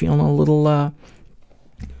 I'm just feeling a little out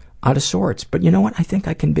of sorts. But you know what? I think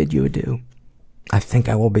I can bid you adieu. I think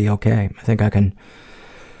I will be okay. I think I can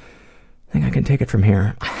take it from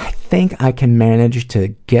here. I think I can manage to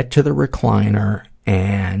get to the recliner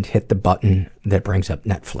and hit the button that brings up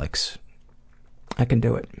Netflix. I can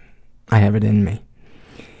do it. I have it in me.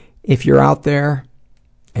 If you're out there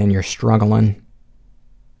and you're struggling,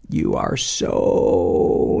 you are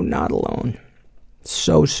so not alone.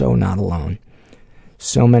 So not alone.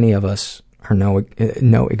 So many of us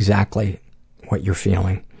know exactly what you're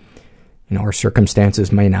feeling. You know, our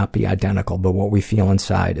circumstances may not be identical, but what we feel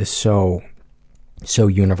inside is so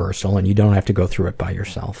universal, and you don't have to go through it by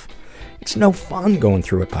yourself. It's no fun going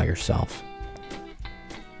through it by yourself.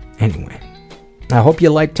 Anyway, I hope you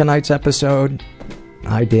liked tonight's episode.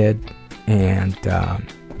 I did, and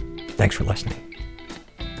thanks for listening.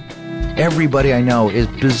 Everybody I know is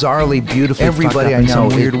bizarrely beautifully fucked up in some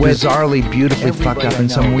weird way. Bizarrely beautifully fucked up in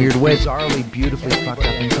some weird way. Bizarrely beautifully fucked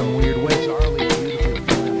up in some weird way.